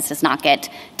of Justice does not get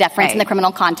deference in the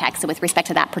criminal context. So with respect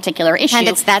to that particular issue. And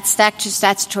it's that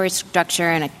statutory structure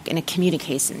in a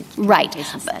communication. Right.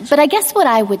 But I guess what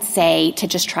I would say to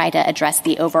just try to address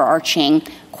the overarching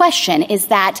question is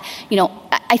that,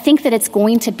 I think that it's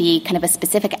going to be kind of a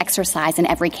specific exercise in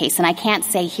every case. And I can't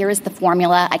say, here is the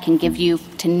formula I can give you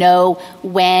to know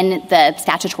when the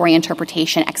statutory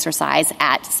interpretation exercise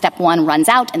at Step 1 runs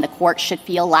out and the court should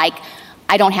feel like,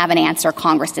 I don't have an answer,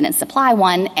 Congress didn't supply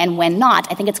one, and when not,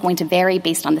 I think it's going to vary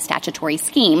based on the statutory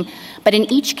scheme. But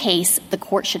in each case, the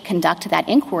court should conduct that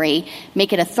inquiry,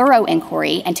 make it a thorough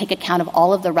inquiry, and take account of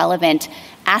all of the relevant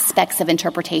aspects of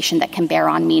interpretation that can bear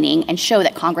on meaning and show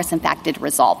that Congress, in fact, did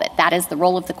resolve it. That is the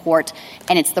role of the court,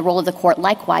 and it's the role of the court,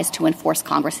 likewise, to enforce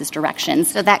Congress's directions.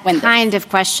 So that kind of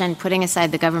question, putting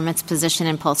aside the government's position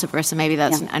in Pulsifer, so maybe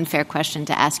that's an unfair question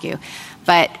to ask you,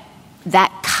 but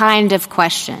that kind of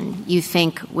question, you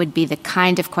think, would be the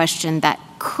kind of question that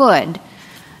could,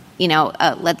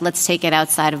 let's take it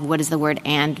outside of what does the word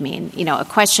and mean. A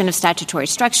question of statutory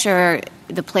structure,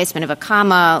 the placement of a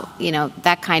comma,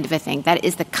 that kind of a thing. That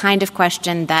is the kind of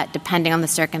question that, depending on the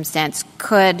circumstance,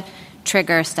 could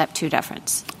trigger Step 2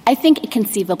 deference. I think it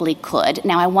conceivably could.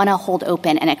 Now, I want to hold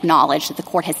open and acknowledge that the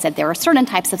court has said there are certain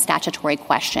types of statutory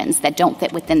questions that don't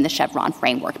fit within the Chevron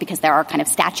framework because there are kind of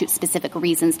statute-specific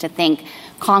reasons to think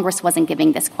Congress wasn't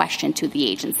giving this question to the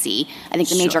agency. I think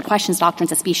the major questions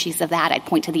doctrine's a species of that. I'd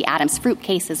point to the Adams Fruit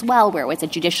case as well, where it was a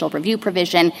judicial review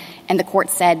provision, and the court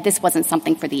said this wasn't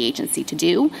something for the agency to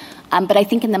do. But I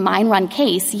think in the mine run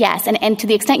case, yes. And to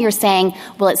the extent you're saying,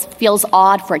 well, it feels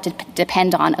odd for it to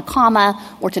depend on a comma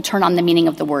or to turn on the meaning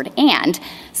of the word and,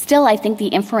 still I think the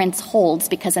inference holds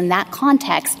because in that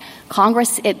context,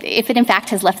 Congress, if it in fact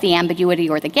has left the ambiguity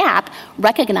or the gap,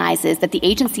 recognizes that the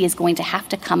agency is going to have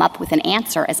to come up with an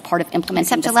answer as part of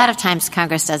implementing Except a lot of times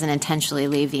Congress doesn't intentionally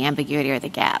leave the ambiguity or the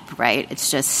gap, right? It's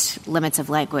just limits of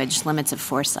language, limits of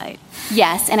foresight.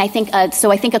 Yes, and I think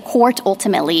so I think a court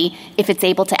ultimately, if it's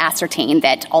able to ascertain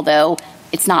that although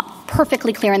it's not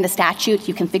perfectly clear in the statute,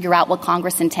 you can figure out what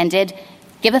Congress intended,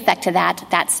 give effect to that.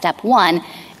 That's Step 1.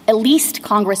 At least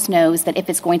Congress knows that if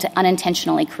it's going to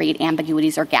unintentionally create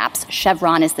ambiguities or gaps,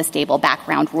 Chevron is the stable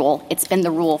background rule. It's been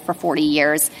the rule for 40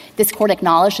 years. This court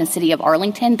acknowledged in the city of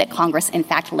Arlington that Congress, in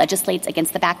fact, legislates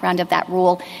against the background of that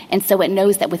rule, and so it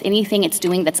knows that with anything it's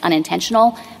doing that's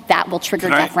unintentional, that will trigger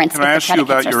deference if the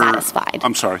predicates are satisfied.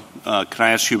 I'm sorry. Can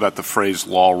I ask you about the phrase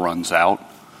law runs out?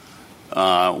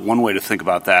 One way to think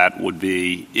about that would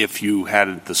be if you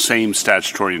had the same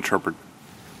statutory interpretation.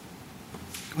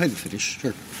 Go ahead and finish.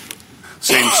 Sure.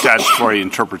 Same statutory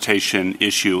interpretation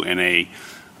issue in a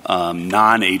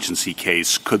non-agency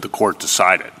case, could the court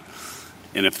decide it?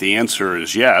 And if the answer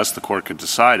is yes, the court could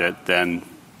decide it, then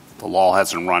the law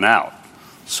hasn't run out.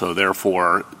 So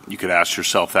therefore, you could ask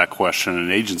yourself that question in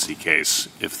an agency case.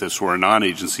 If this were a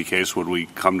non-agency case, would we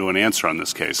come to an answer on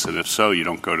this case? And if so, you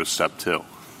don't go to step 2.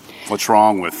 What's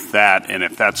wrong with that? And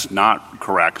if that's not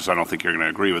correct, because I don't think you're going to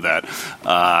agree with that,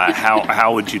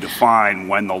 how would you define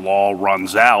when the law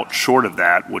runs out short of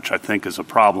that, which I think is a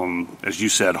problem? As you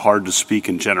said, hard to speak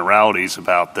in generalities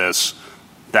about this.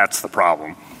 That's the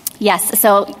problem. Yes,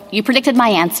 so you predicted my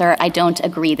answer. I don't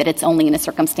agree that it's only in a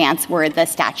circumstance where the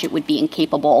statute would be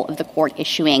incapable of the court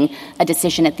issuing a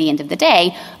decision at the end of the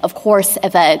day. Of course,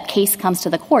 if a case comes to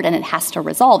the court and it has to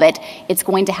resolve it, it's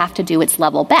going to have to do its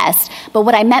level best. But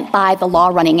what I meant by the law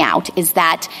running out is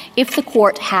that if the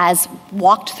court has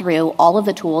walked through all of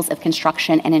the tools of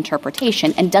construction and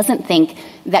interpretation and doesn't think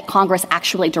that Congress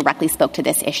actually directly spoke to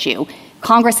this issue,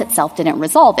 Congress itself didn't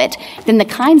resolve it, then the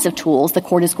kinds of tools the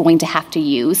court is going to have to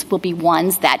use will be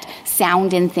ones that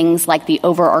sound in things like the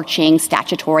overarching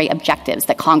statutory objectives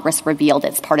that Congress revealed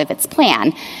as part of its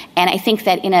plan. And I think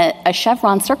that in a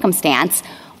Chevron circumstance,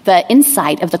 the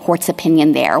insight of the court's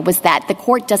opinion there was that the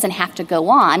court doesn't have to go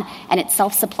on and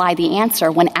itself supply the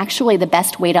answer when actually the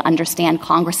best way to understand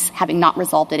Congress having not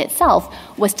resolved it itself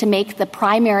was to make the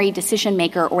primary decision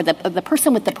maker or the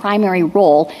person with the primary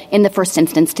role in the first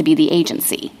instance to be the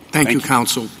agency. Thank you,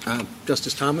 counsel.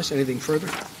 Justice Thomas, anything further?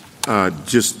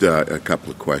 Just a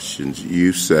couple of questions.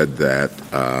 You said that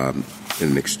in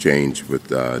an exchange with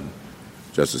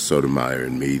Justice Sotomayor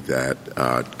and me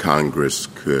that Congress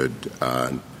could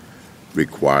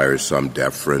require some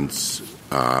deference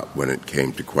when it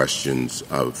came to questions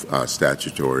of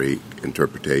statutory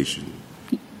interpretation.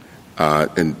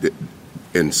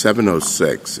 In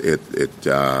 706,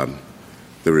 the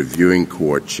reviewing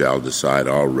court shall decide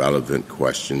all relevant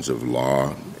questions of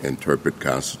law, interpret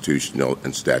constitutional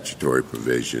and statutory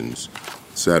provisions,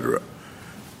 etc.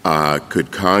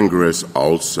 Could Congress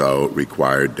also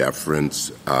require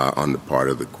deference on the part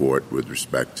of the court with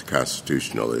respect to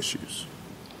constitutional issues?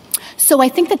 So I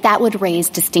think that would raise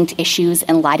distinct issues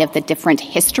in light of the different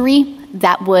history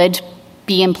that would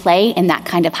be in play in that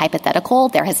kind of hypothetical.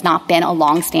 There has not been a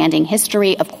long-standing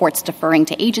history of courts deferring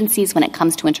to agencies when it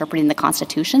comes to interpreting the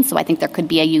Constitution, so I think there could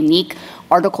be a unique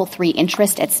Article III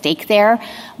interest at stake there.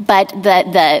 But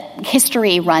the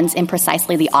history runs in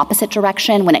precisely the opposite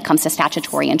direction when it comes to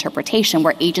statutory interpretation,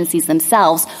 where agencies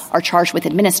themselves are charged with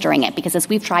administering it. Because as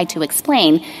we've tried to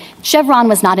explain, Chevron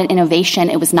was not an innovation.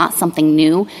 It was not something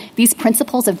new. These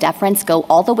principles of deference go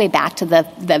all the way back to the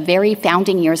very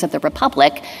founding years of the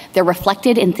Republic. They're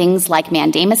reflected in things like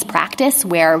mandamus practice,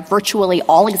 where virtually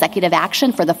all executive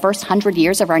action for the first 100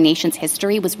 years of our nation's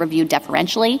history was reviewed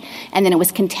deferentially, and then it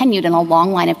was continued in a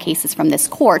long line of cases from this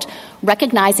court,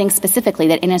 recognizing specifically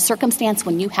that in a circumstance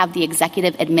when you have the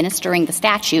executive administering the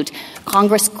statute,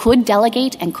 Congress could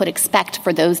delegate and could expect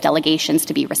for those delegations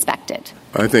to be respected.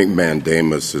 I think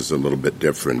mandamus is a little bit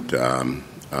different and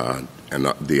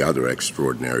the other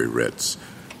extraordinary writs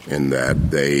in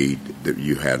that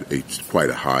you had quite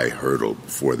a high hurdle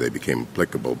before they became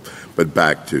applicable. But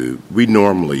back to, we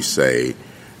normally say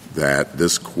that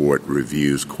this court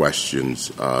reviews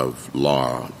questions of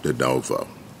law de novo,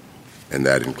 and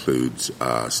that includes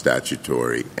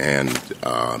statutory and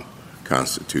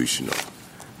constitutional.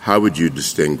 How would you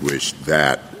distinguish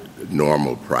that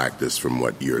normal practice from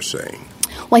what you're saying?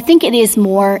 Well, I think it is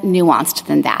more nuanced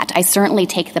than that. I certainly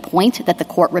take the point that the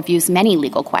court reviews many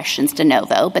legal questions de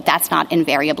novo, but that's not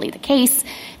invariably the case.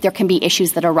 There can be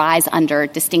issues that arise under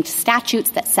distinct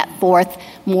statutes that set forth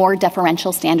more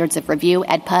deferential standards of review.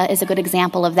 AEDPA is a good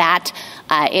example of that.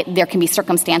 There can be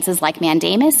circumstances like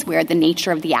mandamus, where the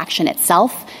nature of the action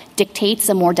itself dictates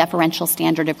a more deferential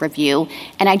standard of review.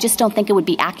 And I just don't think it would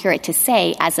be accurate to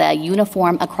say, as a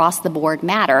uniform across-the-board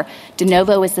matter, de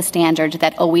novo is the standard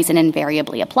that always and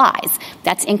invariably applies.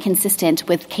 That's inconsistent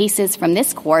with cases from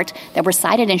this court that were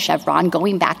cited in Chevron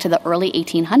going back to the early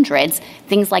 1800s,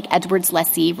 things like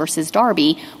Edwards-Lessee versus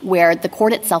Darby, where the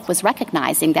court itself was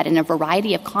recognizing that in a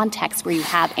variety of contexts where you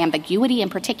have ambiguity in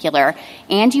particular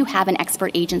and you have an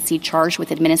expert agency charged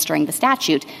with administering the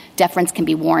statute, deference can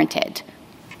be warranted.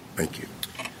 Thank you.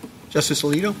 Justice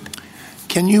Alito?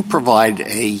 Can you provide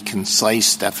a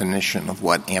concise definition of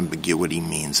what ambiguity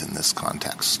means in this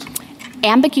context?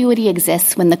 Ambiguity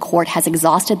exists when the court has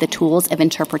exhausted the tools of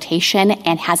interpretation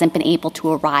and hasn't been able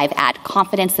to arrive at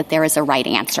confidence that there is a right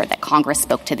answer, that Congress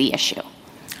spoke to the issue.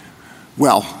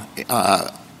 Well,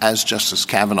 as Justice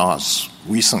Kavanaugh's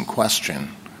recent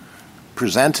question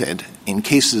presented, in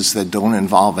cases that don't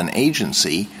involve an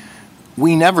agency,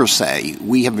 we never say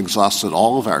we have exhausted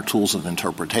all of our tools of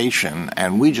interpretation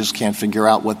and we just can't figure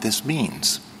out what this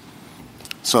means.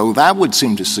 So that would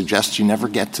seem to suggest you never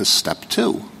get to step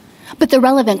 2. But the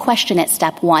relevant question at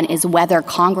step 1 is whether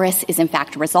Congress is in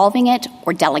fact resolving it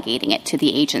or delegating it to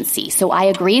the agency. So I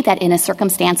agree that in a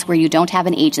circumstance where you don't have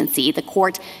an agency, the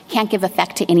court can't give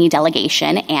effect to any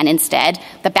delegation, and instead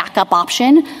the backup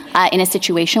option in a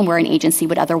situation where an agency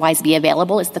would otherwise be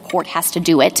available is the court has to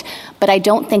do it. But I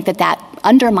don't think that that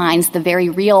undermines the very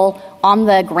real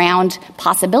on-the-ground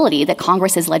possibility that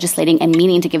Congress is legislating and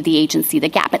meaning to give the agency the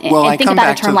gap. And think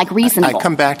about a term like reasonable. I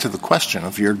come back to the question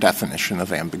of your definition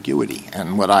of ambiguity.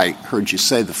 And what I heard you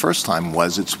say the first time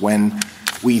was it's when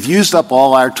we've used up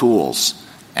all our tools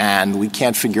and we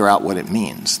can't figure out what it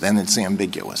means, then it's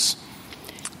ambiguous.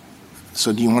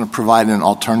 So do you want to provide an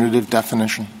alternative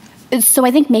definition? So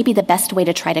I think maybe the best way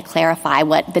to try to clarify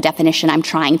what the definition I'm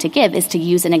trying to give is to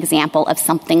use an example of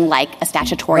something like a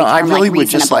statutory term like reasonable. I really would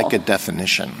just like a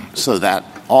definition so that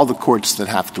all the courts that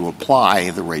have to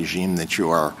apply the regime that you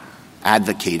are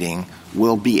advocating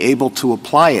will be able to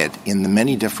apply it in the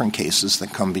many different cases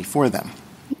that come before them.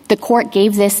 The court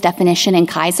gave this definition in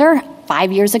Kaiser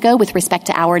 5 years ago with respect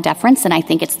to our deference, and I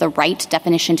think it's the right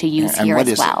definition to use here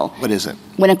as well. What is it?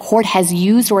 When a court has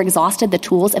used or exhausted the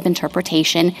tools of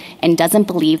interpretation and doesn't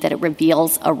believe that it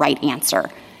reveals a right answer.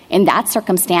 In that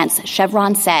circumstance,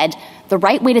 Chevron said the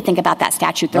right way to think about that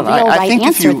statute, the real right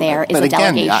answer there is a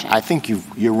delegation. I think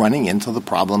you're running into the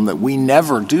problem that we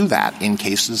never do that in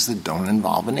cases that don't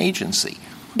involve an agency.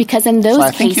 Because in those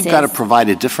cases, I think you've got to provide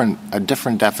a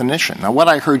different definition. Now, what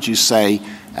I heard you say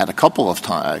at a couple of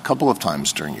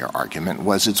times during your argument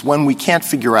was it's when we can't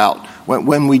figure out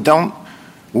when we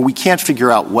can't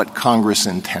figure out what Congress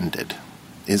intended.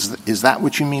 Is that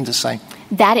what you mean to say?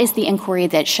 That is the inquiry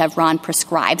that Chevron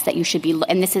prescribes that you should be,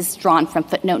 and this is drawn from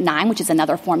footnote 9, which is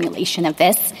another formulation of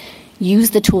this.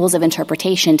 Use the tools of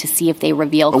interpretation to see if they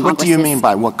reveal Congress's... What do you mean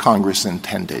by what Congress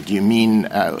intended? You mean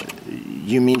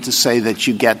to say that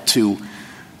you get to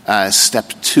step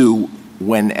 2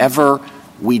 whenever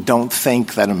we don't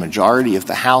think that a majority of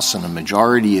the House and a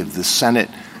majority of the Senate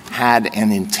had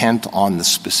an intent on the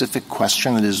specific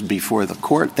question that is before the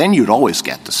court, then you'd always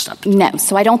get to step 2. No,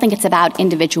 so I don't think it's about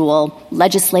individual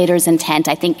legislators' intent.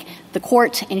 I think the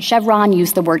court in Chevron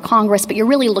used the word Congress, but you're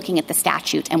really looking at the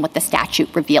statute and what the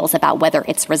statute reveals about whether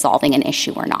it's resolving an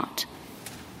issue or not.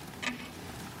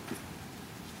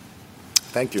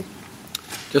 Thank you.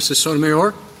 Justice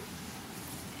Sotomayor?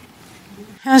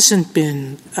 Hasn't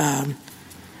been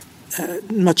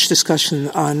much discussion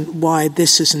on why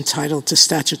this is entitled to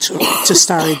stare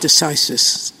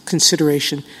decisis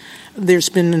consideration. There's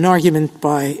been an argument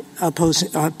by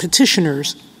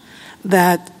petitioners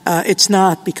that it's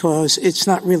not because it's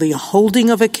not really a holding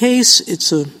of a case,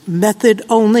 it's a method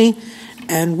only,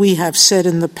 and we have said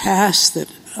in the past that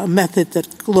a method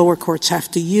that lower courts have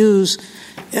to use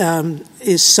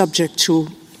is subject to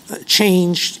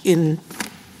change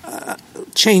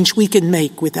we can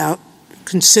make without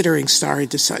considering stare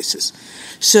decisis.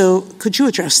 So could you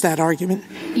address that argument?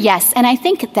 Yes, and I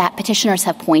think that petitioners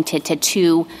have pointed to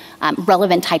 2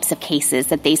 relevant types of cases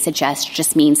that they suggest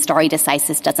just means stare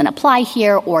decisis doesn't apply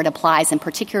here or it applies in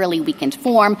particularly weakened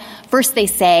form. First, they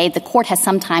say the court has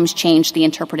sometimes changed the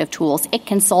interpretive tools it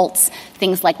consults.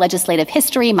 Things like legislative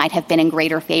history might have been in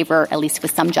greater favor, at least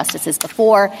with some justices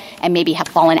before, and maybe have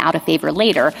fallen out of favor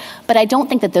later. But I don't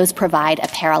think that those provide a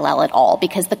parallel at all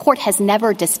because the court has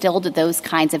never distilled those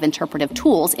kinds of interpretive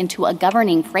tools into a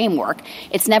governing framework.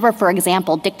 It's never, for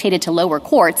example, dictated to lower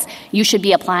courts, you should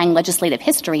be applying legislative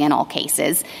history in all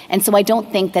cases. And so I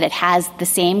don't think that it has the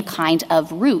same kind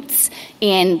of roots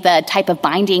in the type of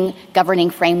binding governing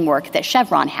framework that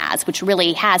Chevron has, which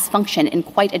really has functioned in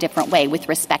quite a different way with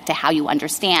respect to how you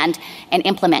understand and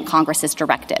implement Congress's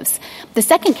directives. The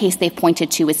second case they've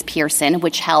pointed to is Pearson,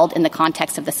 which held in the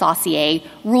context of the Saussure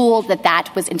rule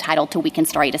that was entitled to weakened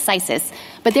stare decisis.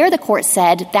 But there the court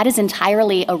said that is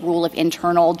entirely a rule of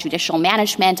internal judicial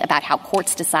management about how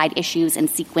courts decide issues and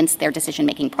sequence their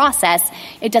decision-making process.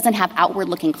 It doesn't have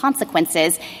outward-looking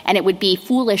consequences, and it would be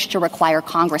foolish to require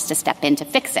Congress to step in to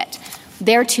fix it.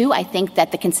 There, too, I think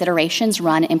that the considerations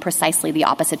run in precisely the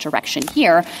opposite direction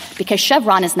here because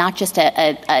Chevron is not just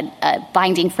a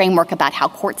binding framework about how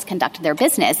courts conduct their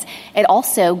business. It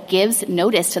also gives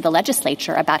notice to the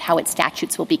legislature about how its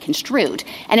statutes will be construed.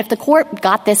 And if the court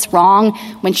got this wrong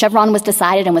when Chevron was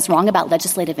decided and was wrong about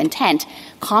legislative intent,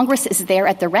 Congress is there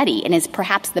at the ready and is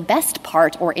perhaps the best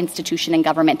part or institution in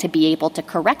government to be able to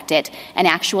correct it and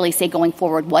actually say going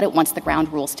forward what it wants the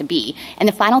ground rules to be. And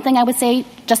the final thing I would say,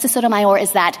 Justice Sotomayor, Miller,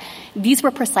 is that these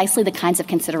were precisely the kinds of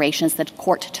considerations that the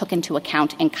court took into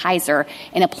account in Kaiser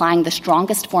in applying the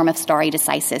strongest form of stare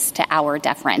decisis to our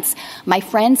deference. My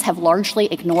friends have largely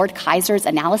ignored Kaiser's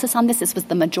analysis on this. This was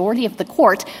the majority of the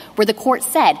court, where the court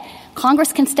said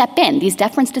Congress can step in. These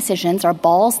deference decisions are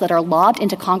balls that are lobbed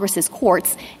into Congress's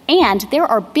courts, and there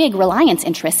are big reliance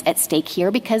interests at stake here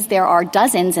because there are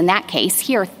dozens, in that case,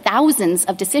 here thousands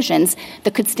of decisions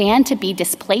that could stand to be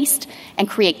displaced and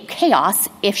create chaos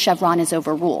if Chevron is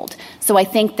overruled. So I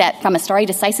think that from a stare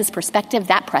decisis perspective,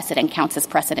 that precedent counts as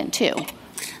precedent too.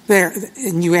 There,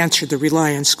 and you answered the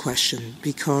reliance question,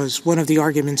 because one of the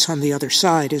arguments on the other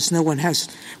side is no one has,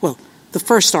 well, the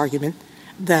first argument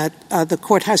that the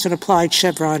court hasn't applied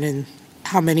Chevron in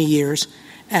how many years,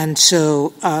 and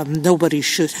so nobody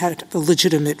should have a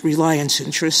legitimate reliance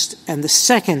interest. And the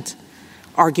second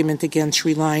argument against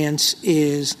reliance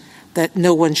is that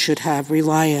no one should have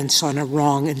reliance on a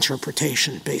wrong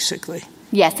interpretation, basically.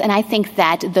 Yes, and I think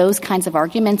that those kinds of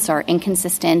arguments are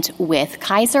inconsistent with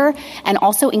Kaiser and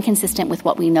also inconsistent with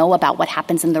what we know about what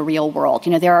happens in the real world.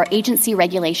 You know, there are agency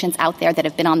regulations out there that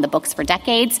have been on the books for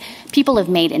decades. People have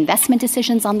made investment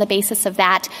decisions on the basis of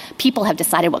that. People have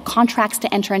decided what contracts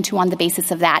to enter into on the basis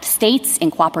of that. States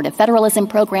in cooperative federalism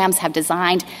programs have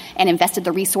designed and invested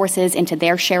the resources into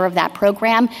their share of that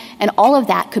program. And all of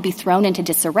that could be thrown into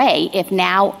disarray if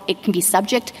now it can be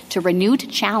subject to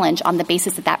renewed challenge on the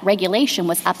basis that that regulation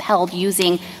was upheld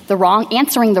using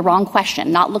answering the wrong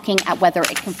question, not looking at whether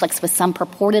it conflicts with some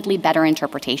purportedly better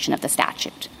interpretation of the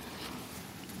statute.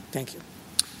 Thank you.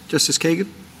 Justice Kagan?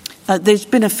 There's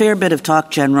been a fair bit of talk,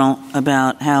 General,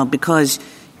 about how because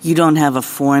you don't have a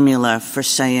formula for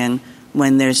saying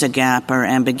when there's a gap or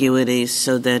ambiguity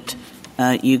so that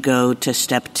you go to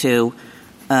step 2,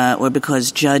 or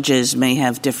because judges may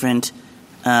have different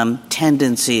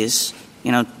tendencies,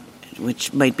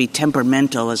 which might be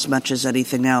temperamental as much as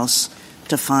anything else,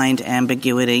 to find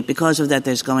ambiguity. Because of that,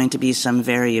 there's going to be some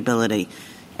variability.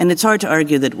 And it's hard to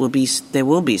argue that there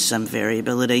will be some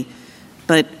variability.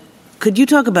 But could you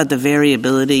talk about the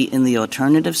variability in the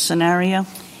alternative scenario?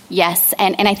 Yes,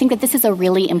 and I think that this is a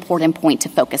really important point to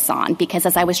focus on because,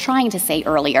 as I was trying to say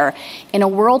earlier, in a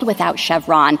world without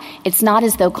Chevron, it's not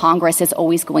as though Congress is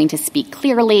always going to speak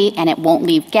clearly and it won't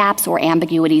leave gaps or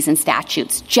ambiguities in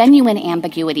statutes. Genuine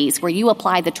ambiguities where you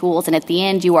apply the tools and at the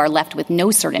end you are left with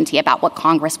no certainty about what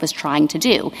Congress was trying to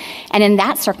do. And in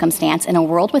that circumstance, in a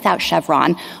world without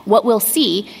Chevron, what we'll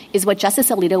see is what Justice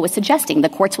Alito was suggesting. The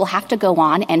courts will have to go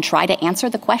on and try to answer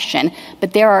the question,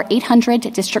 but there are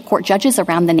 800 district court judges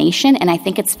around the nation, and I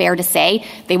think it's fair to say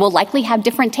they will likely have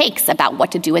different takes about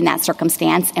what to do in that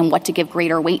circumstance and what to give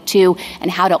greater weight to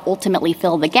and how to ultimately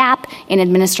fill the gap in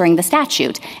administering the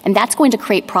statute. And that's going to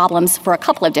create problems for a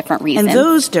couple of different reasons. And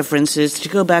those differences, to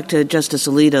go back to Justice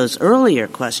Alito's earlier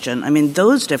question,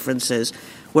 those differences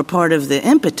were part of the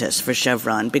impetus for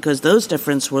Chevron because those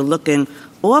differences were looking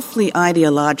awfully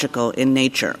ideological in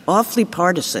nature, awfully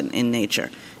partisan in nature.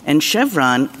 And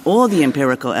Chevron, all the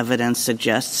empirical evidence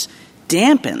suggests,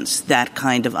 dampens that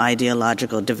kind of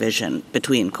ideological division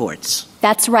between courts.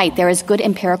 That's right. There is good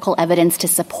empirical evidence to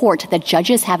support that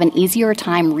judges have an easier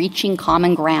time reaching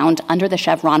common ground under the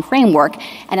Chevron framework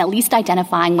and at least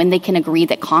identifying when they can agree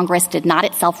that Congress did not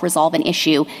itself resolve an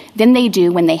issue than they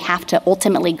do when they have to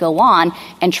ultimately go on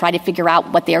and try to figure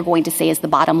out what they're going to say is the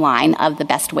bottom line of the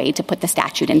best way to put the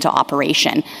statute into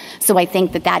operation. So I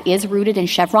think that that is rooted in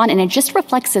Chevron, and it just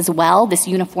reflects as well this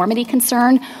uniformity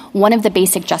concern, one of the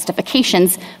basic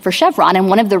justifications for Chevron and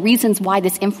one of the reasons why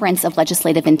this inference of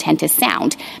legislative intent is sound.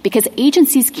 Because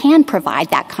agencies can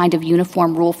provide that kind of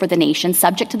uniform rule for the nation,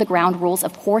 subject to the ground rules,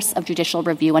 of course, of judicial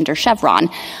review under Chevron.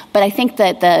 But I think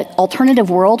that the alternative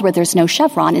world where there's no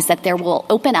Chevron is that there will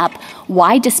open up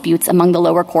wide disputes among the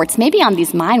lower courts, maybe on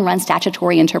these mine-run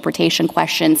statutory interpretation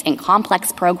questions in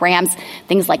complex programs,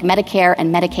 things like Medicare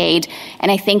and Medicaid. And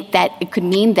I think that it could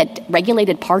mean that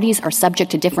regulated parties are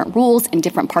subject to different rules in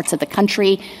different parts of the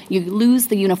country. You lose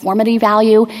the uniformity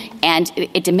value, and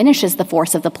it diminishes the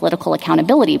force of the political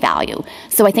accountability value.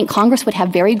 So I think Congress would have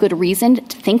very good reason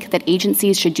to think that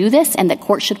agencies should do this and that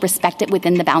courts should respect it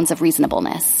within the bounds of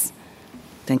reasonableness.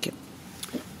 Thank you.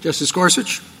 Justice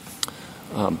Gorsuch?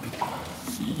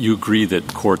 You agree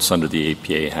that courts under the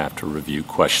APA have to review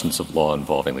questions of law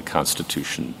involving the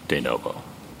Constitution de novo?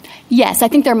 Yes, I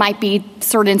think there might be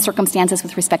certain circumstances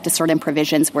with respect to certain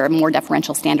provisions where more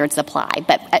deferential standards apply,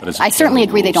 but I certainly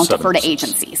agree they don't defer to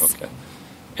agencies. Okay.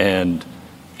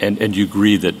 And you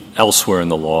agree that elsewhere in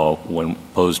the law, when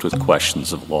posed with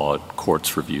questions of law,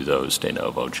 courts review those de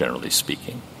novo, generally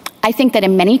speaking? I think that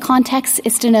in many contexts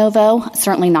it's de novo,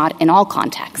 certainly not in all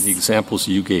contexts. The examples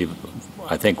you gave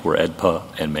I think, were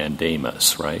AEDPA and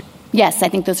mandamus, right? Yes, I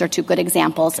think those are two good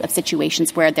examples of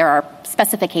situations where there are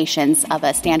specifications of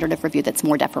a standard of review that's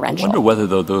more deferential. I wonder whether,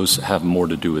 though, those have more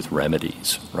to do with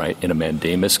remedies, right? In a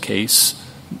mandamus case,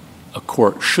 a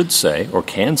court should say or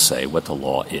can say what the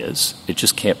law is. It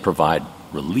just can't provide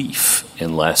relief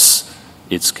unless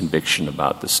its conviction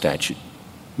about the statute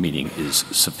meaning is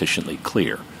sufficiently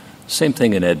clear. Same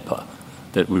thing in AEDPA,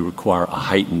 that we require a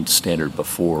heightened standard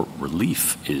before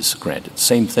relief is granted.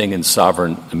 Same thing in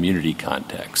sovereign immunity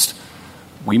context.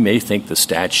 We may think the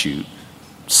statute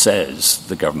says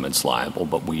the government's liable,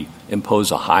 but we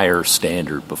impose a higher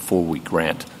standard before we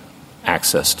grant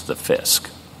access to the fisc.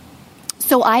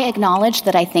 So I acknowledge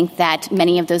that I think that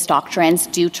many of those doctrines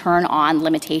do turn on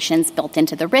limitations built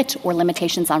into the writ or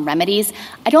limitations on remedies.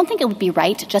 I don't think it would be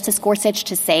right, Justice Gorsuch,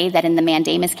 to say that in the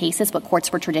mandamus cases what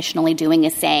courts were traditionally doing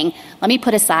is saying, let me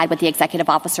put aside what the executive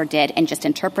officer did and just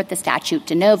interpret the statute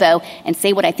de novo and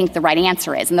say what I think the right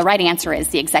answer is. And the right answer is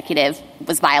the executive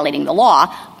was violating the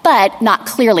law, but not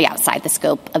clearly outside the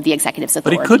scope of the executive's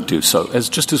authority. But he could do so,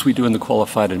 just as we do in the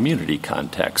qualified immunity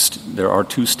context. There are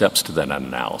two steps to that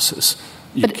analysis.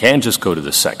 You can just go to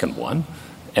the second one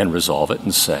and resolve it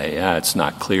and say, it's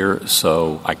not clear,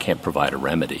 so I can't provide a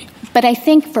remedy. But I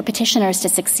think for petitioners to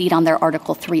succeed on their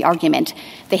Article 3 argument,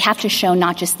 they have to show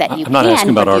not just that you I'm not can asking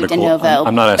about review de novo,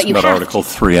 I'm not asking about Article to.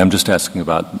 3. I'm just asking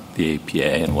about the APA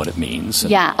and what it means.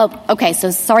 Yeah. Oh, okay. So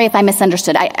sorry if I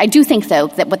misunderstood. I do think, though,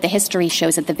 that what the history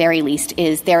shows at the very least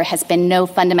is there has been no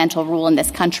fundamental rule in this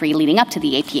country leading up to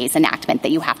the APA's enactment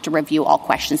that you have to review all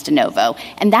questions de novo.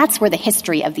 And that's where the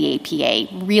history of the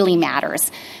APA really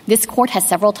matters. This court has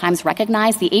several times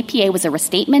recognized the APA was a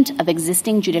restatement of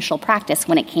existing judicial practice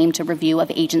when it came to review of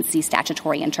agency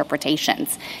statutory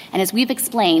interpretations. And as we've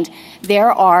explained,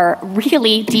 there are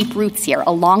really deep roots here,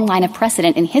 a long line of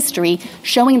precedent in history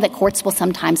showing that courts will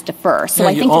sometimes defer. So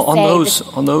I think on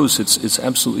those, it's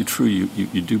absolutely true.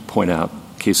 You do point out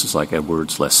cases like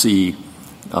Edwards, Lessee,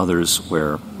 others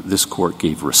where this court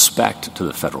gave respect to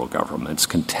the federal government's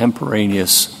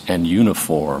contemporaneous and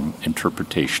uniform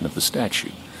interpretation of the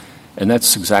statute. And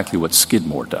that's exactly what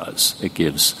Skidmore does. It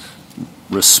gives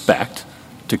respect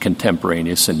to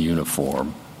contemporaneous and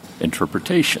uniform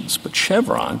interpretations. But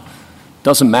Chevron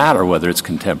doesn't matter whether it's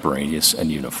contemporaneous and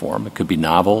uniform. It could be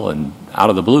novel and out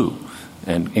of the blue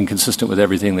and inconsistent with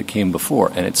everything that came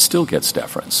before, and it still gets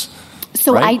deference.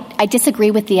 So right? I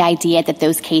disagree with the idea that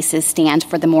those cases stand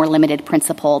for the more limited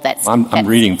principle that's... I'm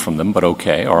reading from them, but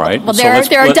okay, all right. Well, there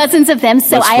are dozens of them,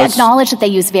 so I acknowledge that they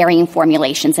use varying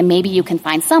formulations, and maybe you can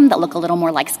find some that look a little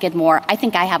more like Skidmore. I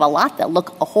think I have a lot that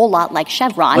look a whole lot like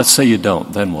Chevron. Let's say you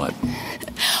don't, then what?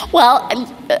 Well,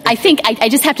 I think I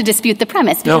just have to dispute the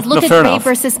premise. Because look at Gray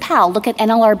versus Powell. Look at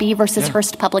NLRB versus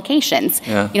Hearst Publications.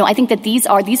 Yeah. You know, I think that these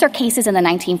are cases in the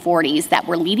 1940s that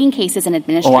were leading cases in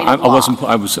administrative law.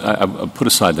 I put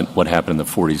aside what happened in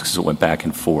the 40s because it went back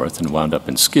and forth and wound up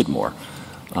in Skidmore.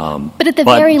 But at the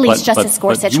very least, Justice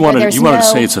Gorsuch, you wanted to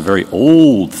say it's a very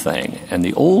old thing, and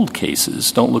the old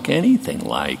cases don't look anything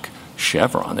like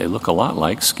Chevron. They look a lot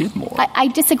like Skidmore. I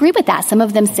disagree with that. Some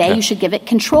of them say you should give it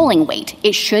controlling weight.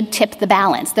 It should tip the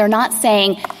balance. They're not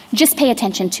saying just pay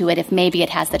attention to it if maybe it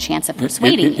has the chance of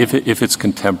persuading you. If it's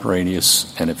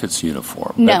contemporaneous and if it's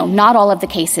uniform. No, not all of the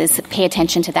cases pay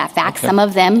attention to that fact. Okay. Some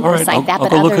of them recite that,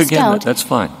 but others don't. That's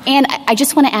fine. And I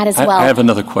just want to add as well. I have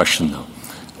another question,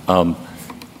 though.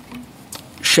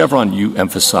 Chevron, you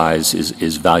emphasize,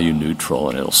 is value neutral,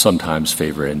 and it'll sometimes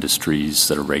favor industries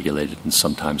that are regulated and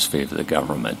sometimes favor the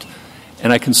government.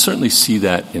 And I can certainly see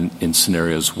that in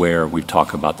scenarios where we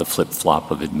talk about the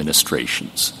flip-flop of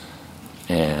administrations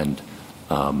and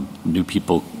new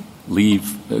people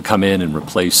come in and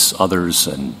replace others,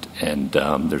 and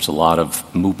there's a lot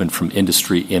of movement from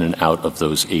industry in and out of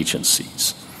those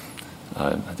agencies.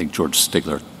 I think George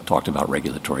Stigler talked about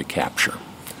regulatory capture.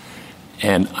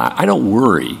 And I don't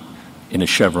worry in a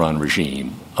Chevron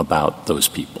regime about those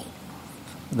people.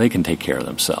 They can take care of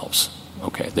themselves.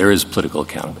 Okay, there is political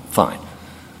accountability. Fine.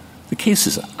 The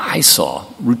cases I saw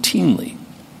routinely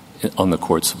on the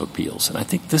courts of appeals, and I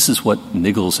think this is what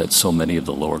niggles at so many of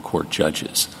the lower court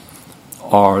judges,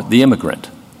 are the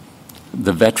immigrant,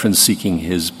 the veteran seeking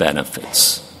his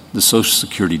benefits, the Social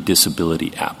Security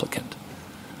disability applicant,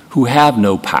 who have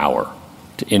no power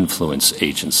to influence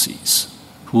agencies,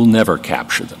 who will never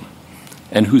capture them,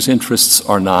 and whose interests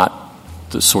are not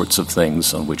the sorts of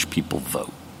things on which people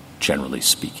vote, generally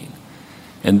speaking.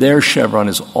 And there Chevron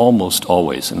is almost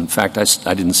always, and in fact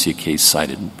I didn't see a case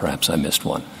cited, and perhaps I missed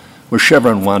one, where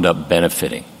Chevron wound up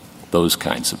benefiting those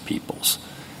kinds of peoples.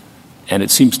 And it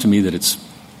seems to me that it's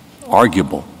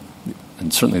arguable,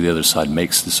 and certainly the other side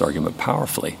makes this argument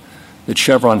powerfully, that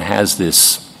Chevron has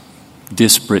this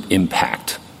disparate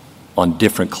impact on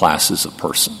different classes of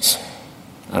persons.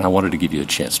 And I wanted to give you a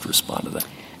chance to respond to that.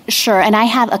 Sure, and I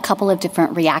have a couple of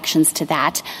different reactions to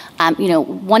that.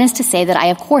 One is to say that I,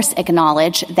 of course,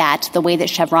 acknowledge that the way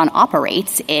that Chevron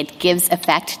operates, it gives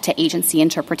effect to agency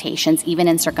interpretations, even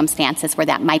in circumstances where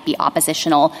that might be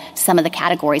oppositional to some of the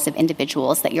categories of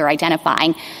individuals that you're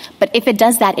identifying. But if it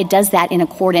does that in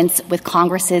accordance with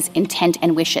Congress's intent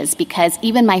and wishes, because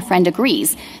even my friend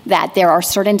agrees that there are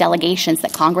certain delegations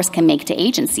that Congress can make to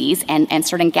agencies and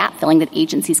certain gap-filling that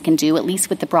agencies can do, at least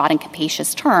with the broad and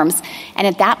capacious terms. And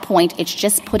at that point, it's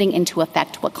just putting into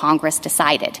effect what Congress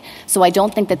decided. So I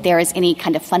don't think that there is any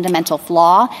kind of fundamental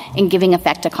flaw in giving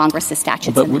effect to Congress's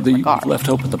statutes in that regard. But left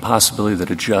open the possibility that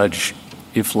a judge,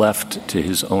 if left to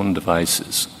his own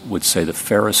devices, would say the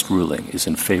fairest ruling is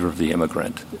in favor of the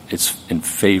immigrant, it's in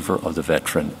favor of the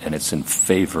veteran, and it's in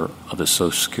favor of the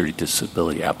Social Security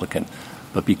disability applicant.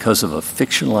 But because of a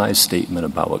fictionalized statement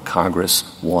about what Congress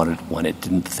wanted when it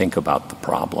didn't think about the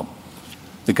problem,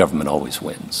 the government always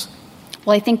wins.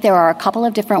 Well, I think there are a couple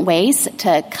of different ways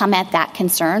to come at that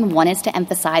concern. One is to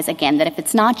emphasize, again, that if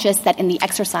it's not just that in the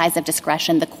exercise of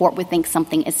discretion the court would think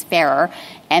something is fairer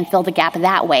and fill the gap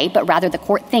that way, but rather the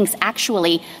court thinks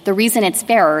actually the reason it's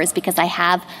fairer is because I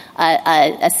have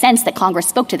a sense that Congress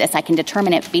spoke to this. I can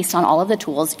determine it based on all of the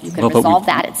tools. You can resolve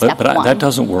that at step one. That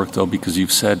doesn't work, though, because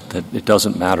you've said that it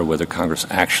doesn't matter whether Congress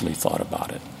actually thought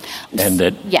about it. And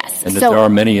that, yes. And that there are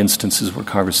many instances where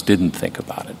Congress didn't think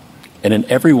about it. And in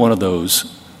every one of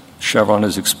those, Chevron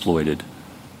is exploited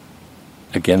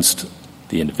against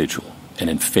the individual and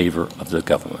in favor of the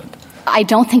government. I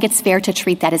don't think it's fair to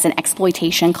treat that as an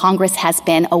exploitation. Congress has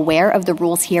been aware of the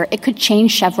rules here. It could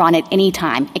change Chevron at any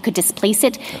time. It could displace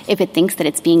it if it thinks that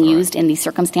it's being used in these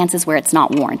circumstances where it's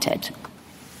not warranted.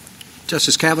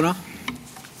 Justice Kavanaugh?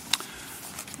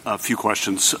 A few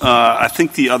questions. I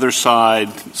think the other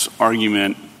side's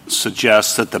argument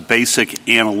suggests that the basic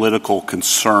analytical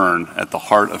concern at the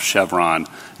heart of Chevron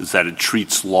is that it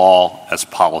treats law as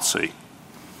policy,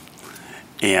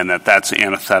 and that that's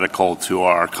antithetical to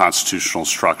our constitutional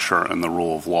structure and the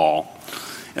rule of law.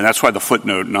 And that's why the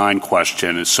footnote 9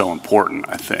 question is so important,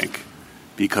 I think,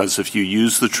 because if you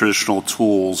use the traditional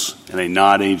tools in a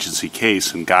non-agency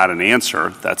case and got an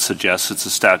answer, that suggests it's a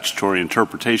statutory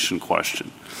interpretation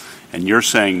question. And you're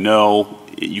saying, no,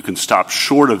 you can stop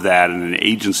short of that in an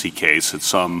agency case at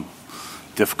some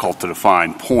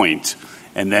difficult-to-define point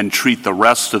and then treat the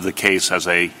rest of the case as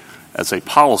a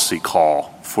policy call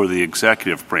for the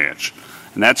executive branch.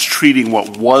 And that's treating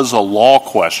what was a law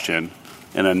question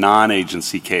in a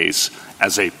non-agency case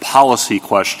as a policy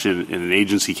question in an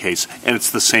agency case, and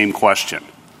it's the same question.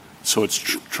 So it's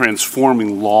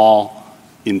transforming law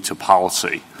into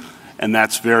policy. And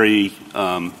that's very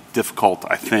difficult,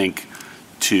 I think,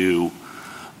 to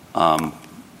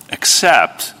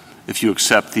accept if you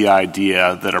accept the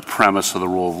idea that a premise of the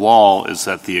rule of law is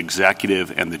that the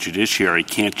executive and the judiciary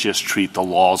can't just treat the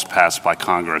laws passed by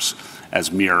Congress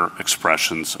as mere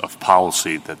expressions of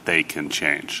policy that they can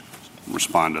change.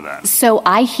 Respond to that. So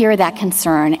I hear that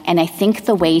concern, and I think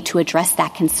the way to address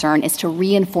that concern is to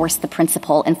reinforce the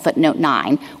principle in footnote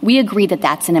 9. We agree that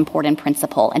that's an important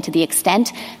principle, and to the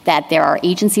extent that there are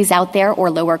agencies out there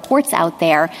or lower courts out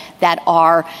there that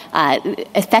are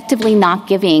effectively not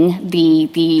giving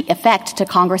the effect to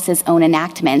Congress's own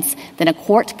enactments, then a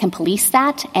court can police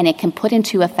that, and it can put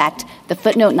into effect the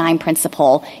footnote 9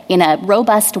 principle in a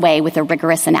robust way with a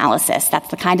rigorous analysis. That's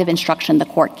the kind of instruction the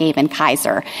court gave in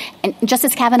Kaiser. And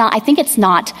Justice Kavanaugh, I think it's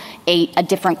not a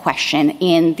different question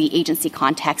in the agency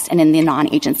context and in the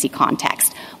non-agency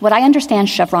context. What I understand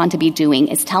Chevron to be doing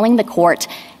is telling the court,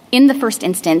 in the first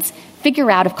instance, figure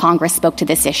out if Congress spoke to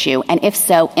this issue, and if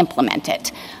so, implement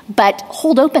it. But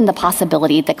hold open the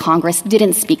possibility that Congress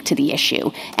didn't speak to the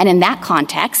issue. And in that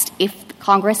context, if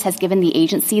Congress has given the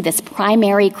agency this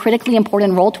primary, critically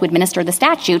important role to administer the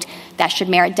statute, that should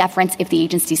merit deference if the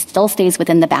agency still stays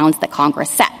within the bounds that Congress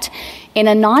set. In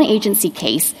a non-agency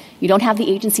case, you don't have the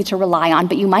agency to rely on,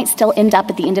 but you might still end up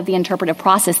at the end of the interpretive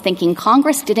process thinking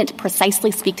Congress didn't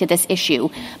precisely speak to this issue,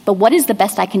 but what is the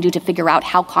best I can do to figure out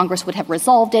how Congress would have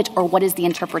resolved it, or what is the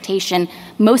interpretation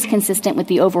most consistent with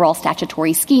the overall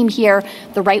statutory scheme here,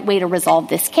 the right way to resolve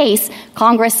this case?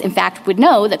 Congress, in fact, would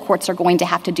know that courts are going to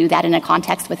have to do that in a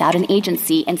context without an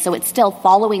agency, and so it's still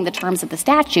following the terms of the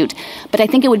statute. But I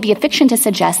think it would be a fiction to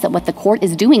suggest that what the court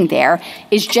is doing there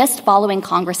is just following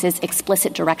Congress's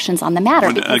explicit directions on the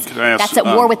matter, because that's at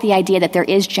war with the idea that there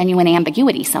is genuine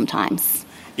ambiguity sometimes.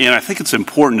 And I think it's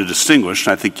important to distinguish,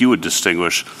 and I think you would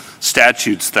distinguish,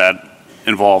 statutes that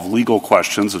involve legal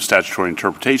questions of statutory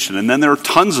interpretation. And then there are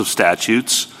tons of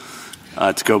statutes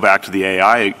to go back to the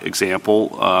AI example,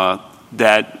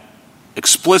 that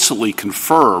explicitly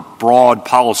confer broad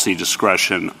policy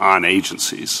discretion on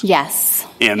agencies. Yes.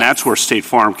 And that's where State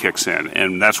Farm kicks in,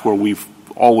 and that's where we've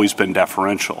always been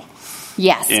deferential.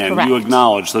 Yes, and correct. You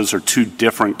acknowledge those are two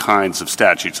different kinds of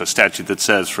statutes. A statute that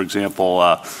says, for example,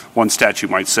 one statute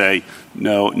might say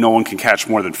no one can catch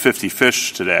more than 50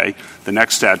 fish today. The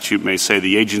next statute may say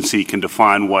the agency can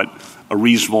define what a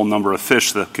reasonable number of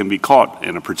fish that can be caught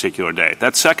in a particular day.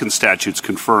 That second statute's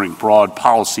conferring broad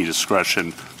policy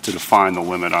discretion to define the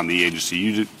limit on the agency.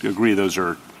 You agree those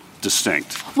are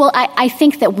distinct? Well, I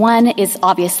think that one is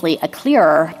obviously a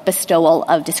clearer bestowal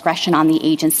of discretion on the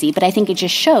agency, but I think it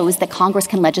just shows that Congress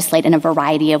can legislate in a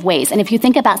variety of ways. And if you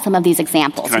think about some of these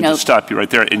examples... Can I just stop you right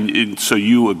there? And so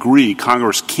you agree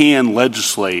Congress can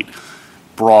legislate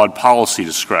broad policy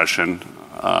discretion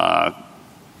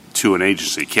to an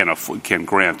agency, can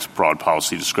grant broad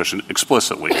policy discretion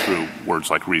explicitly through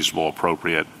words like reasonable,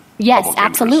 appropriate. Yes,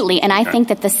 absolutely. And I think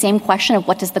that the same question of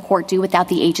what does the court do without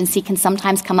the agency can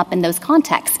sometimes come up in those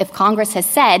contexts. If Congress has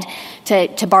said,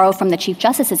 to borrow from the Chief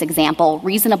Justice's example,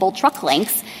 reasonable truck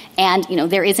lengths, and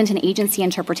there isn't an agency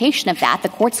interpretation of that, the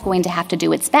court's going to have to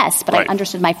do its best. But right. I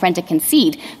understood my friend to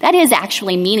concede. That is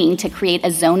actually meaning to create a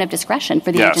zone of discretion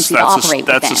for the agency to operate within.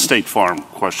 That's a State Farm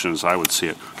question as I would see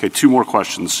it. Okay, two more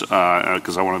questions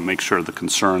because I want to make sure the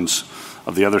concerns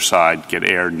of the other side get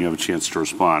aired and you have a chance to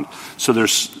respond. So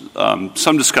there's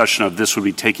some discussion of this would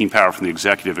be taking power from the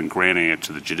executive and granting it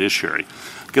to the judiciary.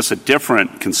 I guess a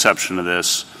different conception of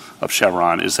this, of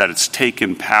Chevron, is that it's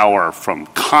taken power from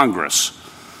Congress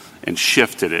and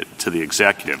shifted it to the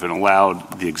executive and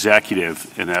allowed the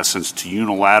executive, in essence, to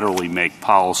unilaterally make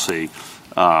policy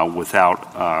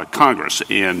without Congress.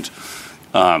 And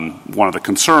one of the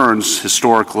concerns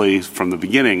historically from the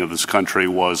beginning of this country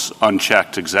was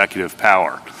unchecked executive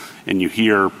power. And you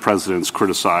hear presidents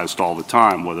criticized all the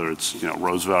time, whether it's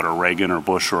Roosevelt or Reagan or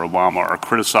Bush or Obama, are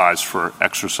criticized for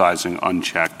exercising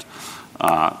unchecked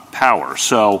power.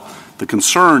 So the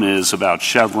concern is about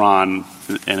Chevron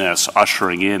and us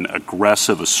ushering in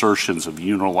aggressive assertions of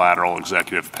unilateral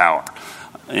executive power.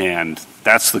 And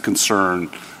that's the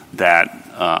concern that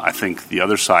I think the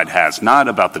other side has, not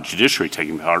about the judiciary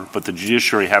taking power, but the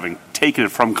judiciary having taken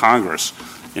it from Congress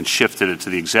and shifted it to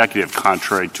the executive,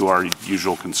 contrary to our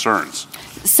usual concerns.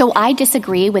 So I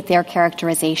disagree with their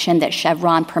characterization that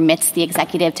Chevron permits the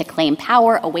executive to claim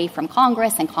power away from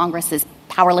Congress, and Congress is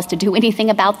powerless to do anything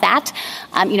about that.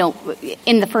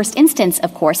 In the first instance,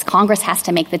 of course, Congress has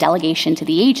to make the delegation to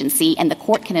the agency, and the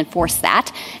court can enforce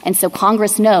that. And so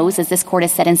Congress knows, as this court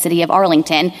has said in City of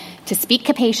Arlington, to speak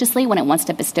capaciously when it wants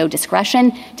to bestow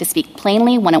discretion, to speak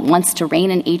plainly when it wants to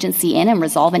rein an agency in and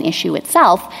resolve an issue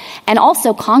itself. And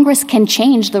also, Congress can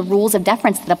change the rules of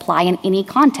deference that apply in any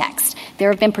context.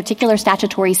 There have been particular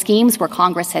statutory schemes where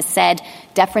Congress has said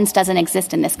deference doesn't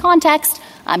exist in this context,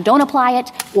 don't apply it,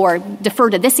 or defer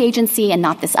to this agency and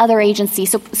not this other agency.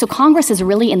 So Congress is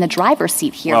really in the driver's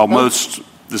seat here. Well,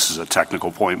 this is a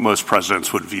technical point. Most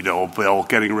presidents would veto a bill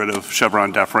getting rid of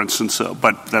Chevron deference,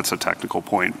 but that's a technical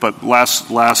point. But last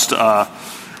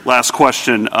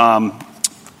question,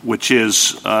 which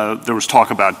is there was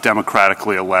talk about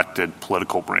democratically elected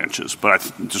political branches. But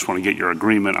I just want to get your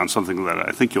agreement on something that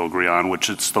I think you'll agree on, which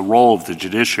it's the role of the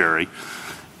judiciary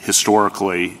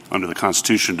historically under the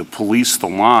Constitution to police the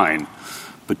line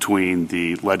between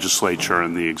the legislature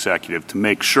and the executive to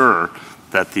make sure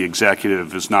that the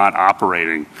executive is not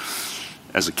operating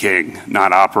as a king,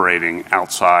 not operating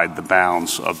outside the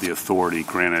bounds of the authority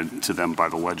granted to them by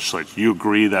the legislature. You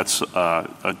agree that's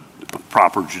a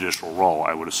proper judicial role,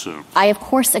 I would assume? I, of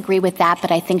course, agree with that, but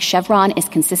I think Chevron is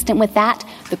consistent with that.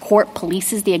 The court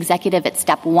polices the executive at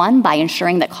step one by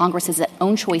ensuring that Congress's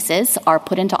own choices are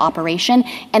put into operation,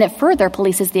 and it further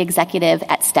polices the executive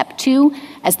at step two.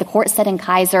 As the court said in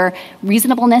Kaiser,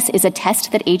 reasonableness is a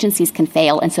test that agencies can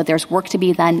fail, and so there's work to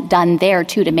be done there,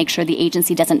 too, to make sure the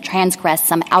agency doesn't transgress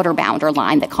some outer bound or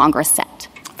line that Congress set.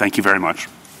 Thank you very much.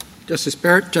 Justice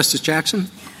Barrett, Justice Jackson?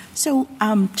 So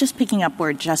just picking up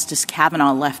where Justice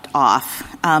Kavanaugh left off,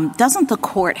 doesn't the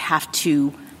court have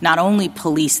to not only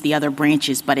police the other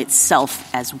branches but itself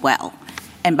as well?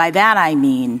 And by that I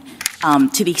mean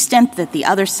to the extent that the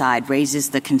other side raises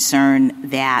the concern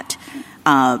that,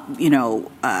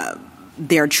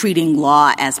 they're treating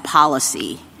law as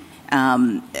policy,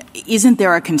 isn't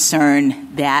there a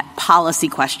concern that policy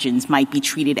questions might be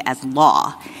treated as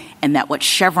law? And that what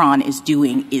Chevron is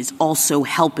doing is also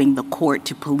helping the court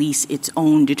to police its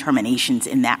own determinations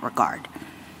in that regard?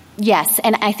 Yes,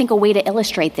 and I think a way to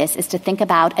illustrate this is to think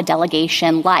about a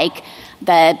delegation like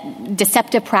the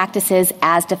deceptive practices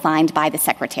as defined by the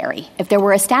secretary. If there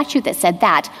were a statute that said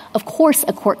that, of course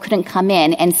a court couldn't come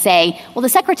in and say, well, the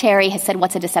secretary has said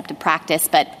what's a deceptive practice,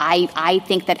 but I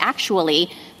think that actually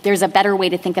there's a better way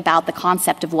to think about the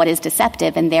concept of what is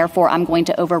deceptive, and therefore I'm going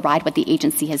to override what the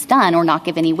agency has done or not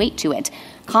give any weight to it.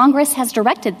 Congress has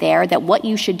directed there that what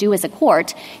you should do as a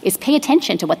court is pay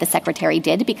attention to what the secretary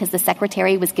did because the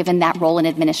secretary was given that role in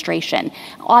administration.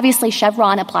 Obviously,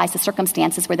 Chevron applies to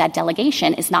circumstances where that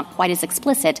delegation is not quite as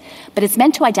explicit, but it's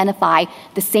meant to identify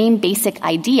the same basic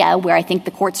idea where I think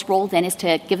the court's role then is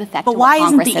to give effect to what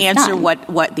Congress has done. But why isn't the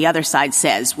answer what the other side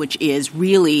says, which is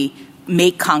really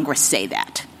make Congress say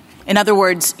that? In other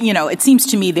words, it seems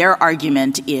to me their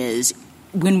argument is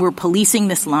when we're policing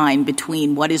this line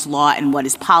between what is law and what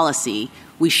is policy,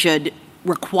 we should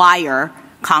require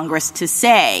Congress to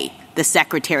say the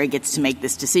secretary gets to make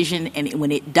this decision, and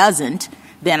when it doesn't,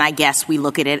 then I guess we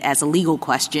look at it as a legal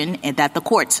question and that the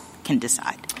courts can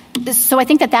decide. So I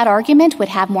think that argument would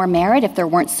have more merit if there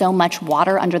weren't so much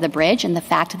water under the bridge and the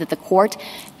fact that the court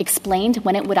explained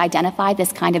when it would identify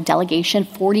this kind of delegation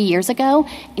 40 years ago.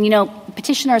 And,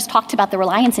 petitioners talked about the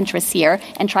reliance interests here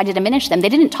and tried to diminish them. They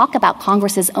didn't talk about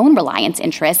Congress's own reliance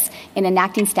interests in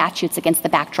enacting statutes against the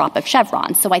backdrop of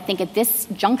Chevron. So I think at this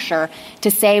juncture to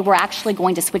say we're actually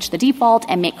going to switch the default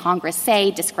and make Congress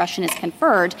say discretion is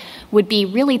conferred would be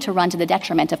really to run to the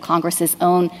detriment of Congress's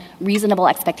own reasonable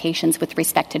expectations with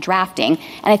respect to drafting.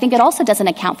 And I think it also doesn't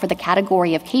account for the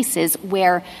category of cases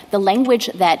where the language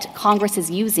that Congress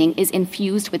is using is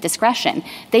infused with discretion.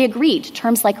 They agreed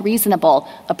terms like reasonable,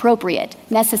 appropriate,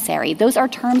 necessary. Those are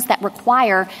terms that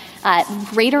require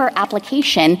greater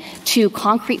application to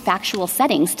concrete factual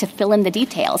settings to fill in the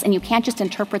details. And you can't just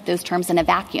interpret those terms in a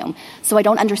vacuum. So I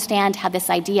don't understand how this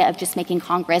idea of just making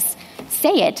Congress say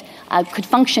it could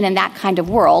function in that kind of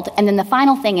world. And then the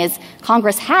final thing is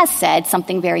Congress has said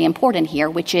something very important here,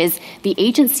 which is the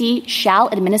agency shall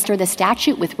administer the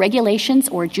statute with regulations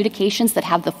or adjudications that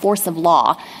have the force of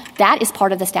law. That is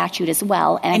part of the statute as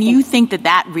well. And you think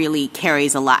that really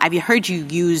carries a lot. I've heard you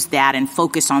use that and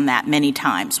focus on that many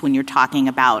times when you're talking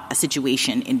about a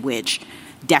situation in which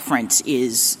deference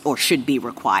is or should be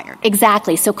required.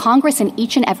 Exactly. So Congress in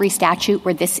each and every statute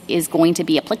where this is going to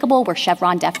be applicable, where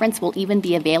Chevron deference will even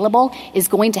be available, is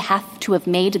going to have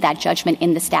made that judgment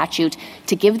in the statute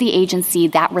to give the agency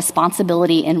that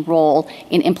responsibility and role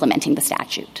in implementing the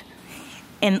statute.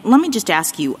 And let me just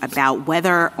ask you about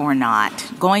whether or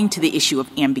not, going to the issue of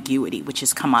ambiguity, which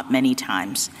has come up many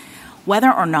times,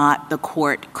 whether or not the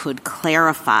court could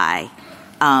clarify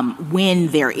when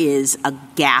there is a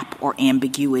gap or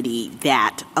ambiguity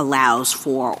that allows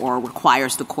for or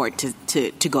requires the court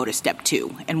to go to step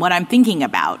 2. And what I'm thinking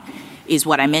about is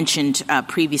what I mentioned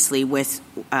previously with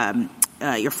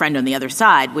your friend on the other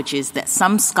side, which is that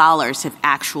some scholars have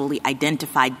actually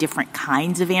identified different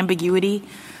kinds of ambiguity.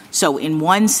 So in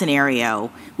one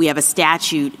scenario, we have a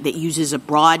statute that uses a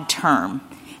broad term,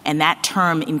 and that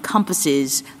term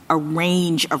encompasses a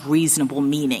range of reasonable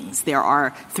meanings. There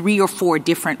are 3 or 4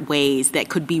 different ways that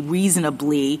could be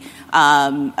reasonably,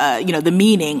 the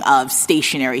meaning of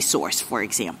stationary source, for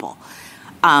example.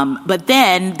 But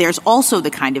then there's also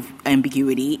the kind of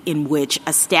ambiguity in which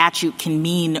a statute can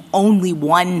mean only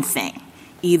one thing,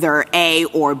 either A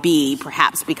or B,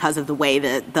 perhaps because of the way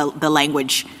the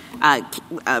language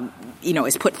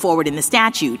is put forward in the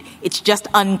statute. It's just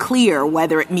unclear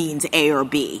whether it means A or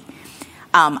B.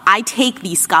 I take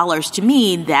these scholars to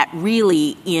mean that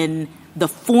really in the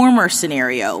former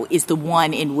scenario is the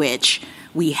one in which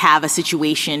we have a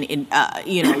situation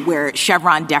where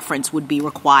Chevron deference would be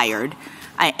required.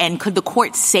 And could the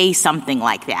court say something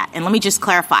like that? And let me just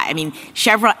clarify. I mean,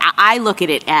 Chevron, I look at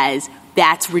it as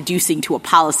that's reducing to a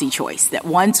policy choice, that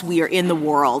once we are in the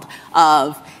world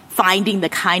of finding the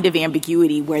kind of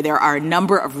ambiguity where there are a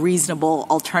number of reasonable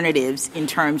alternatives in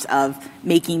terms of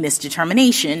making this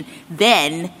determination,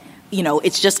 then,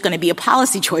 it's just going to be a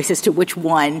policy choice as to which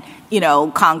one,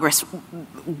 Congress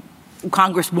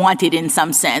wanted in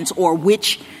some sense, or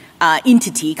which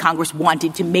entity Congress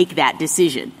wanted to make that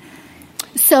decision.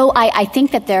 So I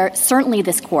think that certainly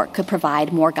this court could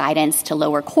provide more guidance to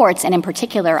lower courts and in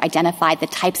particular identify the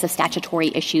types of statutory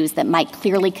issues that might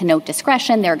clearly connote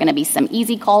discretion. There are going to be some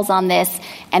easy calls on this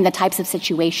and the types of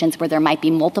situations where there might be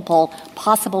multiple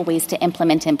possible ways to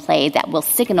implement and play that will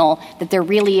signal that there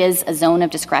really is a zone of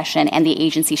discretion and the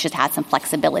agency should have some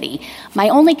flexibility. My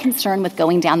only concern with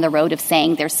going down the road of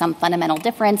saying there's some fundamental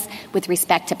difference with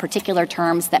respect to particular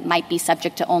terms that might be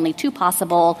subject to only 2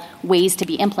 possible ways to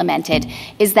be implemented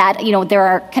is that, there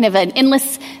are kind of an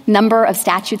endless number of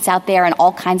statutes out there in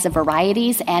all kinds of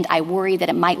varieties, and I worry that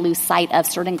it might lose sight of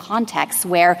certain contexts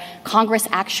where Congress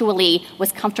actually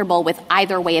was comfortable with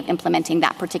either way of implementing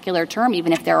that particular term,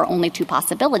 even if there are only two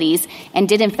possibilities, and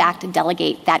did in fact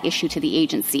delegate that issue to the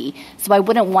agency. So I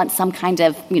wouldn't want some kind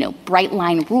of, bright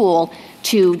line rule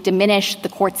to diminish the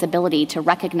court's ability to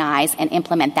recognize and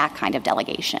implement that kind of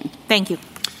delegation. Thank you.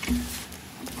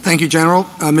 Thank you, General.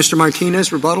 Mr.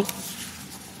 Martinez, rebuttal.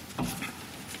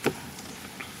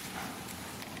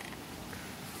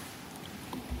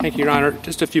 Thank you, Your Honor.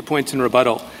 Just a few points in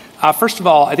rebuttal. First of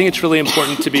all, I think it's really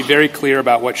important to be very clear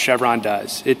about what Chevron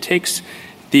does. It takes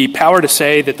the power to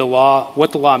say that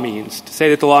what the law means, to say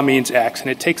that the law means X,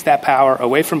 and it takes that power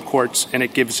away from courts and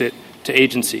it gives it to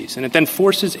agencies. And it then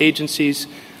forces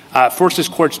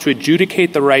courts to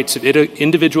adjudicate the rights of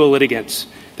individual litigants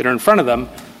that are in front of them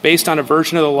based on a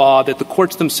version of the law that the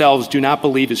courts themselves do not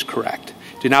believe is correct,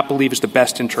 do not believe is the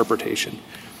best interpretation.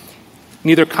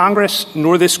 Neither Congress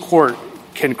nor this court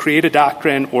can create a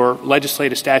doctrine or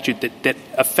legislate a statute that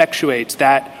effectuates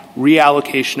that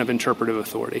reallocation of interpretive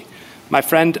authority. My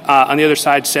friend on the other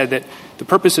side said that the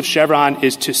purpose of Chevron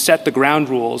is to set the ground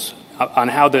rules on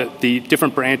how the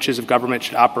different branches of government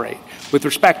should operate. With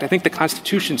respect, I think the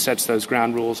Constitution sets those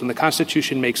ground rules, and the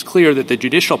Constitution makes clear that the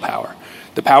judicial power,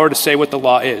 the power to say what the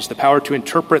law is, the power to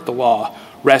interpret the law,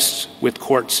 rests with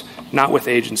courts, not with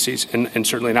agencies, and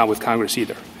certainly not with Congress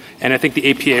either. And I think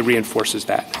the APA reinforces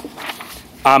that.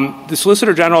 The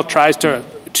Solicitor General tries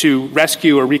to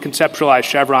rescue or reconceptualize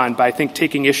Chevron by, I think,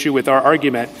 taking issue with our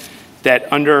argument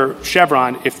that under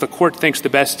Chevron, if the court thinks the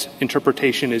best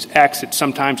interpretation is X, it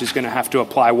sometimes is going to have to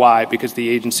apply Y because the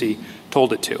agency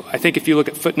told it to. I think if you look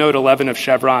at footnote 11 of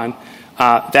Chevron,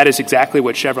 that is exactly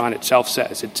what Chevron itself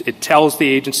says. It tells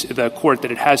the court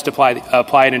that it has to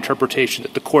apply an interpretation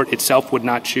that the court itself would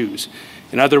not choose.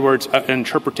 In other words, an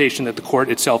interpretation that the court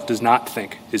itself does not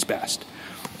think is best.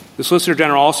 The Solicitor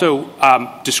General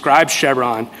also describes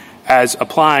Chevron as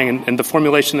applying, and the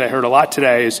formulation that I heard a lot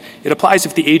today is it applies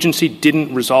if the agency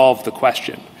didn't resolve the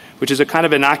question, which is a kind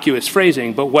of innocuous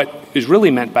phrasing, but what is really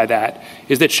meant by that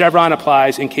is that Chevron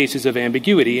applies in cases of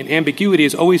ambiguity, and ambiguity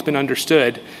has always been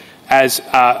understood as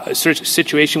a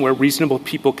situation where reasonable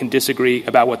people can disagree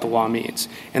about what the law means.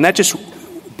 And that just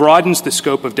broadens the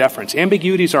scope of deference.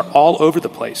 Ambiguities are all over the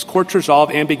place. Courts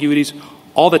resolve ambiguities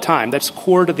all the time. That's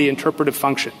core to the interpretive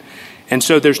function. And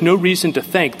so there's no reason to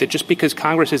think that just because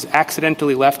Congress has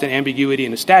accidentally left an ambiguity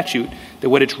in a statute, that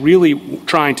what it's really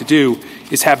trying to do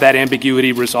is have that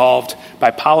ambiguity resolved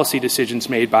by policy decisions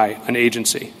made by an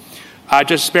agency.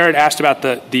 Justice Barrett asked about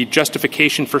the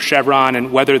justification for Chevron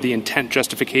and whether the intent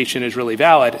justification is really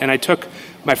valid. And I took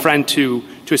my friend to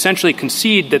essentially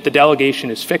concede that the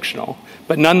delegation is fictional,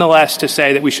 but nonetheless to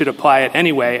say that we should apply it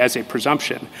anyway as a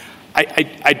presumption.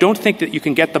 I don't think that you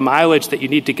can get the mileage that you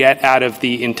need to get out of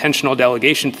the intentional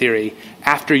delegation theory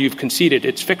after you've conceded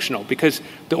it's fictional, because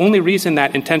the only reason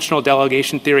that intentional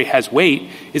delegation theory has weight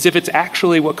is if it's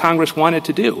actually what Congress wanted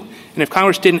to do. And if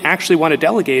Congress didn't actually want to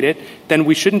delegate it, then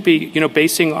we shouldn't be,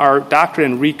 basing our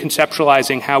doctrine,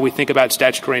 reconceptualizing how we think about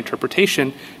statutory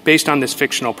interpretation based on this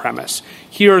fictional premise.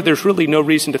 Here, there's really no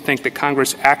reason to think that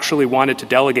Congress actually wanted to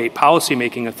delegate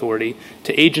policymaking authority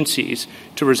to agencies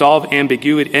to resolve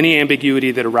any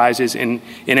ambiguity that arises in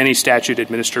any statute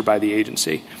administered by the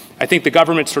agency. I think the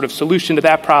government's sort of solution to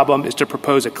that problem is to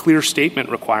propose a clear statement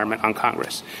requirement on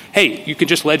Congress. Hey, you could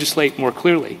just legislate more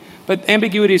clearly. But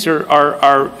ambiguities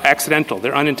are accidental.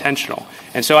 They're unintentional.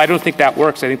 And so I don't think that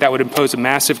works. I think that would impose a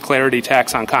massive clarity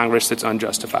tax on Congress that's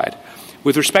unjustified.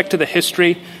 With respect to the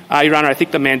history, Your Honor, I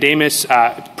think the mandamus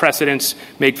precedents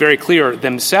make very clear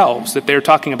themselves that they're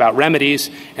talking about remedies,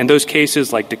 and those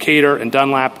cases like Decatur and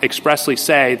Dunlap expressly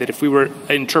say that if we were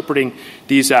interpreting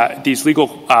these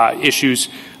legal issues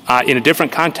in a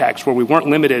different context where we weren't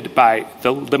limited by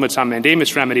the limits on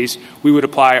mandamus remedies, we would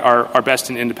apply our best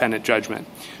and independent judgment.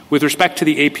 With respect to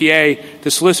the APA,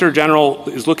 the Solicitor General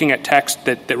is looking at text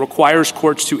that requires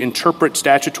courts to interpret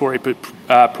statutory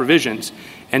provisions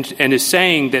and is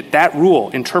saying that rule,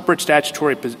 interpret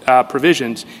statutory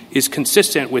provisions, is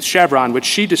consistent with Chevron, which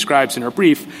she describes in her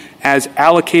brief as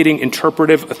allocating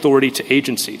interpretive authority to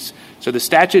agencies. So the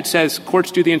statute says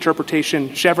courts do the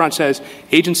interpretation. Chevron says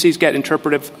agencies get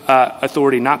interpretive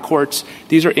authority, not courts.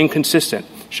 These are inconsistent.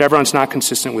 Chevron's not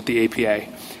consistent with the APA.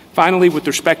 Finally, with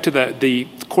respect to the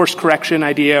course correction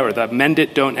idea or the mend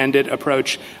it, don't end it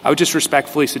approach, I would just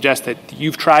respectfully suggest that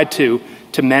you've tried to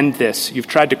to mend this. You've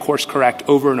tried to course correct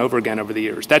over and over again over the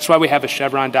years. That's why we have a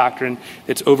Chevron doctrine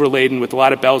that's overladen with a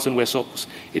lot of bells and whistles.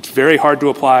 It's very hard to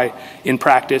apply in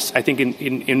practice. I think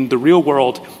in the real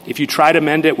world, if you try to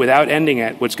mend it without ending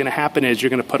it, what's going to happen is you're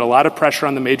going to put a lot of pressure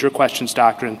on the major questions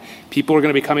doctrine. People are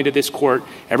going to be coming to this court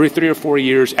every 3 or 4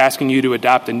 years asking you to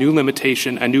adopt a new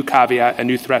limitation, a new caveat, a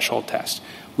new threshold test.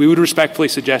 We would respectfully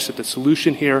suggest that the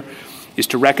solution here is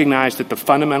to recognize that the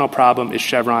fundamental problem is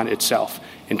Chevron itself.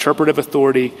 Interpretive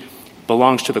authority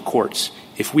belongs to the courts.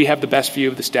 If we have the best view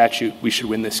of the statute, we should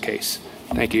win this case.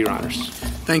 Thank you, Your Honors.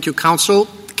 Thank you, counsel.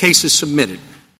 The case is submitted.